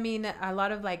 But I mean, a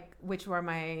lot of like, which were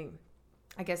my,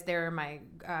 I guess they're my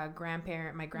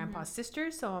my grandpa's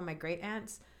sisters, so my great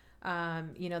aunts.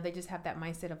 They just have that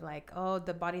mindset of like, oh,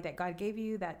 the body that God gave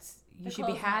you, you should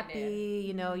be happy.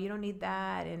 You don't need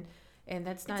that, and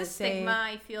that's not it's a to say. stigma.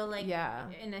 I feel like Yeah.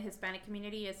 in the Hispanic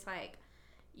community, it's like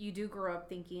you do grow up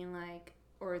thinking like,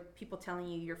 or people telling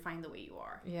you you're fine the way you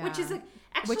are, Yeah. which is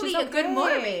Which is a good okay.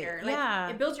 motivator. Like, Yeah.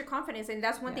 it builds your confidence, and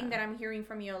that's one thing Yeah. that I'm hearing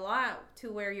from you a lot,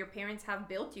 to where your parents have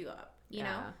built you up, you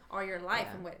know, all your life,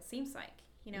 and what it seems like,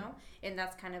 and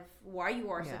that's kind of why you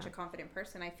are such a confident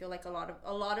person. I feel like a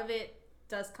lot of it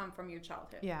does come from your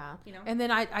childhood. Yeah. And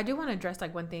then I do want to address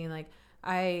like one thing, like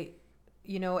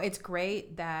it's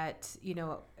great that,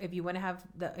 if you want to have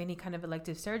any kind of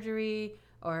elective surgery,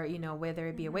 or, whether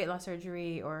it be a weight loss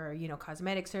surgery or,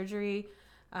 cosmetic surgery,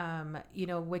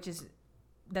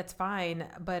 that's fine.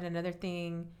 But another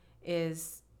thing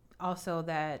is also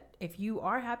that if you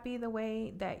are happy the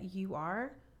way that you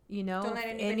are, don't let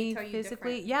anybody tell you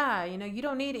physically, different. you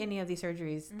don't need any of these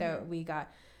surgeries that we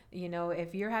got.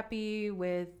 If you're happy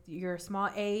with your small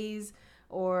A's,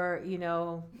 or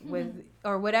with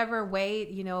or whatever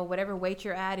weight, whatever weight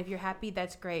you're at, if you're happy,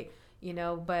 that's great,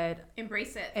 but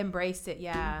embrace it.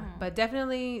 Yeah. But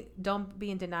definitely don't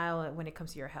be in denial when it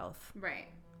comes to your health. Right.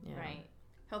 Yeah. Right.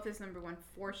 Health is number one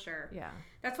for sure. Yeah.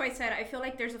 That's why I said I feel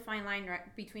like there's a fine line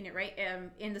between it, right?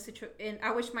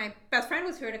 I wish my best friend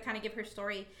was here to kind of give her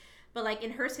story, but like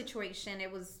in her situation, it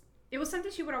was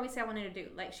something she would always say I wanted to do.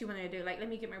 Like she wanted to do, like, let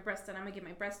me get my breast done. I'm gonna get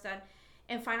my breast done.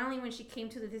 And finally, when she came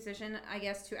to the decision, I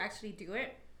guess, to actually do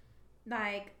it,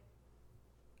 like,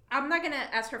 I'm not gonna,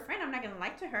 as her friend, I'm not gonna lie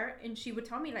to her, and she would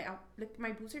tell me like, look,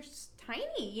 my boobs are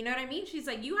tiny. You know what I mean? She's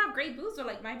like, you have great boobs, or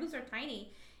like my boobs are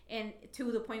tiny. And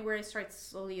to the point where it starts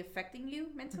slowly affecting you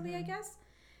mentally, I guess.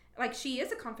 Like, she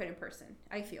is a confident person,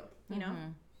 I feel, you know?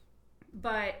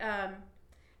 But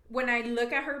when I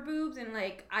look at her boobs and,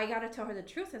 like, I gotta tell her the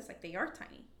truth, it's like, they are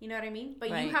tiny. You know what I mean?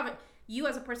 But you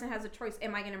as a person has a choice.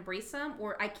 Am I gonna embrace them,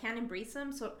 or I can't embrace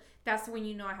them? So that's when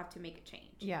you know I have to make a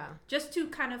change. Yeah. Just to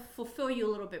kind of fulfill you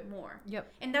a little bit more. Yep.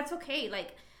 And that's okay.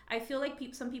 Like, I feel like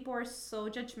some people are so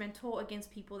judgmental against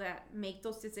people that make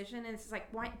those decisions, and it's like,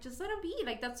 why? Just let them be.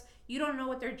 Like, you don't know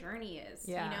what their journey is.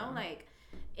 Yeah. You know, like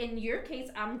in your case,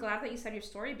 I'm glad that you said your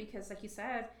story, because, like you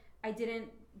said, I didn't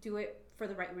do it for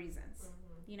the right reasons.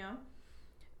 You know,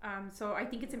 so I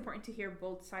think it's important to hear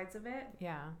both sides of it.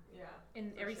 Yeah. Yeah.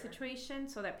 In every situation,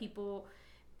 so that people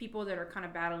that are kind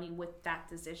of battling with that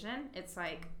decision, it's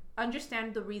like,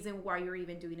 understand the reason why you're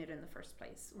even doing it in the first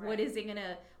place. Right.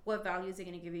 What value is it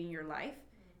gonna give you in your life?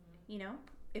 You know,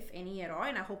 if any at all.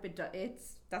 And I hope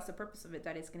that's the purpose of it,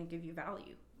 that it's gonna give you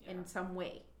value in some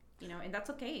way. You know, and that's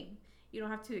okay. You don't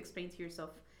have to explain to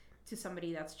yourself, to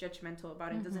somebody that's judgmental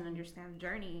about it, doesn't understand the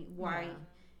journey, why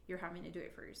you're having to do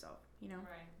it for yourself. You know.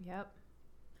 Right. Yep.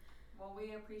 Well,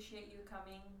 we appreciate you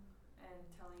coming and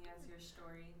telling us your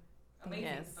story.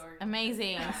 Amazing story.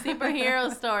 Amazing.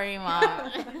 Superhero story,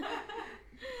 Mom.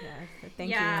 Thank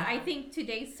you. Yeah, I think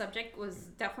today's subject was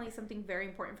definitely something very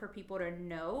important for people to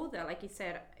know, that, like you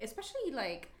said, especially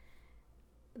like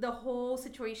the whole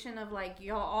situation of like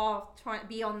you're all kind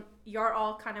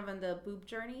of on the boob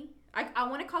journey. I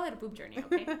want to call it a boob journey,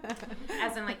 okay?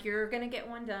 As in, like, you're gonna get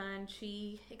one done.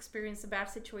 She experienced a bad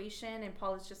situation, and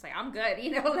Paul is just like, I'm good,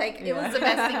 you know, like it was the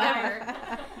best thing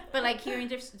ever. But like hearing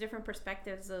different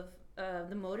perspectives of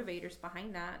the motivators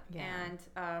behind that, and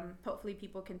hopefully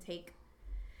people can take.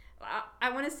 I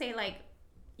want to say, like,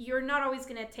 you're not always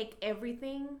gonna take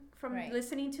everything from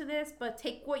listening to this, but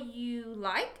take what you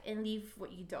like and leave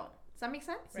what you don't. Does that make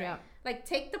sense? Yeah. Like,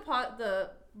 take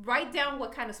write down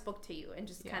what kind of spoke to you, and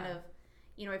just kind of,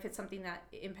 you know, if it's something that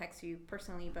impacts you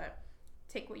personally, but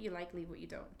take what you like, leave what you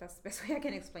don't. That's the best way I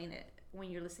can explain it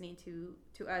when you're listening to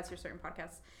us or certain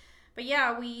podcasts. But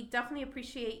yeah, we definitely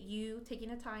appreciate you taking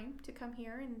the time to come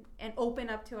here and open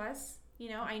up to us. You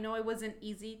know, I know it wasn't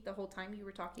easy the whole time you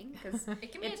were talking, because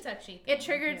it can be a touchy thing. It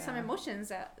triggered some emotions,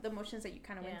 the emotions that you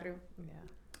kind of went through. Yeah.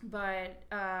 But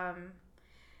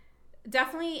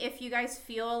definitely, if you guys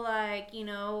feel like, you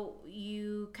know,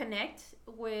 you connect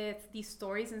with these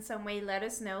stories in some way, let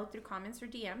us know through comments or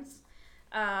DMs.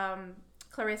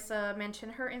 Clarissa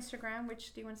mentioned her Instagram,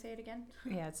 which, do you want to say it again?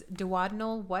 Yeah, it's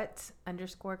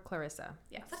duodenal_Clarissa.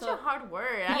 Yeah, such a hard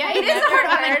word. Yeah, it is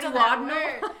a hard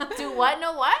word.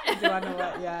 Duodenal what? Duodenal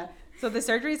what? Yeah. So the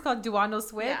surgery is called duodenal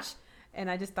switch,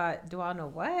 and I just thought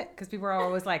duodenal what? Because people are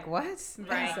always like, what?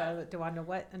 Right. So duodenal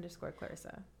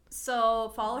what_Clarissa.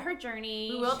 So follow her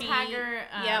journey. We will tag her.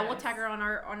 We'll tag her on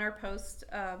our post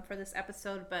for this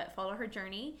episode. But follow her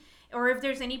journey, or if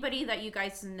there's anybody that you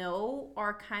guys know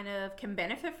or kind of can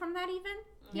benefit from that, even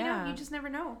you know, you just never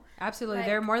know. Absolutely, like,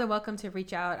 they're more than welcome to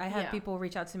reach out. I have people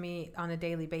reach out to me on a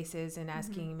daily basis and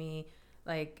asking me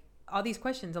like all these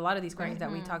questions, a lot of these questions that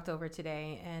we talked over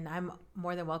today, and I'm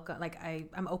more than welcome. Like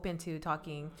I'm open to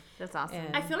talking. That's awesome.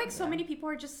 And I feel like so many people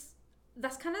are just.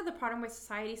 That's kind of the problem with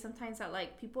society sometimes, that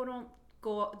like people don't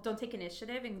take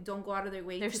initiative and don't go out of their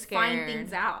way to find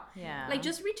things out. Yeah. Like,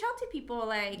 just reach out to people,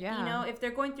 like, you know, if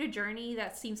they're going through a journey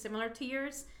that seems similar to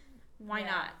yours, why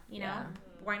not? You know,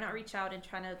 why not reach out and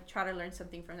try to learn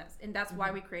something from that? And that's why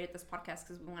we created this podcast,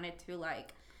 because we wanted to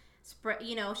like spread,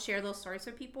 you know, share those stories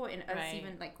with people, and us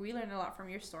even like we learned a lot from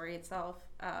your story itself.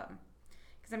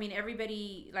 I mean,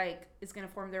 everybody like is gonna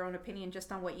form their own opinion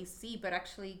just on what you see, but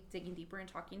actually digging deeper and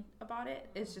talking about it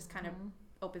is just kind of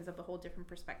opens up a whole different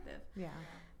perspective. Yeah.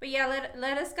 But yeah,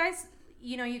 let us guys,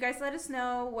 you know, you guys let us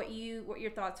know what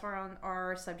your thoughts are on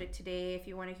our subject today. If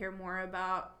you want to hear more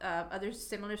about other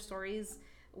similar stories,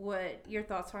 what your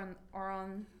thoughts are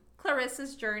on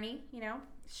Clarissa's journey, you know,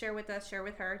 share with us, share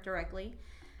with her directly.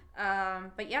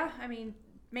 But yeah, I mean,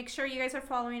 make sure you guys are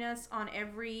following us on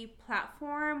every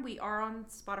platform. We are on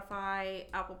Spotify,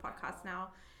 Apple Podcasts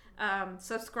now.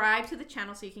 Subscribe to the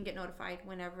channel so you can get notified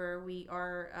whenever we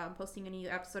are posting a new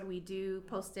episode. We do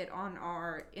post it on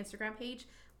our Instagram page,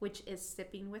 which is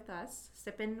Sipping with Us,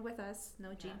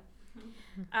 no G.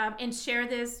 And share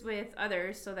this with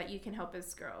others so that you can help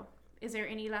us grow. Is there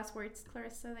any last words,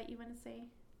 Clarissa, that you want to say?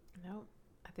 No,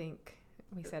 I think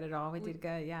we said it all. We did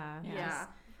good. Yeah.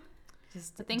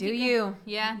 Just do you.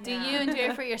 Yeah, do you, and do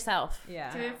it for yourself.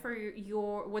 Yeah. Do it for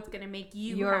your what's going to make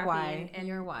you your happy. Why. And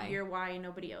your why. Your why and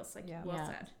nobody else, like Will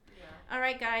said. Yeah. All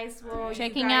right, guys. Well,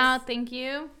 checking out. Thank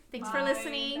you. Thanks for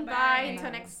listening. Bye.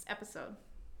 Until next episode.